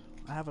island.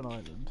 I have an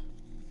island.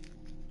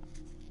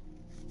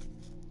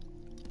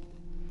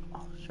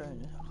 I'll show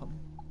you.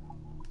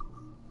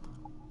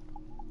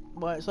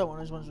 Well, it's like one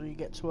of those ones where you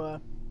get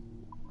to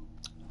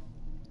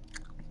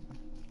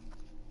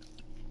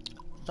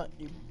it's like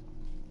you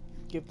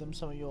give them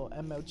some of your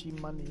MLG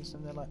monies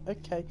and they're like,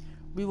 okay,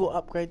 we will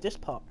upgrade this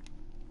part.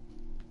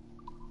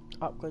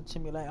 Upgrade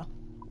simulator.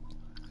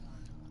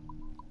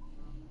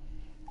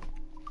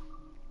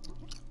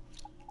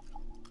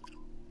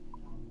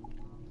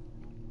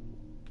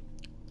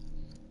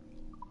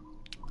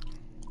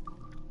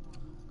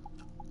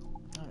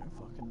 I don't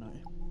fucking know.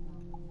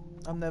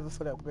 I've never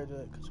fully upgraded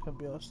it because I can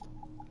be honest.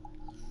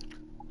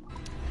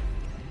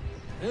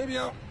 Here we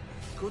are.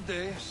 Good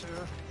day,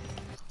 sir.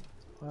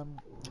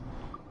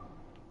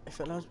 If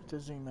it allows me to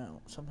zoom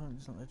out, sometimes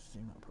it's not let to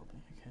zoom out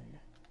properly. Okay,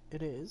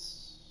 it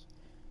is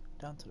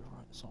down to the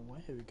right somewhere.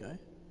 Here we go.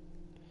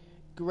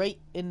 Great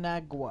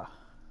Inagua.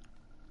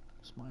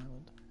 It's my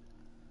island.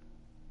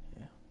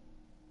 Yeah.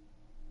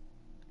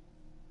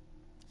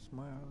 It's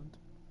my island.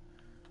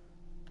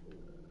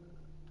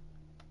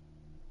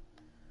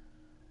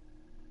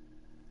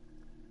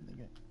 There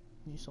you go.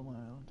 You saw my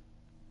island.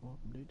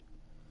 Welcome, dude.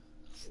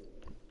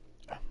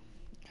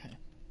 Okay.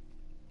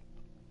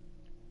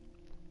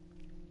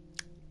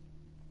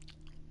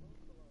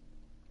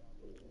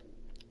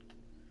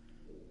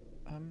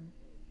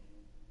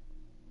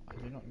 I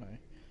do not know.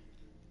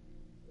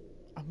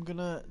 I'm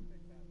gonna.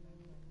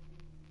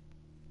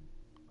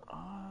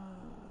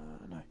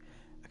 No.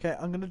 Okay,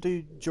 I'm gonna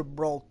do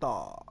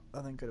Gibraltar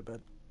and then go to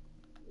bed.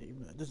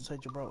 Even though it doesn't say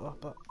Gibraltar,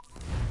 but.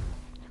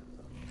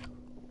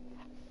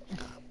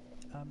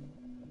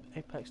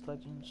 Apex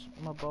Legends,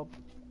 my Bob.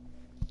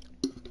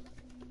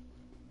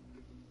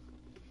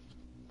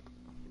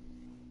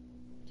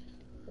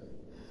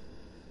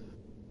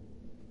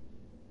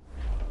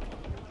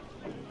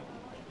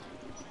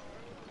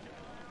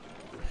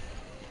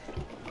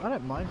 I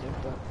don't mind it,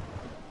 but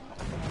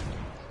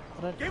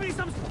I don't. Give me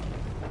some.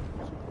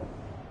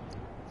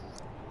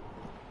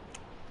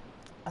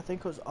 I think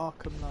it was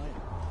Arkham Knight.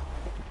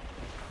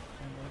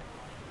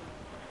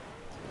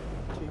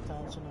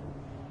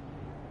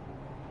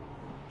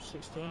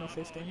 2016 or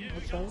 15,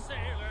 I'd say.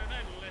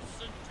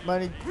 I'm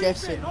only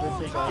guessing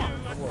because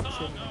I'm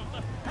watching.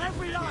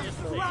 Every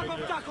last grab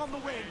of duck on the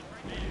wind.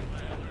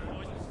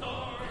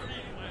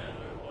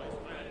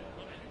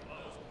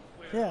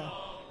 Yeah,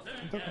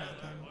 I'm talking about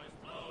the game.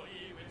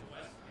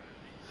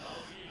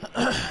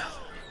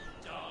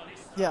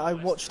 Yeah, I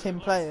watched him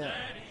play it.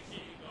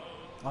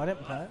 I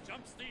didn't play it.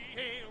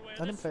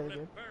 I didn't play the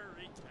game.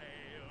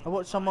 I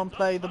watched someone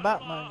play the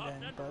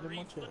Batman game, but I didn't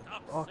watch it.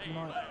 Arkham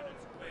Knight.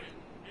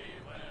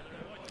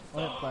 I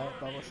didn't play it,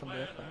 but I watched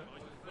somebody else play it.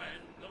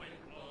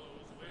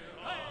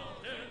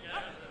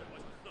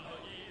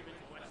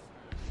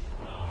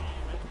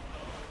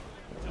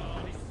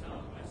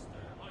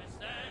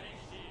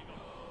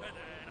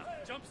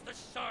 Jumps the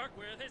shark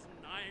with his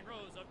 9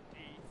 rows of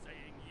teeth,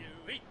 saying, "You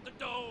eat the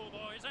dough,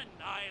 boys, and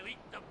I'll eat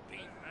the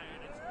beef."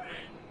 And it's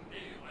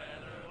windy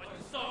weather,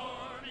 boys,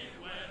 stormy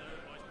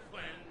weather, boys.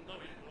 When the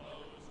wind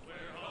blows,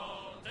 we're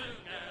all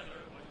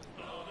together, boys.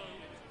 Blow the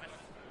wind west,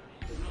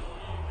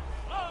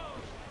 blow,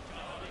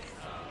 jolly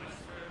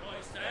sou'wester,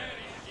 boys,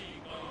 steady she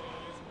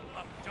goes.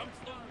 Up jumps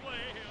the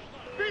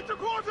whale. Beat the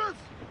quarters!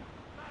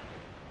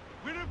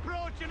 We're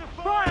approaching a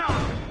fire!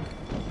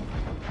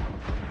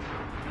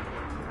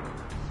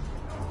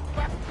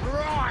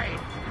 Right!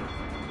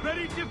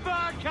 Ready to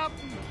fire,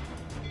 Captain!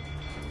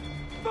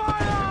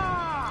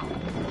 Fire!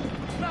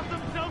 Let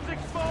themselves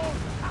exposed!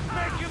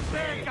 Make him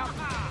pay,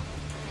 Captain!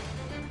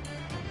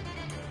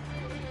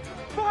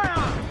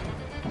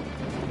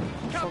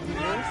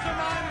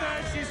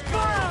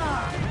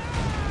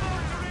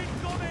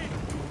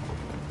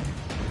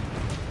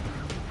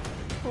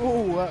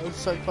 Oh, that was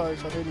so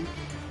close. I really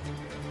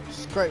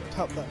scraped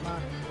up that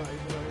man.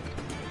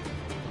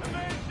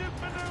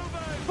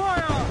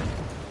 Fire!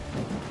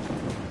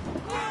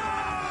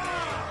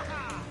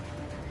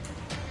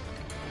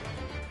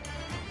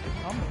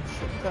 I'm gonna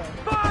shoot that.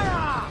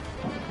 Fire!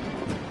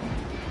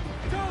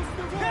 Toast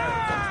the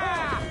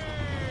yeah!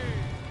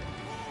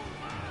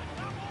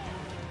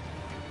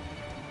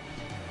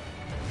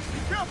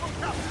 Careful,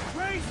 Captain!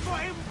 Brace for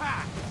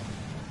impact!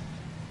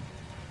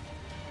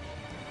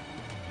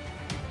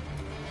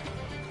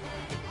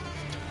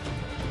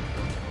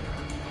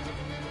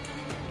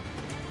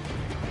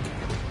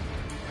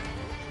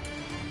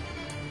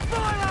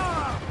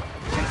 Fire!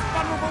 She's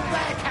vulnerable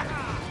there,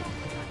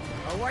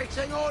 Captain.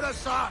 Awaiting orders,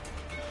 sir.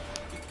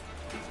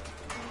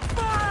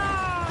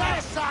 Fire!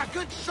 There, sir.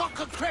 Good shot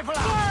could cripple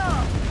her.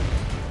 Fire!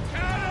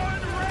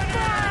 Cannon ready!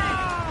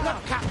 Fire! Look,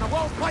 Captain, a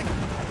well-played...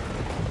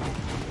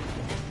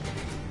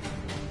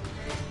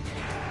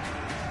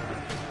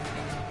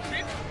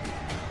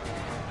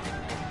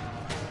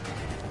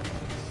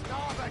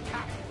 Starboard,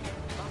 Captain.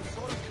 Some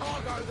sort of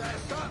cargo there,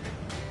 sir.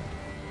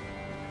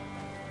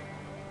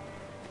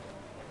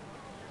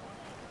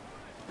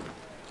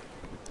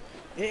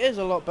 It is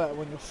a lot better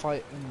when you're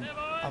fighting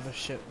other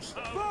ships.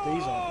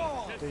 These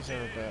are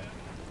a bit.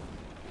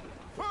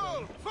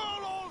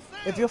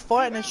 If you're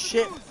fighting a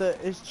ship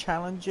that is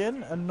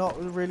challenging and not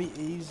really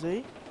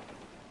easy,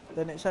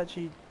 then it's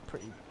actually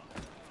pretty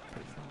fun.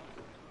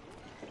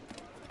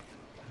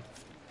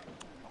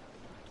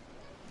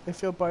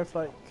 If you're both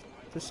like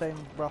the same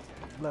rough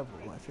level,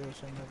 like if you're the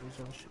same level as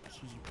other ships,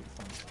 it's usually pretty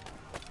fun.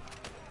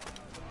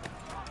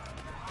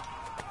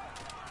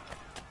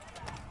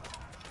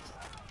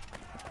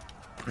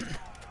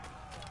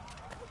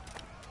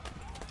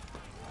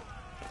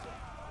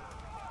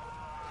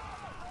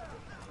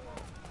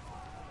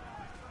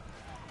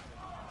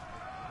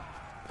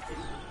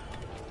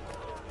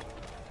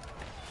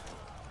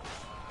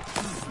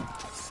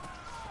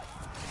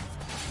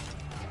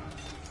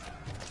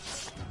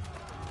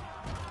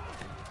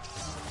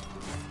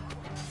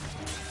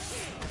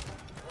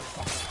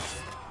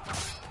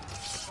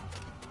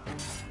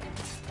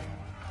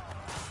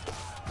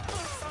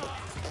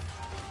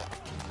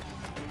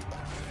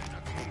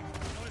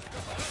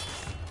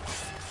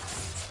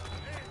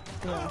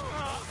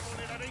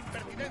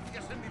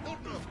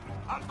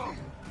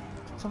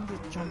 Somebody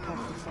jump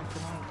off the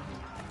fucking island.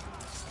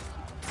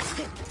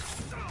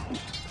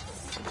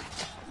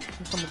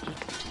 Somebody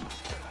just...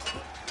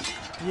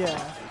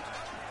 Yeah.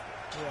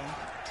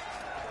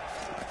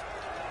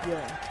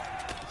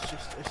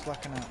 It's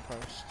like an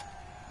outpost.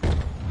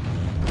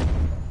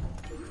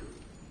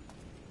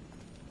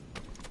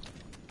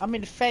 I'm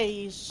in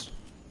phase.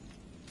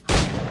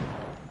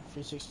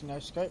 360 no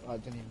scope. I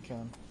didn't even kill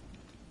him.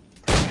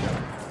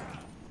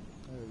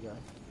 There we go.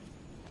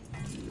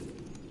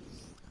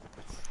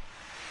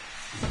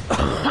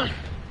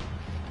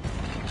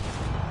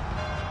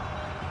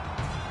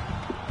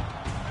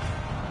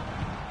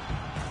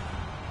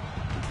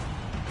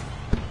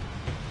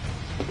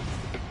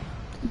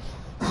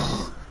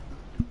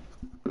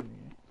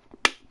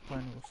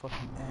 Blowing the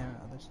fucking air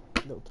out of this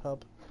little tub.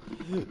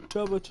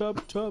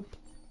 Tub.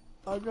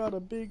 I got a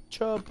big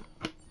chub.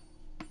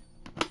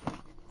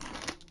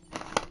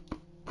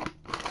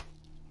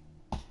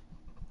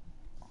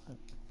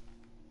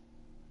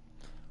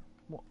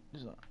 What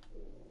is that?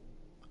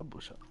 A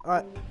bush.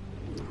 Alright.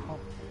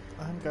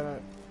 I'm gonna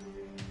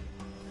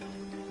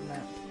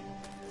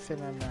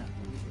fill in that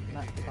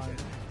time.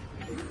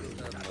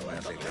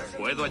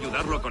 ¿Puedo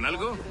ayudarlo con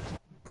algo?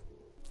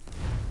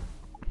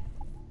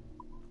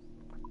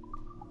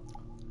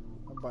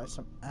 I'll buy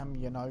some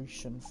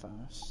ammunition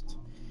first.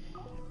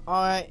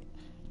 Alright.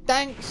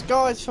 Thanks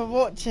guys for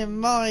watching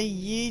my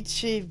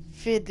YouTube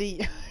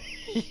video.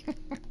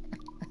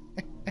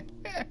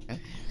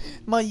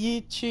 My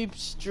YouTube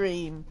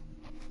stream.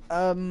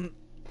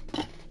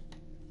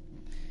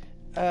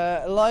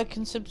 Like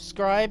and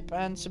subscribe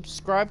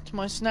to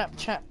my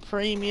Snapchat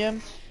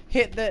Premium.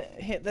 Hit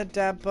the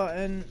dab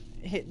button.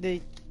 Hit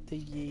the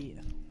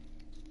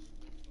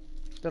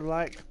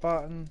like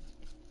button.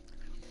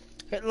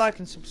 Hit like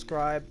and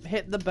subscribe.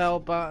 Hit the bell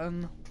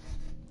button.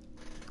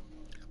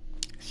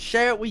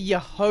 Share it with your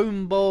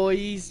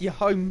homeboys, your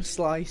home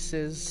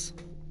slices.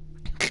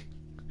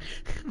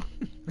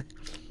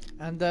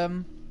 And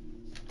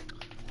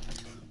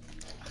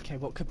okay,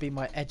 what could be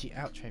my edgy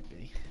outro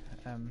be?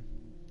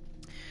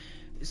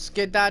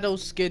 Skedaddle,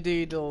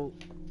 skedoodle,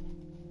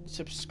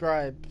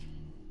 subscribe,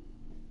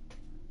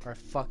 or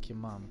fuck your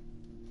mum.